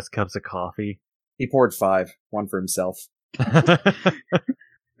 normal ass cups of coffee. He poured 5, one for himself.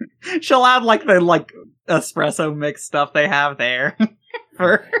 She'll add like the espresso mix stuff they have there.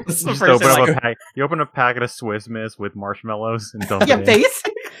 for You the just person, open up like, a pack. You open a packet of Swiss Miss with marshmallows and dump yeah, it in.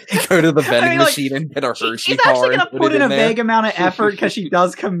 basically. Go to the vending I mean, like, machine and get a Hershey She's bar. actually and gonna put it in a there. vague amount of effort because she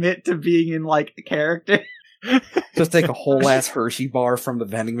does commit to being in like character. Just take a whole ass Hershey bar from the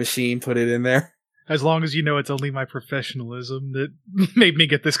vending machine, put it in there. As long as you know it's only my professionalism that made me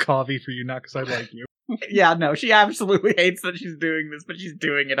get this coffee for you, not because I like you. Yeah, no, she absolutely hates that she's doing this, but she's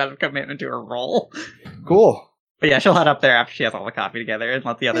doing it out of commitment to her role. Cool. But yeah, she'll head up there after she has all the coffee together and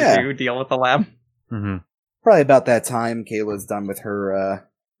let the other two deal with the lab. Mm-hmm. Probably about that time Kayla's done with her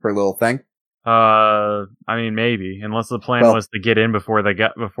her little thing. I mean, maybe, unless the plan was to get in before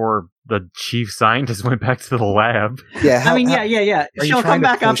the chief scientist went back to the lab. Yeah, I mean, yeah. Are you She'll trying come to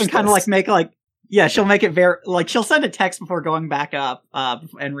back up push and kind of this? like make like, yeah, she'll make it very like she'll send a text before going back up,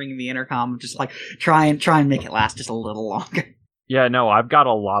 and ringing the intercom, just like try and make it last just a little longer. Yeah, no, I've got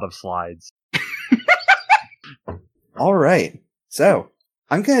a lot of slides. All right. So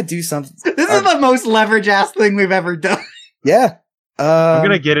I'm gonna do something. This is the most leverage ass thing we've ever done. Yeah. I'm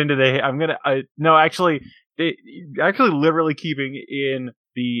gonna get into literally keeping in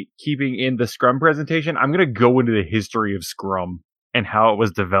the Scrum presentation. I'm gonna go into the history of Scrum and how it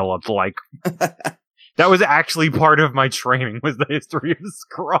was developed. Like that was actually part of my training, was the history of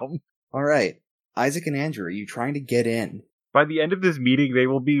Scrum. All right. Isaac and Andrew, are you trying to get in? By the end of this meeting, they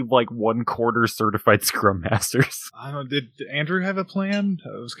will be like 1/4 certified Scrum Masters. I don't. Did Andrew have a plan?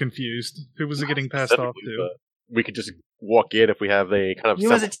 I was confused. Who was it getting passed off to? But we could just walk in if we have a kind of.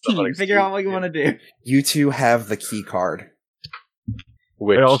 You as a team, like, figure out what you want to do. You two have the key card.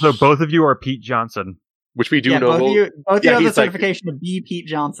 Which, And also, both of you are Pete Johnson. which we do Yeah, know. both of you have the he's like- certification to be Pete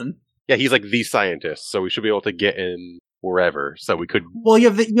Johnson. Yeah, he's like the scientist, so we should be able to get in wherever. So we could. Well, you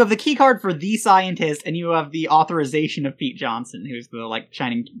have the key card for the scientist, and you have the authorization of Pete Johnson, who's the like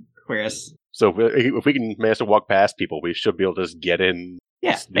shining queerest. So if we can manage to walk past people, we should be able to just get in.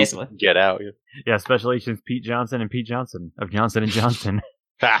 Yeah, basically. Get out. Yeah, Special Agents Pete Johnson and Pete Johnson of Johnson & Johnson.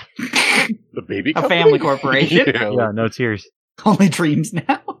 Ha! The baby A company? family corporation. Yeah, no tears. Only dreams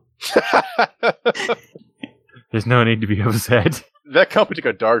now. There's no need to be upset. That company took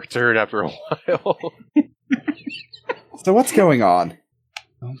a dark turn after a while. So what's going on?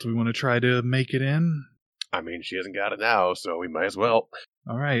 Well, do we want to try to make it in? I mean, she hasn't got it now, so we might as well.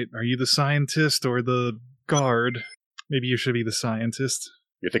 All right. Are you the scientist or the guard? Maybe you should be the scientist.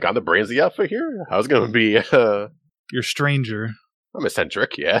 You think I'm the brains of the outfit here? I was going to be, You're stranger. I'm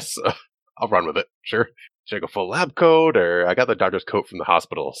eccentric, yes. I'll run with it, sure. Should I go full lab coat, or I got the doctor's coat from the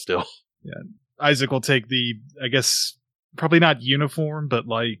hospital still? Isaac will take the, I guess, probably not uniform, but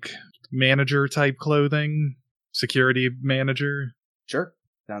like manager type clothing. Security manager. Sure.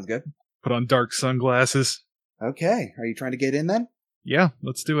 Sounds good. Put on dark sunglasses. Okay. Are you trying to get in then? Yeah,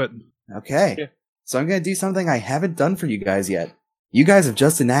 let's do it. Okay. Yeah. So I'm going to do something I haven't done for you guys yet. You guys have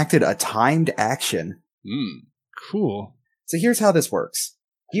just enacted a timed action. Cool. So here's how this works.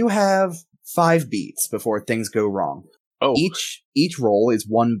 You have 5 beats before things go wrong. Oh, Each roll is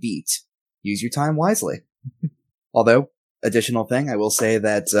 1 beat. Use your time wisely. Although, additional thing, I will say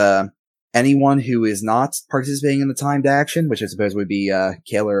that anyone who is not participating in the timed action, which I suppose would be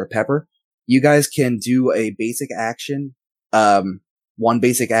Kayla or Pepper, you guys can do a basic action, one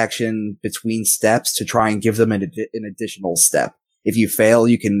basic action between steps to try and give them an additional step. If you fail,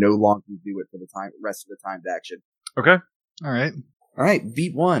 you can no longer do it for the rest of the timed action. Okay. All right. All right,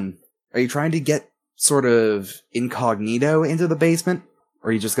 beat 1. Are you trying to get sort of incognito into the basement, or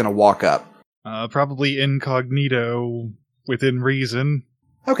are you just going to walk up? Probably incognito within reason.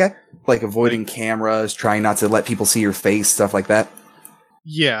 Okay. Like avoiding cameras, trying not to let people see your face, stuff like that?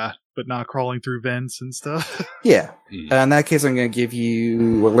 Yeah, but not crawling through vents and stuff. Yeah. In that case, I'm going to give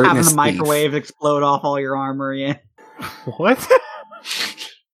you alertness Having the thief. microwave explode off all your armor, yeah. What?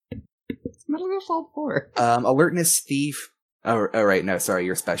 It's Metal Gear Solid 4. Alertness thief. Oh, right. No, sorry.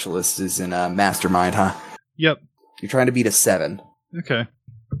 Your specialist is in Mastermind, huh? Yep. You're trying to beat a 7. Okay.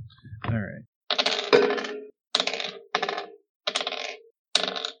 All right.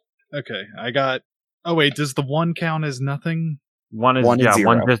 Okay, I got. Oh wait, does the 1 count as nothing? One is One and yeah,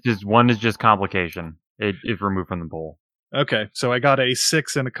 0. one is just complication. It is removed from the pool. Okay, so I got a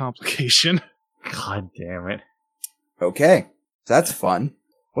 6 and a complication. God damn it. Okay. That's fun.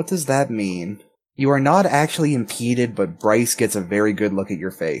 What does that mean? You are not actually impeded, but Bryce gets a very good look at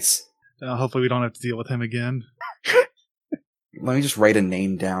your face. Hopefully we don't have to deal with him again. Let me just write a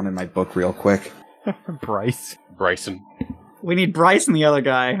name down in my book real quick. Bryce. Bryson. We need Bryce and the other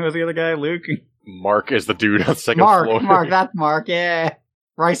guy. Who's the other guy? Luke? Mark is the dude on the second Mark. floor. Mark, that's Mark, yeah.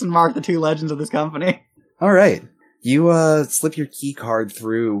 Bryce and Mark, the 2 legends of this company. Alright. You, slip your key card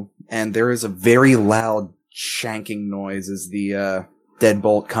through, and there is a very loud shanking noise as the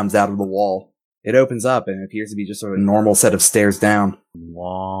deadbolt comes out of the wall. It opens up and it appears to be just sort of a normal set of stairs down.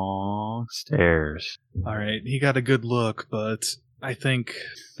 Long stairs. Alright, he got a good look, but I think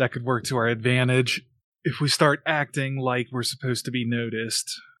that could work to our advantage if we start acting like we're supposed to be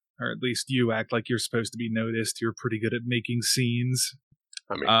noticed. Or at least you act like you're supposed to be noticed. You're pretty good at making scenes.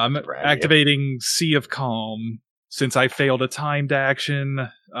 I mean, Activating Sea of Calm. Since I failed a timed action,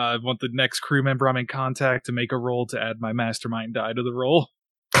 I want the next crew member I'm in contact to make a roll to add my mastermind die to the roll.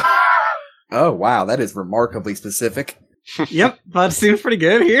 Oh, wow, that is remarkably specific. Yep, that seems pretty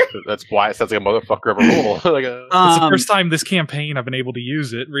good here. That's why it sounds like a motherfucker of a roll. It's the first time this campaign I've been able to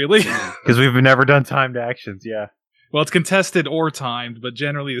use it, really. Because we've never done timed actions, yeah. Well, it's contested or timed, but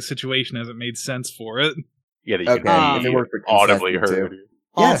generally the situation hasn't made sense for it. Yeah, that you Okay, can if it worked for audibly contested, heard. too.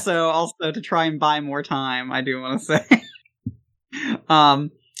 Yeah. Also to try and buy more time, I do want to say.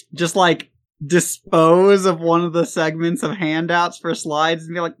 Just like dispose of one of the segments of handouts for slides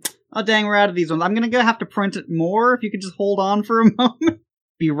and be like, oh dang, we're out of these ones. I'm gonna have to print it more. If you could just hold on for a moment.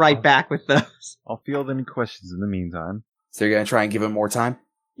 Be right back with those. I'll field any questions in the meantime. So you're going to try and give him more time?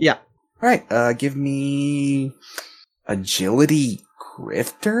 Yeah. Alright, give me agility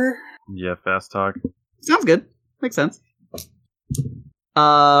grifter? Yeah, fast talk. Sounds good. Makes sense.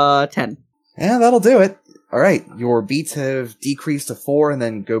 10. Yeah, that'll do it. Alright, your beats have decreased to 4 and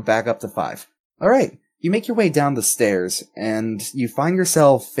then go back up to 5. Alright, you make your way down the stairs, and you find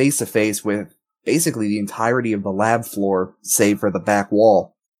yourself face to face with basically the entirety of the lab floor, save for the back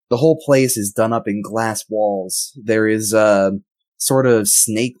wall. The whole place is done up in glass walls. There is a sort of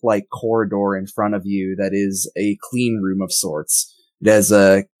snake-like corridor in front of you that is a clean room of sorts. It has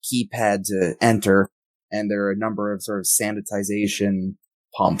a keypad to enter, and there are a number of sort of sanitization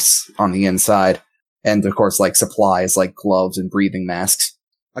pumps on the inside. And of course, like supplies like gloves and breathing masks.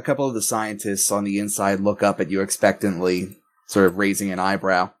 A couple of the scientists on the inside look up at you expectantly, sort of raising an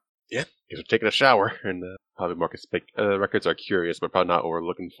eyebrow. Yeah, he's taking a shower, and probably Marcus records are curious, but probably not what we're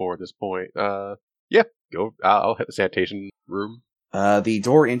looking for at this point. Yeah, go. I'll hit the sanitation room. The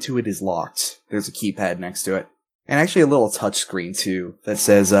door into it is locked. There's a keypad next to it. And actually a little touchscreen, too, that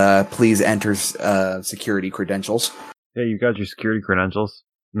says, please enter security credentials. Yeah, you got your security credentials,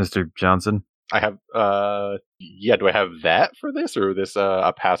 Mr. Johnson. I have, yeah, do I have that for this, or this,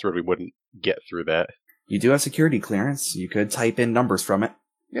 a password we wouldn't get through that? You do have security clearance. You could type in numbers from it.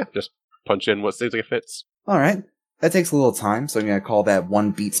 Yeah, just punch in what seems like it fits. Alright. That takes a little time, so I'm going to call that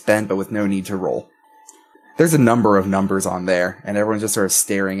 1 beat spent, but with no need to roll. There's a number of numbers on there, and everyone's just sort of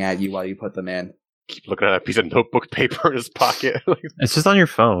staring at you while you put them in. Keep looking at a piece of notebook paper in his pocket. It's just on your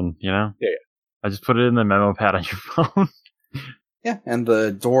phone, you know? Yeah. I just put it in the memo pad on your phone. Yeah, and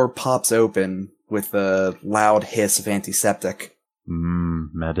the door pops open with a loud hiss of antiseptic.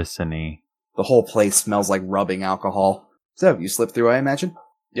 Medicine-y. The whole place smells like rubbing alcohol. So, you slip through, I imagine?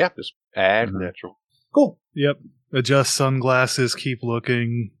 Yeah, just add natural. Cool. Yep. Adjust sunglasses, keep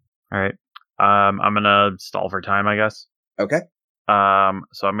looking. Alright. I'm gonna stall for time, I guess. Okay.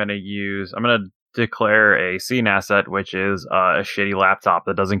 So I'm gonna declare a scene asset, which is a shitty laptop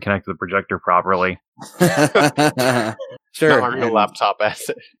that doesn't connect to the projector properly. Sure. Not a real laptop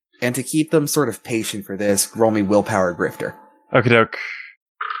asset. And to keep them sort of patient for this, roll me willpower grifter. Okie doke.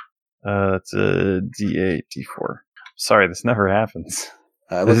 It's a D8, D4. Sorry, this never happens.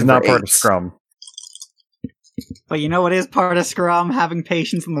 This is not part of Scrum. But you know what is part of Scrum? Having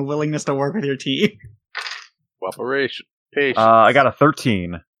patience and the willingness to work with your team. Cooperation. Patience. I got a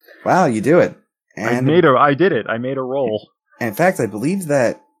 13. Wow, you do it. And I did it. I made a roll. in fact, I believe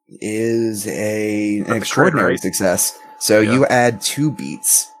that is an extraordinary success. So you add 2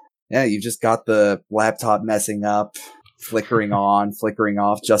 beats. Yeah, you've just got the laptop messing up, flickering on, flickering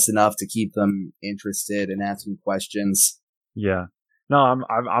off, just enough to keep them interested and asking questions. Yeah. No,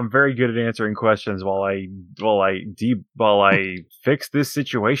 I'm very good at answering questions while I fix this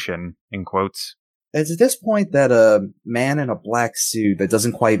situation, in quotes. It's at this point that a man in a black suit that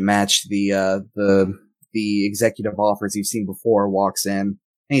doesn't quite match the executive offers you've seen before walks in,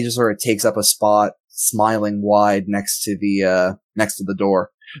 and he just sort of takes up a spot, smiling wide next to the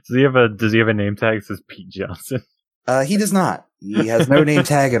door. Does he have a name tag that says Pete Johnson? He does not. He has no name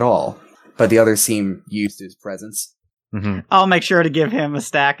tag at all. But the others seem used to his presence. Mm-hmm. I'll make sure to give him a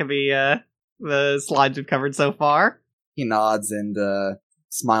stack of the slides we've covered so far. He nods and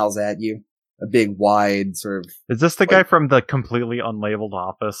smiles at you. A big, wide sort of... Is this the guy from the completely unlabeled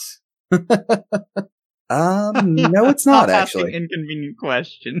office? No, it's not, actually. Asking inconvenient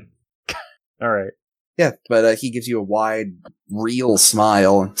question. All right. Yeah, but he gives you a wide, real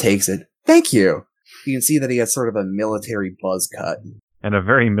smile and takes it. Thank you! You can see that he has sort of a military buzz cut. And a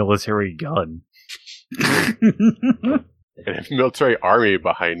very military gun. and a military army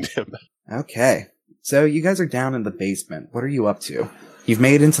behind him. Okay. So you guys are down in the basement. What are you up to? You've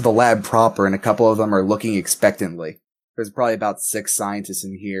made it into the lab proper, and a couple of them are looking expectantly. There's probably about 6 scientists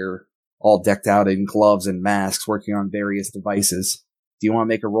in here, all decked out in gloves and masks, working on various devices. Do you want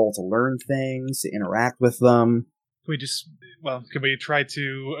to make a roll to learn things, to interact with them? Can we try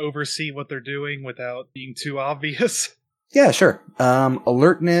to oversee what they're doing without being too obvious? Yeah, sure.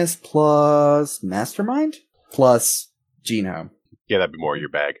 Alertness plus mastermind plus genome. Yeah, that'd be more your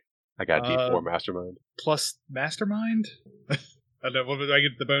bag. I got D4 mastermind. Plus mastermind? I don't know, what did I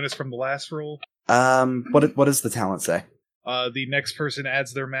get the bonus from the last roll? What does the talent say? The next person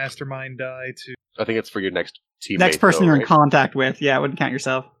adds their mastermind die to... I think it's for your next teammate. Next person though, you're right? in contact with. Yeah, it wouldn't count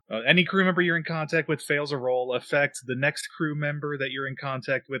yourself. Any crew member you're in contact with fails a roll. Affect the next crew member that you're in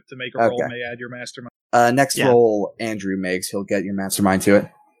contact with to make a roll may add your mastermind. Next roll Andrew makes, he'll get your mastermind to it.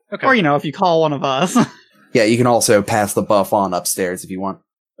 Okay. Or, if you call one of us. Yeah, you can also pass the buff on upstairs if you want.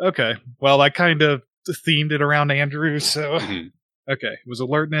 Okay. Well, I kind of themed it around Andrew, so... Mhm. Okay. It was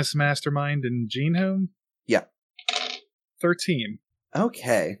Alertness, Mastermind, and Genome? Yeah. 13.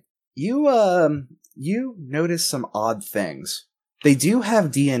 Okay. You notice some odd things. They do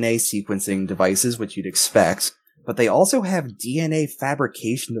have DNA sequencing devices, which you'd expect, but they also have DNA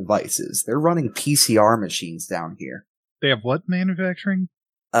fabrication devices. They're running PCR machines down here. They have what manufacturing?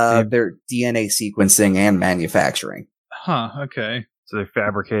 They're DNA sequencing and manufacturing. Huh, okay. So they're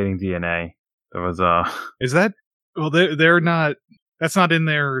fabricating DNA. That was Is that... Well, they're not... That's not in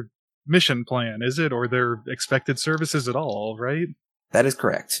their mission plan, is it? Or their expected services at all, right? That is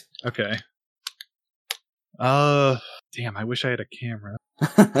correct. Okay. Damn, I wish I had a camera.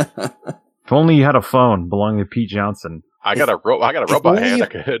 if only you had a phone belonging to Pete Johnson. I got a robot only hand. you- I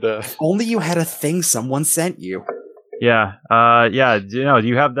could. Only you had a thing someone sent you. Yeah. Yeah. Do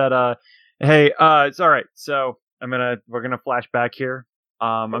you have that? Hey. It's all right. So we're gonna flash back here.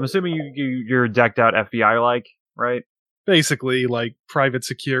 I'm assuming you're decked out FBI like, right? Basically, like, private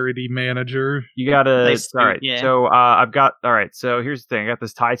security manager. You gotta. Nice All right. suit, yeah. So I've got. All right. So here's the thing. I got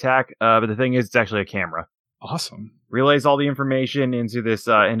this tie tack. But the thing is, it's actually a camera. Awesome. Relays all the information into this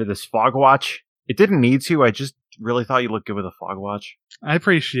fog watch. It didn't need to. I just really thought you looked good with a fog watch. I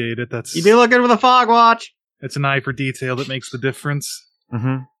appreciate it. You do look good with a fog watch. It's an eye for detail that makes the difference.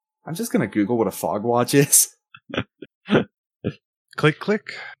 Mm-hmm. I'm just gonna Google what a fog watch is. Click, click.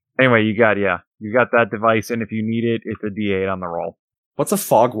 Anyway, you got that device, and if you need it, it's a D8 on the roll. What's a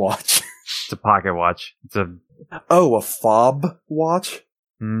fog watch? It's a pocket watch. It's a Oh, a fob watch?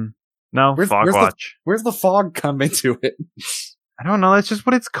 no Where's fog the- watch. Where's the fog come into it? I don't know. That's just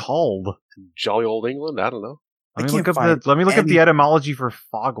what it's called. Jolly old England. I don't know. I Let me can't look up any- the etymology for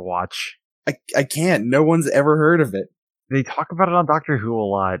fog watch. I can't. No one's ever heard of it. They talk about it on Doctor Who a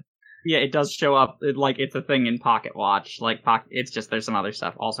lot. Yeah, it does show up. It's a thing in Pocket Watch. It's just there's some other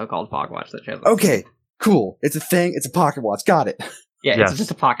stuff also called Fog Watch that shows up. Okay, cool. It's a thing. It's a pocket watch. Got it. Yeah, Yes. it's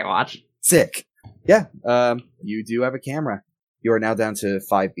just a Pocket Watch. Sick. Yeah. You do have a camera. You are now down to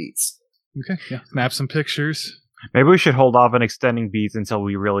 5 beats. Okay, yeah. Snap some pictures. Maybe we should hold off on extending beats until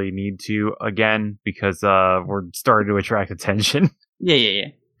we really need to again, because we're starting to attract attention. Yeah.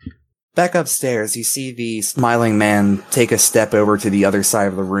 Back upstairs, you see the smiling man take a step over to the other side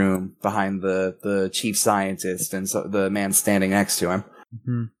of the room behind the chief scientist and so the man standing next to him.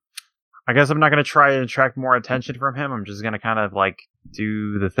 Mm-hmm. I guess I'm not going to try and attract more attention from him. I'm just going to kind of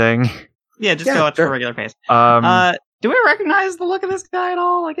do the thing. Yeah, just Yeah, go at sure. a regular pace. Um, Do we recognize the look of this guy at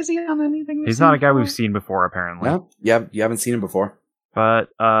all? Is he on anything? he's not a guy we've seen before, apparently. No, you haven't seen him before. But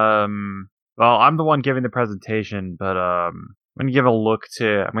well, I'm the one giving the presentation, but I'm gonna give a look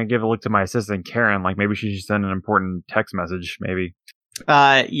to my assistant Karen. Like maybe she should send an important text message. Maybe.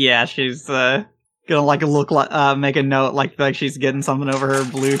 Yeah, she's gonna look like make a note like she's getting something over her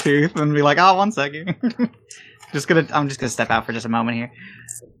Bluetooth and be like, oh, 1 second. I'm just gonna step out for just a moment here.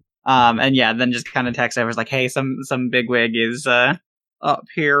 And yeah, then just kind of text over like, hey, some bigwig is up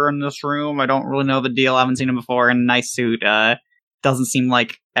here in this room. I don't really know the deal. I haven't seen him before. In a nice suit. Doesn't seem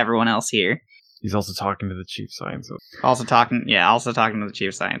like everyone else here. He's also talking to the chief scientist. Also talking to the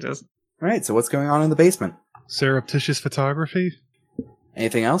chief scientist. All right, so what's going on in the basement? Surreptitious photography.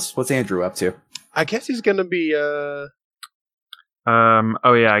 Anything else? What's Andrew up to? I guess he's gonna be. Oh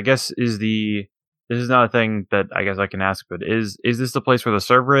yeah. I guess this is not a thing that I guess I can ask, but is this the place where the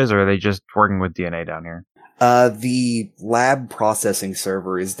server is, or are they just working with DNA down here? The lab processing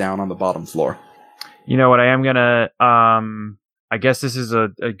server is down on the bottom floor. You know what? I am gonna. I guess this is a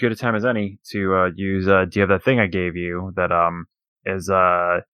good a time as any to use. Do you have that thing I gave you that is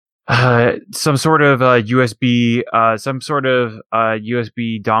some sort of USB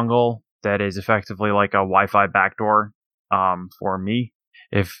USB dongle that is effectively like a Wi-Fi backdoor for me.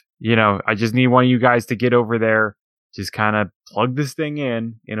 If, I just need one of you guys to get over there, just kind of plug this thing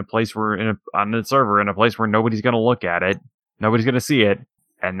in a place on the server, in a place where nobody's going to look at it. Nobody's going to see it.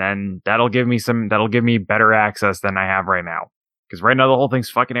 And then that'll give me better access than I have right now. Because right now the whole thing's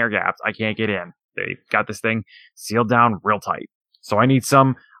fucking air gapped. I can't get in. They got this thing sealed down real tight. So I need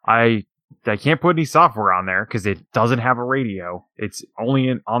I can't put any software on there because it doesn't have a radio. It's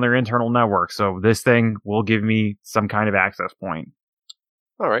only on their internal network. So this thing will give me some kind of access point.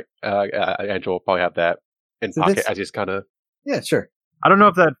 All right. Angela will probably have that in pocket as he's kind of... Yeah, sure. I don't know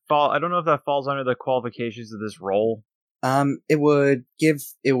if that falls under the qualifications of this role. It would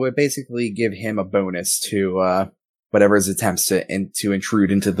basically give him a bonus to whatever his attempts to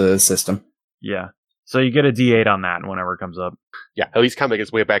intrude into the system. Yeah. So you get a D8 on that whenever it comes up. Yeah, at least kind of make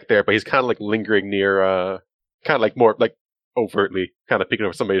his way back there, but he's kind of like lingering near, kind of like more like overtly, kind of peeking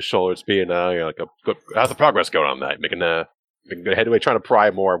over somebody's shoulders, being like how's the progress going on that? Making good headway, trying to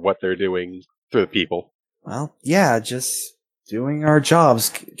pry more of what they're doing through the people. Well, yeah, just doing our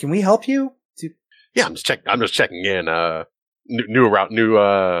jobs. Can we help you? Yeah, I'm just checking in. New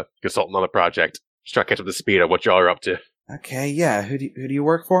consultant on the project. Just trying to catch up to speed of what y'all are up to. Okay, yeah. Who do you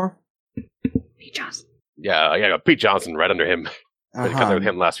work for? Pete Johnson. Yeah, I got Pete Johnson right under him. Been cutting with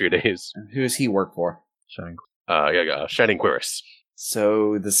him the last few days. And who does he work for? Shining Quiris.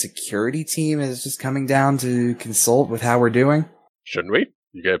 So the security team is just coming down to consult with how we're doing? Shouldn't we?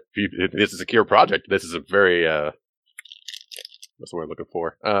 This is a secure project. This is a very what's the word I'm looking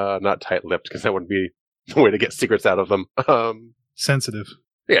for? Not tight-lipped, because that wouldn't be the way to get secrets out of them. Sensitive.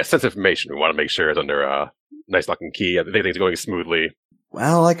 Yeah, sensitive information. We want to make sure it's under a nice lock and key. Everything's going smoothly.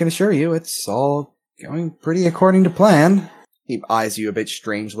 Well, I can assure you, it's all going pretty according to plan. He eyes you a bit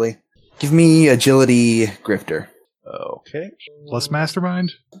strangely. Give me agility grifter. Okay. Plus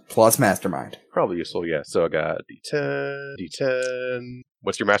mastermind? Plus mastermind. Probably useful, yeah. So I got D10.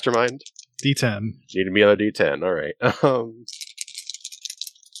 What's your mastermind? D10. Need me another D10. All right. I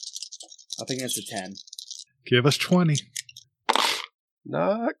think it's a 10. Give us 20.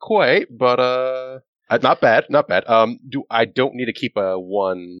 Not quite, but not bad. I don't need to keep a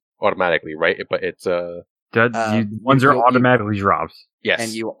 1 automatically, right? But it's ones are automatically drops. Yes,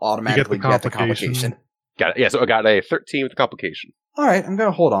 and you automatically get the complication. Got it. Yeah, so I got a 13 with the complication. All right, I'm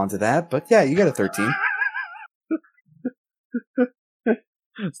gonna hold on to that, but yeah, you get a 13.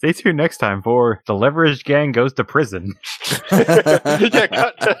 Stay tuned next time for The Leveraged Gang Goes to Prison.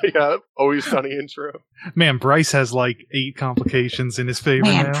 Yeah, always funny intro. Man, Bryce has like 8 complications in his favor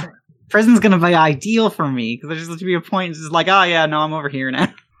now. Prison's gonna be ideal for me, because there's going to be a point, it's just like, oh yeah, no, I'm over here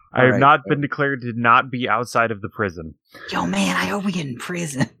now. I have not been declared to not be outside of the prison. Yo, man, I hope we get in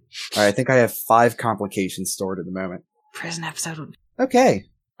prison. All right, I think I have 5 complications stored at the moment. Prison episode. Okay.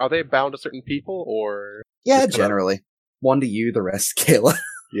 Are they bound to certain people, or...? Yeah, generally. 1 to you, the rest, Kayla.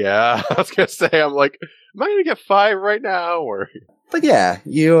 Yeah, I was gonna say, I'm like, am I gonna get 5 right now, or? But yeah,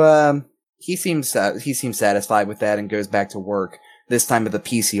 he seems satisfied with that and goes back to work. This time at the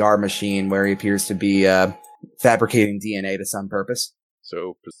PCR machine, where he appears to be fabricating DNA to some purpose.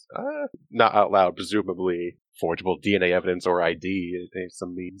 So, not out loud, presumably forgeable DNA evidence or ID,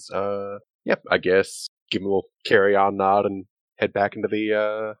 some means. Yep, I guess give him a little carry-on nod and head back into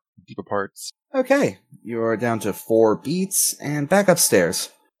the deeper parts. Okay, you are down to 4 beats and back upstairs.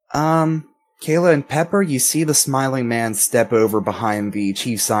 Kayla and Pepper, you see the smiling man step over behind the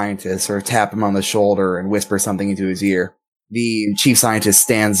chief scientist or tap him on the shoulder and whisper something into his ear. The chief scientist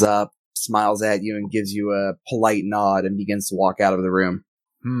stands up, smiles at you, and gives you a polite nod and begins to walk out of the room.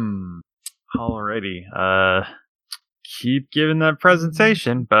 Alrighty. Keep giving that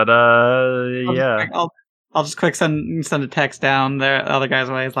presentation, but yeah. I'll just quick send a text down the other guy's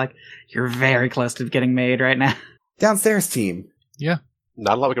way. It's like, you're very close to getting made right now. Downstairs team. Yeah.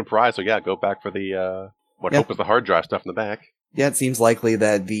 Not a lot we can pry, so yeah, go back for the, hope is the hard drive stuff in the back. Yeah, it seems likely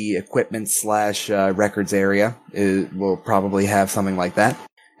that the equipment / records area will probably have something like that.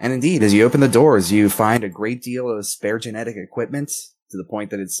 And indeed, as you open the doors, you find a great deal of spare genetic equipment, to the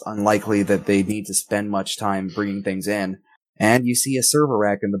point that it's unlikely that they need to spend much time bringing things in. And you see a server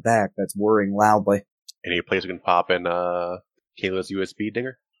rack in the back that's whirring loudly. Any place we can pop in Kayla's USB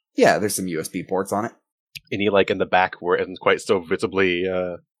dinger? Yeah, there's some USB ports on it. Any, in the back where it isn't quite so visibly...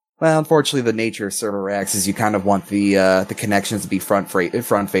 Well, unfortunately, the nature of server racks is you kind of want the connections to be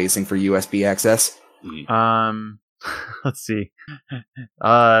front-facing for USB access. Let's see.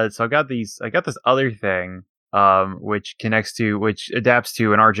 So I got this other thing, which adapts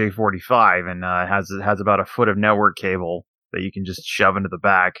to an RJ45 and has about a foot of network cable that you can just shove into the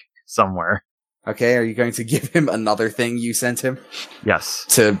back somewhere. Okay, are you going to give him another thing you sent him Yes.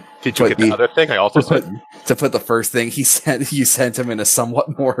 to Did you get the other thing? I also to said. put the first thing you sent him in a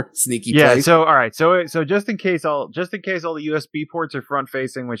somewhat more sneaky Yeah. place? So all right. So just in case all the USB ports are front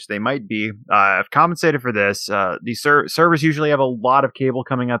facing, which they might be, I've compensated for this. These servers usually have a lot of cable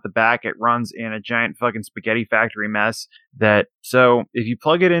coming out the back. It runs in a giant fucking spaghetti factory mess. So if you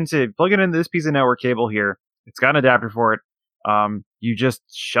plug it into this piece of network cable here, it's got an adapter for it. You just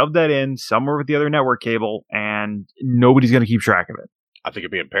shove that in somewhere with the other network cable, and nobody's going to keep track of it. I think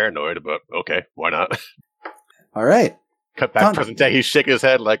you're being paranoid, but okay, why not? All right. Cut back present day. He's shaking his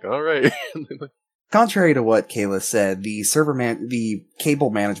head like, all right. Contrary to what Kayla said, the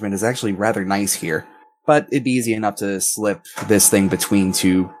cable management is actually rather nice here, but it'd be easy enough to slip this thing between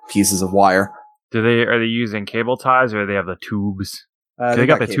two pieces of wire. Are they using cable ties, or do they have the tubes? If they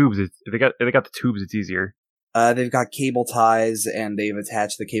got the tubes. If they got the tubes, it's easier. They've got cable ties, and they've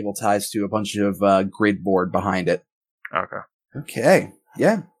attached the cable ties to a bunch of grid board behind it. Okay. Okay,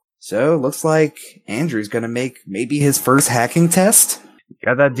 yeah. So, looks like Andrew's gonna make maybe his first hacking test?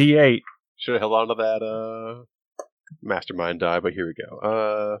 Got that D8. Should have held on to that mastermind die, but here we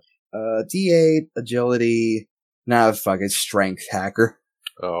go. D8, agility, fuck it, strength hacker.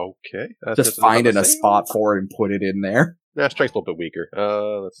 Okay. Just finding a spot for it and put it in there. Nah, strength's a little bit weaker.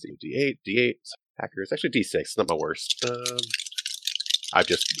 Let's see. D8. Hacker is actually D6. It's not my worst. I've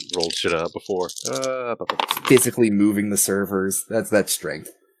just rolled shit out before. Physically moving the servers. That's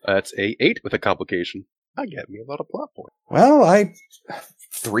strength. That's a 8 with a complication. That get me a lot of plot points. Well, I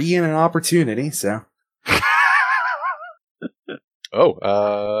 3 in an opportunity, so.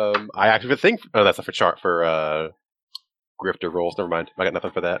 I activate a thing. Oh, that's not for chart for grifter rolls. Never mind. I got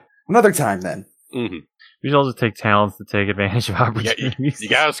nothing for that. Another time then. Mm-hmm. We should also take talents to take advantage of opportunities. You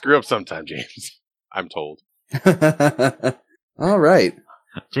gotta screw up sometime, James. I'm told. All right.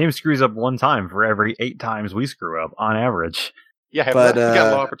 James screws up one time for every 8 times we screw up, on average. Yeah, you got a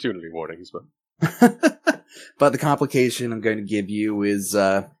lot of opportunity warnings, but but the complication I'm going to give you is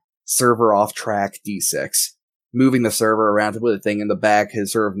server off track D6. Moving the server around to put a thing in the back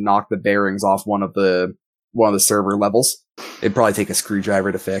has sort of knocked the bearings off one of the server levels. It'd probably take a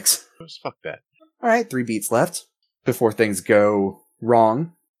screwdriver to fix. Fuck that. All right, 3 beats left before things go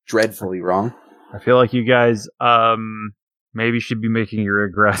wrong, dreadfully wrong. I feel like you guys maybe should be making your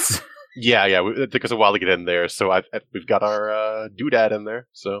regrets. Yeah. It took us a while to get in there, so we've got our doodad in there.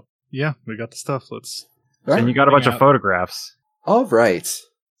 So yeah, we got the stuff. Let's. And you got a bunch of photographs. All right.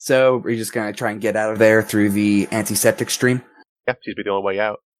 So we're just gonna try and get out of there through the antiseptic stream. Yeah, seems to be the only way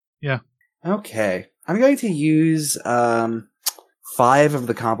out. Yeah. Okay, I'm going to use 5 of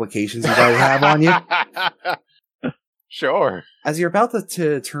the complications you guys have on you. Sure. As you're about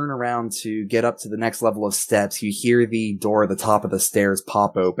to turn around to get up to the next level of steps, you hear the door at the top of the stairs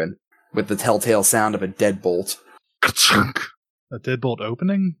pop open, with the telltale sound of a deadbolt. A deadbolt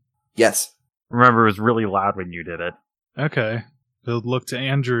opening? Yes. Remember, it was really loud when you did it. Okay. They'll look to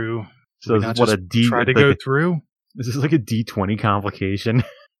Andrew. So this is what a D. Try to go through? This is like a D20 complication.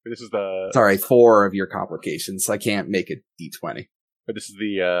 This is the. Sorry, 4 of your complications. I can't make it D20. But this is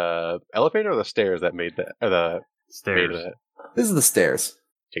the elevator or the stairs that made that? Or the Stairs. made that? This is the stairs.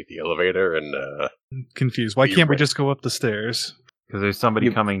 Take the elevator and. I'm confused. Why can't we just go up the stairs? Because there's somebody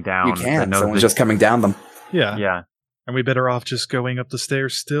coming down. You can. Someone's just coming down them. Yeah. Yeah. Are we better off just going up the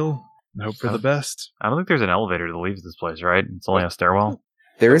stairs still? And hope for the best. I don't think there's an elevator that leaves this place, right? It's only a stairwell.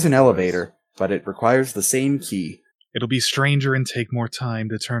 There is an elevator, but it requires the same key. It'll be stranger and take more time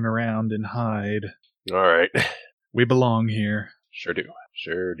to turn around and hide. Alright. We belong here. Sure do,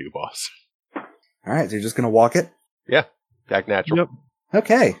 boss. Alright, so you're just gonna walk it? Yeah. Act natural. Yep.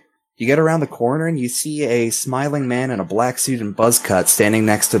 Okay. You get around the corner and you see a smiling man in a black suit and buzz cut standing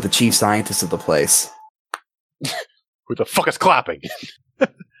next to the chief scientist of the place. Who the fuck is clapping?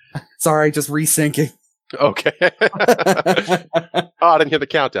 Sorry, just resyncing. Okay. I didn't hear the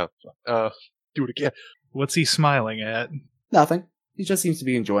countdown. Do it again. What's he smiling at? Nothing. He just seems to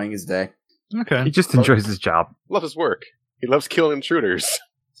be enjoying his day. Okay. He just enjoys his job. Loves his work. He loves killing intruders.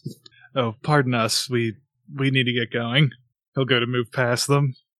 Oh, pardon us. We need to get going. He'll go to move past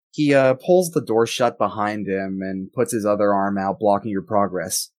them. He pulls the door shut behind him and puts his other arm out, blocking your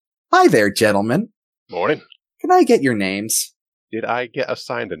progress. Hi there, gentlemen. Morning. Can I get your names? Did I get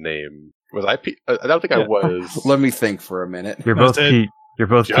assigned a name? Was I Pete? I don't think I was. Let me think for a minute. You're both That's it. Pete. You're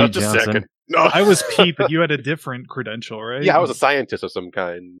both Just Pete a Johnson. second. No, I was Pete, but you had a different credential, right? Yeah, I was a scientist of some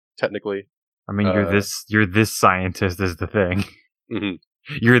kind, technically. I mean, you're this scientist is the thing. Mm-hmm.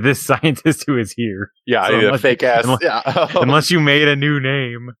 You're this scientist who is here. Yeah, So I need a unless- fake ass. unless- Yeah. Unless you made a new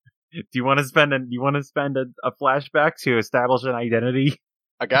name. Do you want to spend a flashback to establish an identity?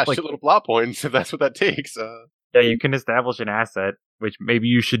 I got Like- shit little plot points if that's what that takes. Yeah, you can establish an asset, which maybe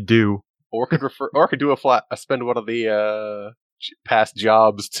you should do. Or could do spend one of the past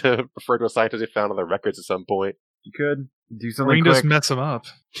jobs to refer to a scientist they found on their records at some point. You could do Or something you quick. just mess him up.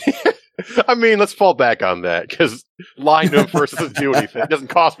 I mean, let's fall back on that because lying to him first doesn't do anything. It doesn't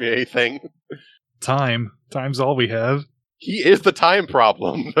cost me anything. Time's all we have. He is the time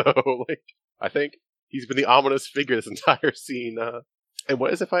problem, though. Like, I think he's been the ominous figure this entire scene. And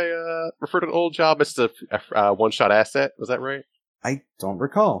what is if I refer to an old job as a one-shot asset? Was that right? I don't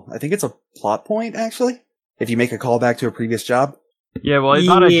recall. I think it's a plot point, actually. If you make a callback to a previous job. Yeah, well, it's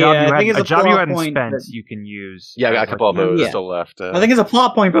not a job Yeah, I think you it's had. a A job you plot hadn't point spent. that- You can use. Yeah, I got a couple of those Yeah. still left. I think it's a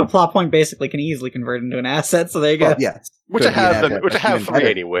plot point, but a plot point basically can easily convert into an asset. So there you go. Well, yeah. which could I be an have asset, them, which I but have even 3 better.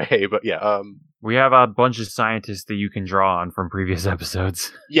 anyway. But yeah, We have a bunch of scientists that you can draw on from previous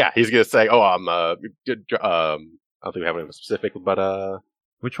episodes. yeah, he's gonna say, "Oh, I'm I don't think we have anything specific, but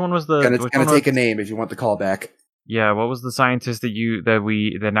Which one was the? It's which gonna one take was- a name if you want the callback. Yeah, what was the scientist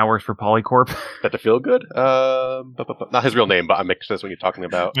that now works for Polycorp? that to feel good. Not his real name, but I make sense when you're talking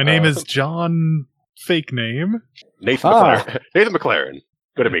about. My name is John. Fake name. Nathan Ah. McLaren. Nathan McLaren.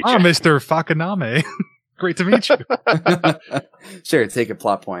 Good to meet Ah, you. Mr. Fakaname. Great to meet you. Sure, take a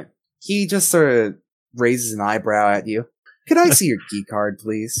plot point. He just sort of raises an eyebrow at you. Could I see your key card,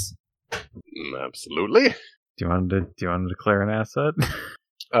 please? Absolutely. Do you want to declare an asset?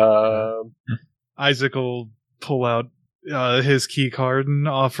 Isaac will pull out his key card and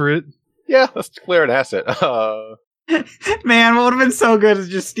offer it. Yeah, let's declare an asset. Man, what would have been so good is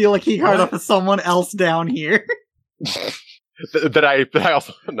just steal a key card off of someone else down here. that I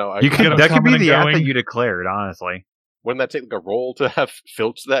also no. You get can. him That could be coming and the asset going. you declared. Honestly, Wouldn't that take like a roll to have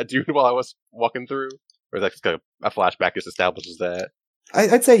filched that dude while I was walking through? Or is that just a flashback just establishes that?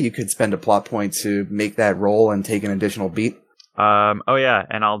 I'd say you could spend a plot point to make that roll and take an additional beat. Oh yeah,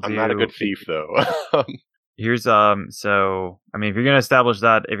 and I'll do. I'm not a good thief though. Here's So I mean, if you're gonna establish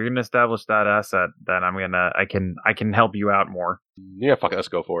that asset, then I can help you out more. Yeah, fuck it, let's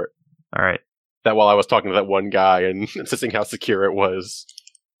go for it. All right. That while I was talking to that one guy and insisting how secure it was,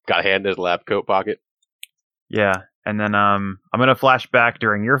 got a hand in his lab coat pocket. Yeah, and then I'm gonna flash back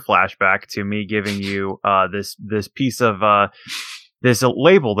during your flashback to me giving you this piece of this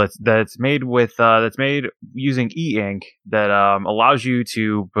label that's made with that's made using e-ink that allows you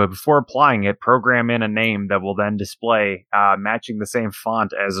to, before applying it, program in a name that will then display matching the same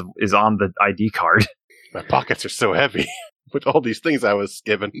font as is on the ID card. My pockets are so heavy with all these things I was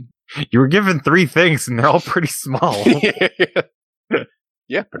given. You were given 3 things and they're all pretty small.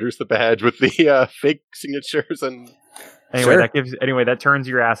 Yeah, produce the badge with the fake signatures and Anyway, Sure. that turns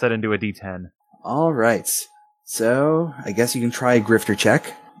your asset into a D10. All right. So I guess you can try a grifter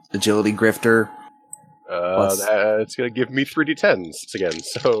check. Agility grifter. Plus- that's gonna give me 3d10s again.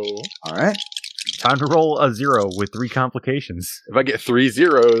 So All right. Time to roll a 0 with 3 complications. if I get 3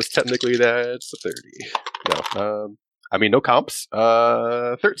 zeros, technically that's a 30. No, I mean no comps.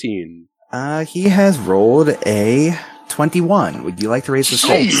 13. He has rolled a 21. Would you like to raise the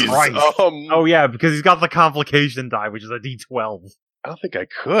stakes? Christ. Oh, Oh yeah, because he's got the complication die, which is a D12. I don't think I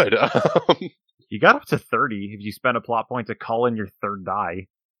could. You got up to 30 if you spend a plot point to call in your 3rd die.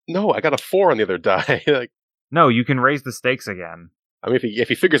 No, I got a 4 on the other die. Like, No, you can raise the stakes again. I mean, if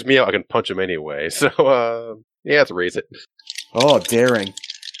he figures me out, I can punch him anyway. So, yeah, let's raise it. Oh, daring.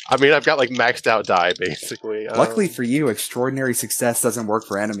 I mean, I've got like maxed out die basically. Luckily for you, extraordinary success doesn't work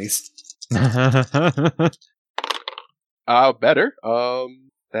for enemies. Better.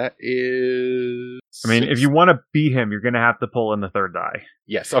 That is. I mean, if you want to beat him, you're going to have to pull in the 3rd die.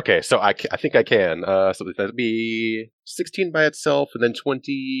 Yes. Okay. So I think I can. So that'd be 16 by itself, and then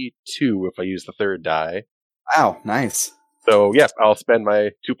 22 if I use the 3rd die. Wow, nice. So yeah, I'll spend my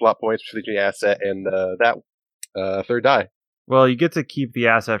 2 plot points for the asset and that 3rd die. Well, you get to keep the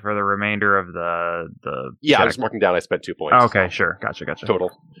asset for the remainder of the Yeah, I'm check. just marking down. I spent 2 points. Oh, okay, sure. Gotcha.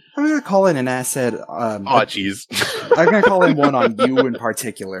 Total. I'm going to call in an asset. Oh, jeez. I'm going to call in one on you in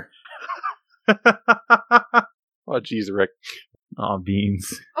particular. Oh, jeez, Rick. Oh,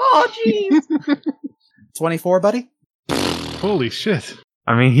 beans. Oh, jeez. 24, buddy? Holy shit.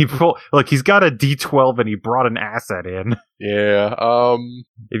 I mean, he's got a D12 and he brought an asset in. Yeah.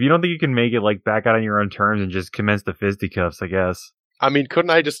 If you don't think you can make it like back out on your own terms and just commence the fisticuffs, I guess. I mean, couldn't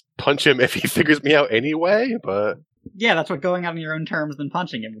I just punch him if he figures me out anyway? But Yeah, that's what going out on your own terms than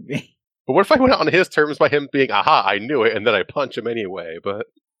punching him would be. what if I went out on his terms by him being, aha, I knew it, and then I punch him anyway? But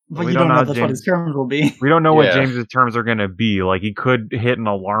But We you don't don't know know how that's what James- his terms will be. We don't know what Yeah. James's terms are going to be. Like, he could hit an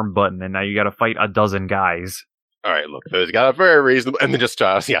alarm button and now you got to fight a dozen guys. all right, look, there's got a very reasonable, and then just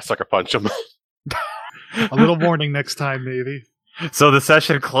sucker punch him. A little warning next time, maybe. So the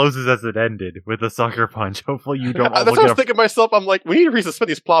session closes as it ended with a sucker punch. Hopefully you don't. That's what I was thinking to myself. I'm like, we need a reason to spend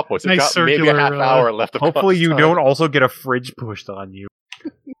these plot points. We've Nice got maybe a half circular, hour left of Hopefully you time. don't also get a fridge pushed on you.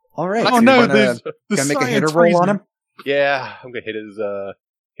 All right. Oh so no, you wanna, the gonna make a hitter science roll on reason. him? Yeah, I'm gonna hit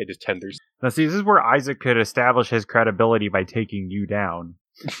his tenders. Now see, this is where Isaac could establish his credibility by taking you down.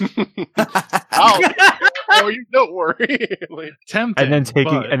 Oh, you don't worry. Like, Tempting,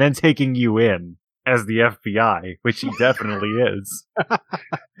 and then taking you in as the FBI, which he definitely is.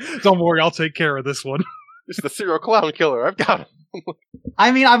 Don't worry, I'll take care of this one. this is the serial clown killer. I've got him.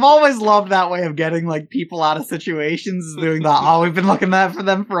 I mean, I've always loved that way of getting like people out of situations, is doing that. Oh, we've been looking at for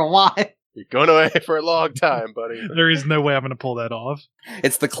them for a while. You're going away for a long time, buddy. There is no way I'm going to pull that off.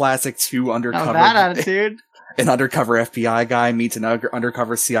 It's the classic two undercover. Now that attitude. An undercover FBI guy meets an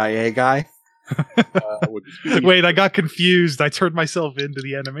undercover CIA guy. Would this be, Wait, I got confused. I turned myself into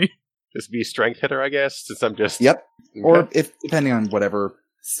the enemy. this be strength hitter, I guess, since I'm just... Yep. Okay. Or if depending on whatever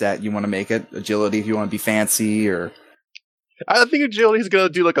stat you want to make it, agility if you want to be fancy, or I think Agility's gonna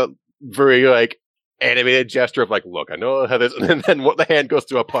do like a very like animated gesture of like, look, I know how this, and then what the hand goes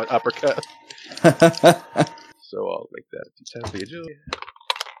to a uppercut. So I'll make that D10 for the agility.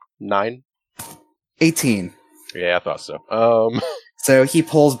 9. 18. Yeah, I thought so. So he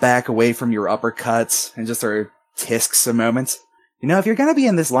pulls back away from your uppercuts and just sort of tisks a moment. You know, if you're gonna be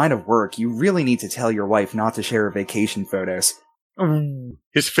in this line of work, you really need to tell your wife not to share vacation photos.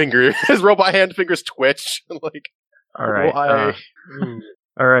 his robot hand fingers twitch. Like, All right.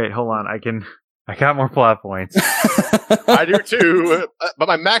 All right, hold on. I got more plot points. I do too, but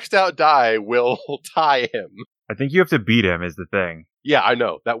my maxed out die will tie him. I think you have to beat him is the thing. Yeah, I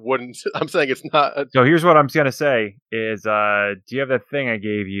know. That wouldn't... I'm saying it's not... So here's what I'm going to say is, do you have that thing I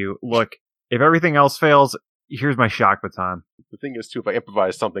gave you? Look, if everything else fails, here's my shock baton. The thing is, too, if I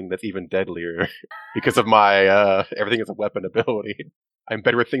improvise something that's even deadlier, because of my everything is a weapon ability, I'm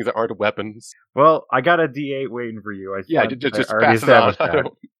better with things that aren't weapons. Well, I got a D8 waiting for you. I Just already pass it on. established that.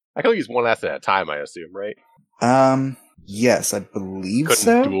 I can only use one asset at a time, I assume, right? Yes, I believe Couldn't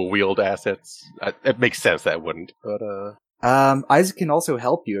so. dual wield assets. It makes sense that wouldn't, but Isaac can also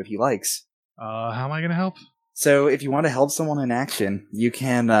help you if he likes. How am I going to help? So if you want to help someone in action, you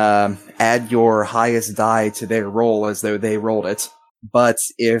can add your highest die to their roll as though they rolled it. But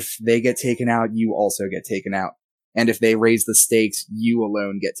if they get taken out, you also get taken out. And if they raise the stakes, you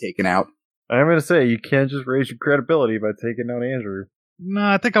alone get taken out. I'm going to say, you can't just raise your credibility by taking out Andrew. No,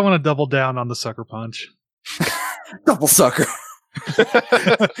 I think I want to double down on the sucker punch. Double sucker.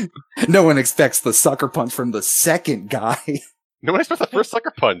 No one expects the sucker punch from the second guy. no one expects the first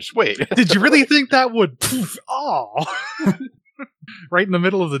sucker punch. Wait. Did you really think that would... Oh! Right in the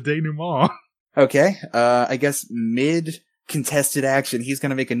middle of the denouement. Okay, I guess mid-contested action, he's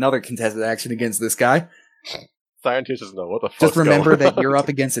gonna make another contested action against this guy. Scientists doesn't know what the fuck. Just remember that you're up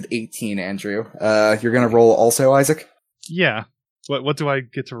against an 18, Andrew. You're gonna roll also, Isaac? Yeah. What do I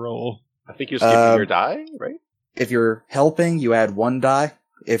get to roll? I think you're just giving your die, right? If you're helping, you add 1 die.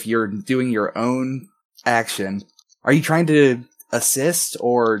 If you're doing your own action, are you trying to assist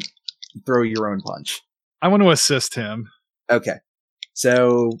or throw your own punch? I want to assist him. Okay.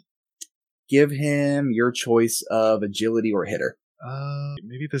 So, give him your choice of agility or hitter.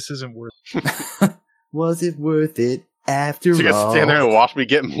 Maybe this isn't worth... Was it worth it after So you all? guys stand there and watch me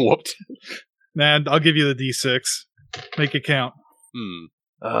get whooped. Man, I'll give you the D6. Make it count.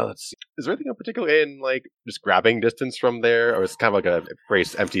 Let's see. Is there anything in particular in, like, just grabbing distance from there? Or is it kind of like a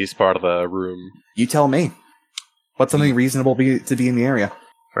raised empty part of the room? You tell me. What's something reasonable to be in the area?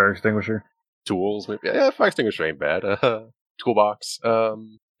 Fire extinguisher. Tools, maybe? Yeah, fire extinguisher ain't bad. Toolbox.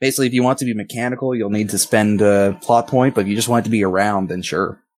 Basically, if you want to be mechanical, you'll need to spend a plot point, but if you just want it to be around, then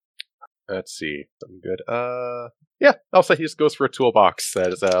sure. Let's see. Something good. Yeah, I'll say he just goes for a toolbox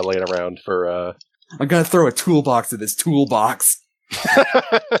that is laying around for, I'm gonna throw a toolbox at this toolbox.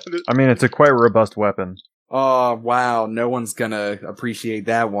 I mean, it's a quite robust weapon. Oh, wow, no one's gonna appreciate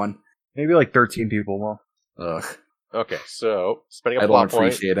that one. Maybe like 13 people will. Ugh, Okay, so spending I a don't plot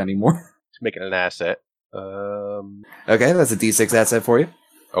point appreciate it anymore. to make it an asset. Okay, that's a D6 asset for you.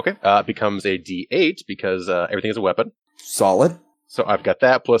 Okay, it becomes a D8 because everything is a weapon. Solid. So I've got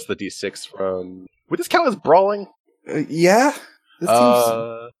that plus the D6 from... Would this count as brawling? Yeah? This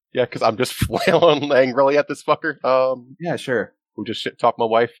seems... Yeah, because I'm just flailing angrily at this fucker. Yeah, sure. Who just shit talked my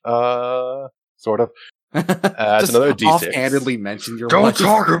wife. Sort of. Just another D6. offhandedly mentioned your wife.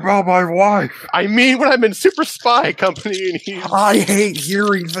 about my wife! I mean, when I'm in Super Spy Company and he's... I hate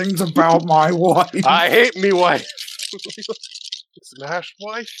hearing things about my wife. I hate me wife. Smash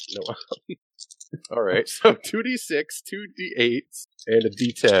wife? No. Alright, so 2d6, 2d8, and a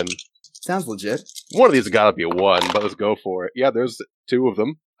d10. Sounds legit. One of these has got to be a 1, but let's go for it. Yeah, there's 2 of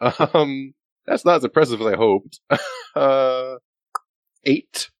them. That's not as impressive as I hoped.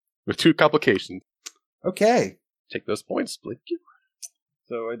 8 with 2 complications. Okay. Take those points, please.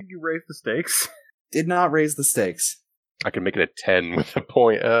 So I think you raised the stakes. Did not raise the stakes. I can make it a 10 with a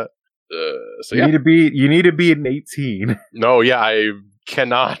point. So You yeah. need to be an 18. No, yeah, I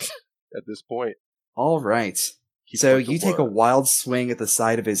cannot at this point. All right. Keep So going to you take a one. wild swing at the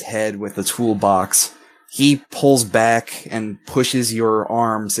side of his head with the toolbox. He pulls back and pushes your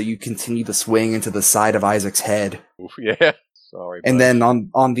arm so you continue the swing into the side of Isaac's head. Oof, yeah. Sorry. And bud. then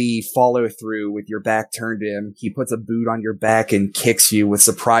on the follow through with your back turned to him, he puts a boot on your back and kicks you with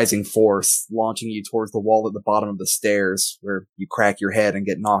surprising force, launching you towards the wall at the bottom of the stairs, where you crack your head and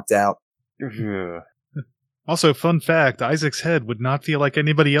get knocked out. Also, fun fact, Isaac's head would not feel like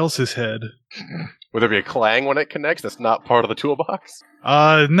anybody else's head. Would there be a clang when it connects? That's not part of the toolbox?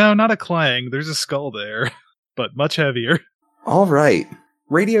 No, not a clang. There's a skull there, but much heavier. All right.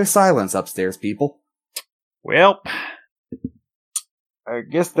 Radio silence upstairs, people. Well, I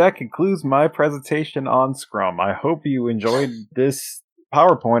guess that concludes my presentation on Scrum. I hope you enjoyed this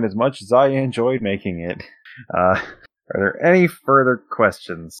PowerPoint as much as I enjoyed making it. Are there any further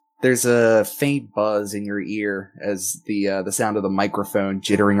questions? There's a faint buzz in your ear as the sound of the microphone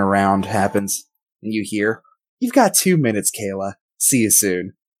jittering around happens, and you hear, "You've got 2 minutes, Kayla. See you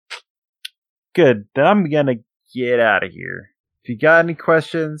soon." Good. Then I'm gonna get out of here. If you got any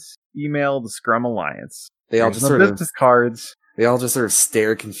questions, email the Scrum Alliance. They all Here's just my sort of business cards.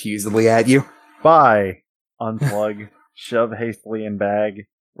 stare confusedly at you. Bye. Unplug. Shove hastily in bag.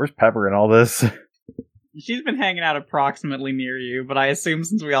 Where's Pepper in all this? She's been hanging out approximately near you, but I assume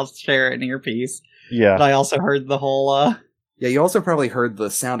since we all share an earpiece, Yeah. but I also heard the whole, Yeah, you also probably heard the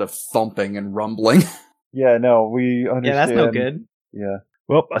sound of thumping and rumbling. Yeah, no, we understand. yeah, that's no good. Yeah.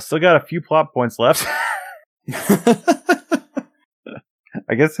 Well, I still got a few plot points left.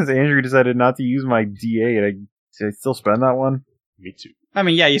 I guess since Andrew decided not to use my D8, did I still spend that one? Me too. I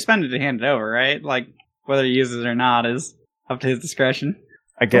mean, yeah, you spend it to hand it over, right? Like, whether he uses it or not is up to his discretion.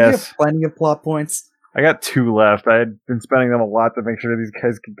 I Don't we guess. have plenty of plot points. I got 2 left. I had been spending them a lot to make sure these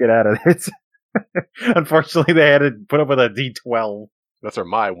guys could get out of it. Unfortunately, they had to put up with a D12. That's where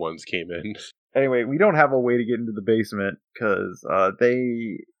my ones came in. Anyway, we don't have a way to get into the basement because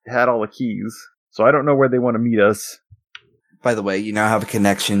they had all the keys. So I don't know where they want to meet us. By the way, you now have a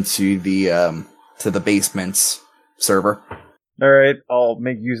connection to the basement's server. All right, I'll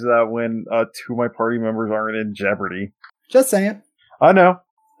make use of that when 2 of my party members aren't in jeopardy. Just saying. I know.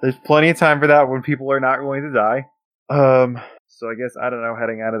 There's plenty of time for that when people are not going to die. So I guess, I don't know,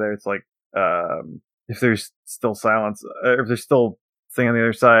 heading out of there, it's like, if there's still silence, if there's still thing on the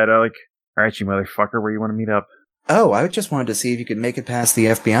other side, I like, alright, you motherfucker, where you want to meet up? Oh, I just wanted to see if you could make it past the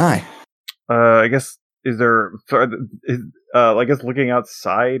FBI. I guess, I guess looking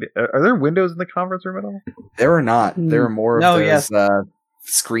outside, are there windows in the conference room at all? There are not. There are more of No, those yes.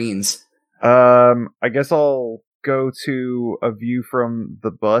 screens. I guess I'll go to a view from the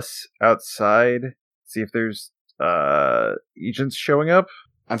bus outside, see if there's agents showing up.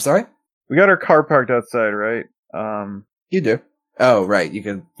 I'm sorry? We got our car parked outside, right? You do. Oh, right. You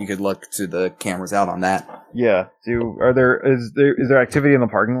could look to the cameras out on that. Yeah. Is there activity in the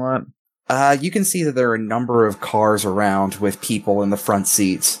parking lot? You can see that there are a number of cars around with people in the front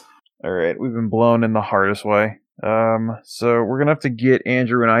seats. All right, we've been blown in the hardest way. So we're gonna have to get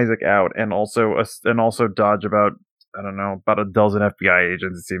Andrew and Isaac out, and also dodge about a dozen FBI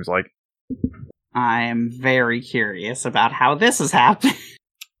agents. It seems like. I am very curious about how this is happening.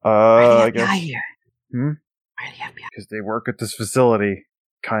 I guess Here. Hmm? Why the FBI? because they work at this facility,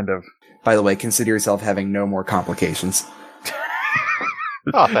 kind of. By the way, consider yourself having no more complications.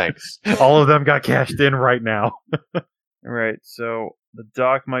 Oh, thanks. All of them got cashed in right now. All right, so the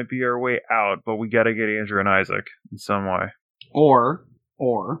dock might be our way out, but we gotta get Andrew and Isaac in some way. Or,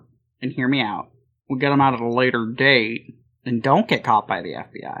 and hear me out, we'll get them out at a later date and don't get caught by the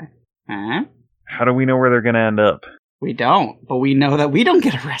FBI. Huh? How do we know where they're gonna end up? We don't, but we know that we don't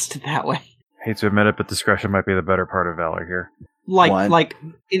get arrested that way. Hate to admit it, but discretion might be the better part of valor here. Like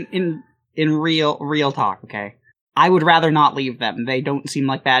in real talk, okay? I would rather not leave them. They don't seem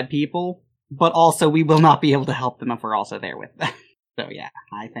like bad people, but also we will not be able to help them if we're also there with them. So yeah,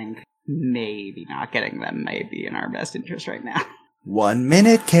 I think maybe not getting them may be in our best interest right now. 1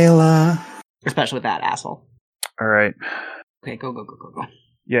 minute, Kayla. Especially with that asshole. All right. Okay, go.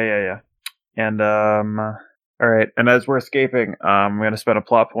 Yeah. And all right. And as we're escaping, I'm gonna spend a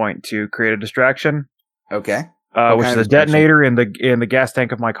plot point to create a distraction, Okay. which kind is of a detonator in the gas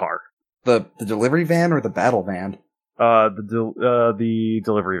tank of my car. The delivery van or the battle van? The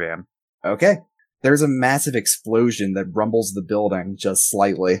delivery van. Okay. There's a massive explosion that rumbles the building just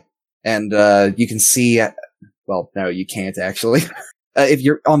slightly. And you can see... well, no, you can't actually. If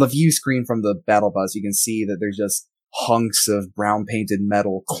you're on the view screen from the battle bus, you can see that there's just hunks of brown-painted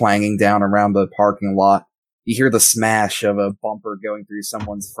metal clanging down around the parking lot. You hear the smash of a bumper going through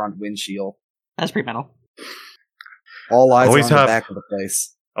someone's front windshield. That's pretty metal. All eyes Always are on have- the back of the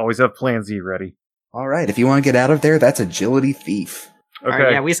place. Always have Plan Z ready. Alright, if you want to get out of there, that's Agility Thief. Okay. All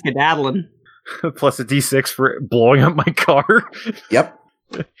right, yeah, we skedaddling. Plus a D6 for blowing up my car. Yep.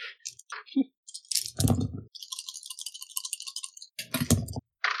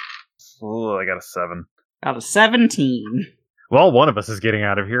 Oh, I got a 7. Out of 17. Well, one of us is getting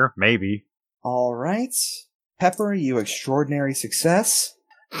out of here. Maybe. Alright. Pepper, you extraordinary success.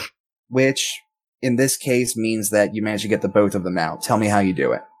 Which, in this case, means that you manage to get the both of them out. Tell me how you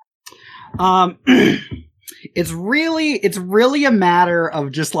do it. It's really a matter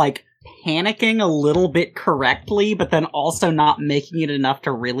of just like panicking a little bit correctly, but then also not making it enough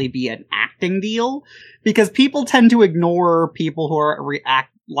to really be an acting deal. Because people tend to ignore people who are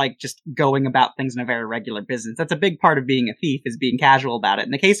like just going about things in a very regular business. That's a big part of being a thief, is being casual about it.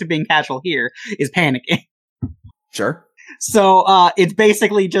 And the case of being casual here is panicking. Sure. So, it's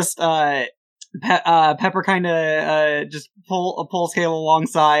basically just, Pepper kind of, just pulls Kayla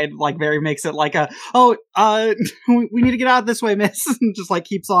alongside, like, makes it like we need to get out this way, miss. And just, like,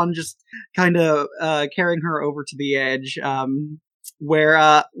 keeps on just kind of, carrying her over to the edge, where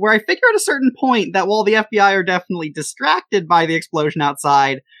I figure at a certain point that while the FBI are definitely distracted by the explosion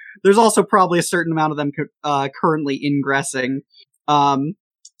outside, there's also probably a certain amount of them, currently ingressing.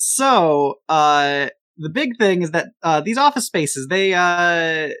 The big thing is that, these office spaces, they've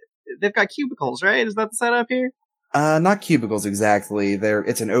got cubicles, right? Is that the setup here? Not cubicles exactly.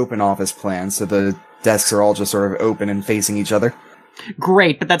 It's an open office plan, so the desks are all just sort of open and facing each other.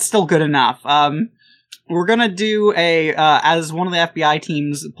 Great, but that's still good enough. We're gonna do as one of the FBI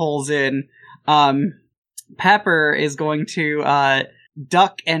teams pulls in, Pepper is going to,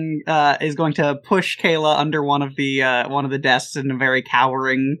 duck and, is going to push Kayla under one of the desks in a very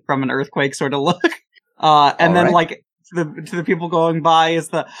cowering from an earthquake sort of look. And then, like, to the people going by is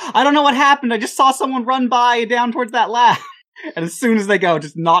I don't know what happened, I just saw someone run by down towards that lab. And as soon as they go,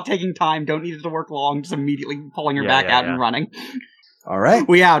 just not taking time, don't need it to work long, just immediately pulling her back out and running. Alright.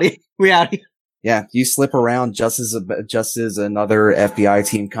 We outie. Yeah, you slip around just as another FBI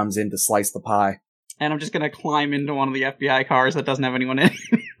team comes in to slice the pie. And I'm just gonna climb into one of the FBI cars that doesn't have anyone in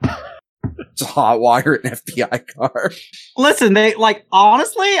it. Just hotwire an FBI car. Listen,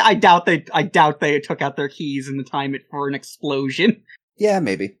 honestly, I doubt they took out their keys in the time for an explosion. Yeah,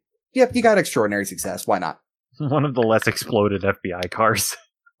 maybe. Yep, you got extraordinary success. Why not? One of the less exploded FBI cars.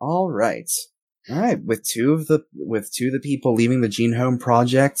 Alright. With two of the people leaving the Gene Home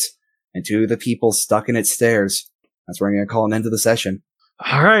Project, and two of the people stuck in its stairs, that's where I'm going to call an end to the session.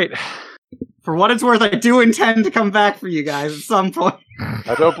 Alright. For what it's worth, I do intend to come back for you guys at some point.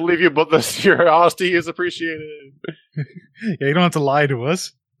 I don't believe you, but your honesty is appreciated. Yeah, you don't have to lie to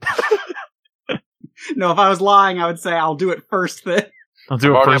us. No, if I was lying, I would say I'll do it first thing. I'll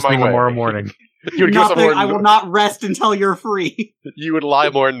do it first thing tomorrow morning. You would I will not rest until you're free. You would lie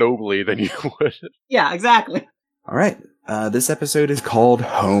more nobly than you would. Yeah, exactly. Alright, this episode is called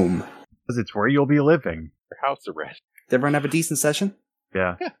Home. Because it's where you'll be living. Your house arrest. Did everyone have a decent session?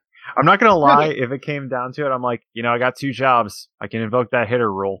 Yeah. I'm not gonna lie, if it came down to it, I'm like, I got 2 jobs. I can invoke that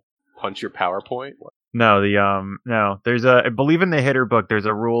hitter rule. Punch your PowerPoint? What? No, there's I believe in the hitter book, there's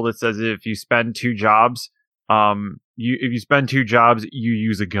a rule that says if you spend 2 jobs, if you spend 2 jobs, you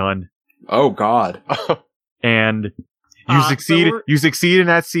use a gun. Oh god. And you succeed in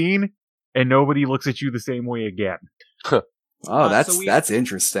that scene, and nobody looks at you the same way again. Oh, that's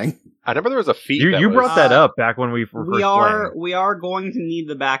interesting. I remember there was a feat. You brought that up back when we were first playing. We are going to need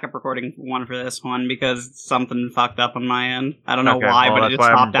the backup recording one for this one because something fucked up on my end. I don't know why, but it just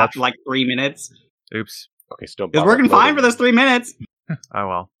stopped after like 3 minutes. Oops. Okay, still. It's working fine for those 3 minutes. Oh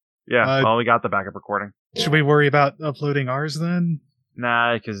well. Yeah. Well, we got the backup recording. Should we worry about uploading ours then?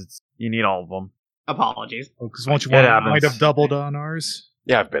 Nah, because you need all of them. Apologies. Because once you happens. might have doubled on ours.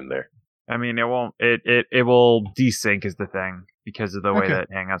 Yeah, I've been there. I mean, it won't. It will desync is the thing because of the way that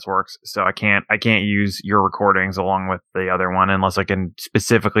Hangouts works. So I can't use your recordings along with the other one unless I can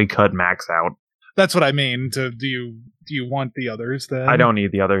specifically cut Max out. That's what I mean. Do you want the others then? I don't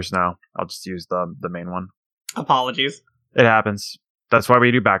need the others. No, I'll just use the main one. Apologies. It happens. That's why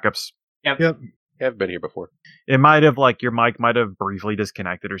we do backups. Yep. Yeah, I've been here before. It might have your mic might have briefly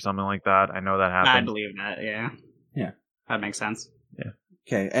disconnected or something like that. I know that happened. I believe that. Yeah. Yeah. That makes sense. Yeah.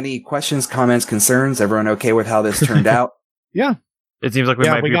 Okay, any questions, comments, concerns? Everyone okay with how this turned out? Yeah. It seems like we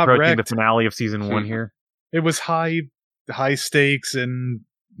Yeah, might we be got approaching wrecked. the finale of season 1 here. It was high stakes, and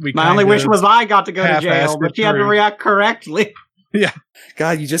we. My only wish was I got to go to half-assed jail, but it you had to through. react correctly.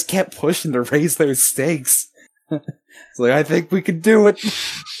 God, you just kept pushing to raise those stakes. It's like, I think we could do it.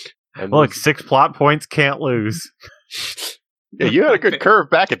 And Look, 6 plot points, can't lose. yeah, you had a good curve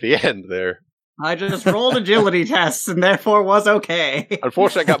back at the end there. I just rolled agility tests and therefore was okay.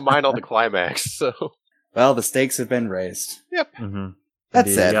 Unfortunately, I got mine on the climax, so... Well, the stakes have been raised. Mm-hmm.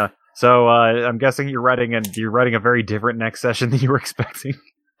 That's it. Yeah. So I'm guessing you're writing a very different next session than you were expecting.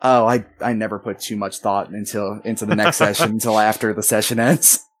 Oh, I never put too much thought into the next session until after the session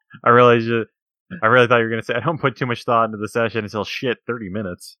ends. I really thought you were going to say I don't put too much thought into the session until 30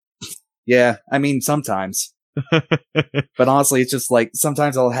 minutes. Yeah, I mean, sometimes. But honestly, it's just like,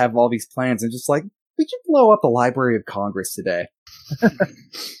 sometimes I'll have all these plans and just like, we could blow up the Library of Congress today.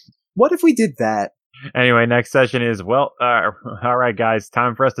 What if we did that? Anyway, next session is, all right, guys,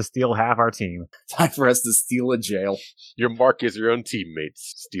 time for us to steal half our team. Time for us to steal a jail. Your mark is your own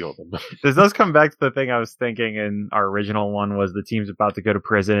teammates. Steal them. This does come back to the thing I was thinking in our original one was the team's about to go to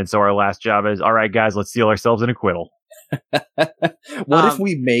prison, and so our last job is, all right, guys, let's steal ourselves an acquittal. What if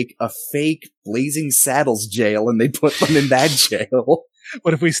we make a fake Blazing Saddles jail and they put them in that jail?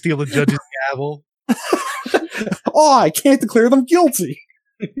 What if we steal the judge's gavel? Oh, I can't declare them guilty.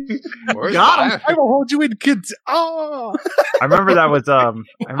 Where's Got my- I will hold you in kids. Oh, I remember that was I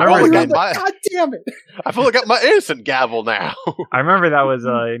remember only that, got my- God damn it. I've only got my innocent gavel now. I remember that was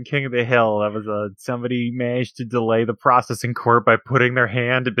in King of the Hill. That was somebody managed to delay the process in court by putting their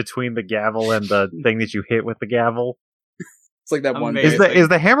hand between the gavel and the thing that you hit with the gavel. It's like that one. Amazing. Is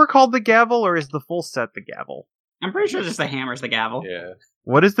the hammer called the gavel, or is the full set the gavel? I'm pretty sure just the hammer's the gavel. Yeah.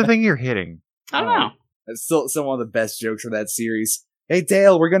 What is the thing you're hitting? I don't know. It's still one of the best jokes from that series. Hey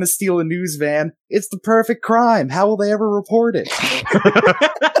Dale, we're gonna steal a news van. It's the perfect crime. How will they ever report it?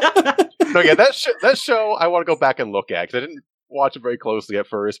 No, yeah, that show I want to go back and look at, because I didn't watch it very closely at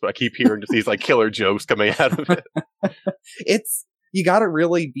first, but I keep hearing just these like killer jokes coming out of it. You gotta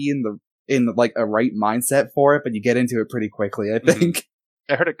really be in like a right mindset for it, but you get into it pretty quickly, I think.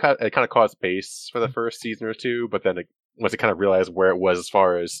 I heard it kind of caused pace for the first season or two, but then once it kind of realized where it was as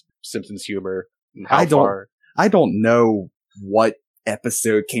far as Simpsons humor, and how far. I don't know what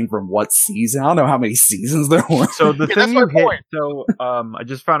episode came from what season. I don't know how many seasons there were. So the Yeah, thing that's my you hit. point. So I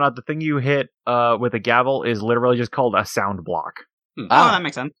just found out the thing you hit with a gavel is literally just called a sound block. Oh, that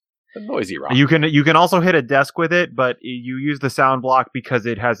makes sense. The noisy rock. You can also hit a desk with it, but you use the sound block because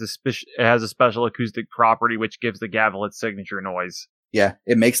it has a special acoustic property which gives the gavel its signature noise Yeah,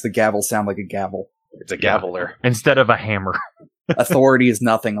 it makes the gavel sound like a gavel. It's a gaveler. instead of a hammer. Authority is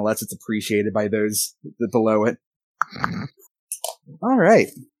nothing unless it's appreciated by those below it. All right.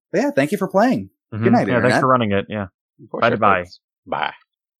 But yeah, thank you for playing. Good night, Yeah, Internet. thanks for running it. Yeah. Bye-bye. Bye.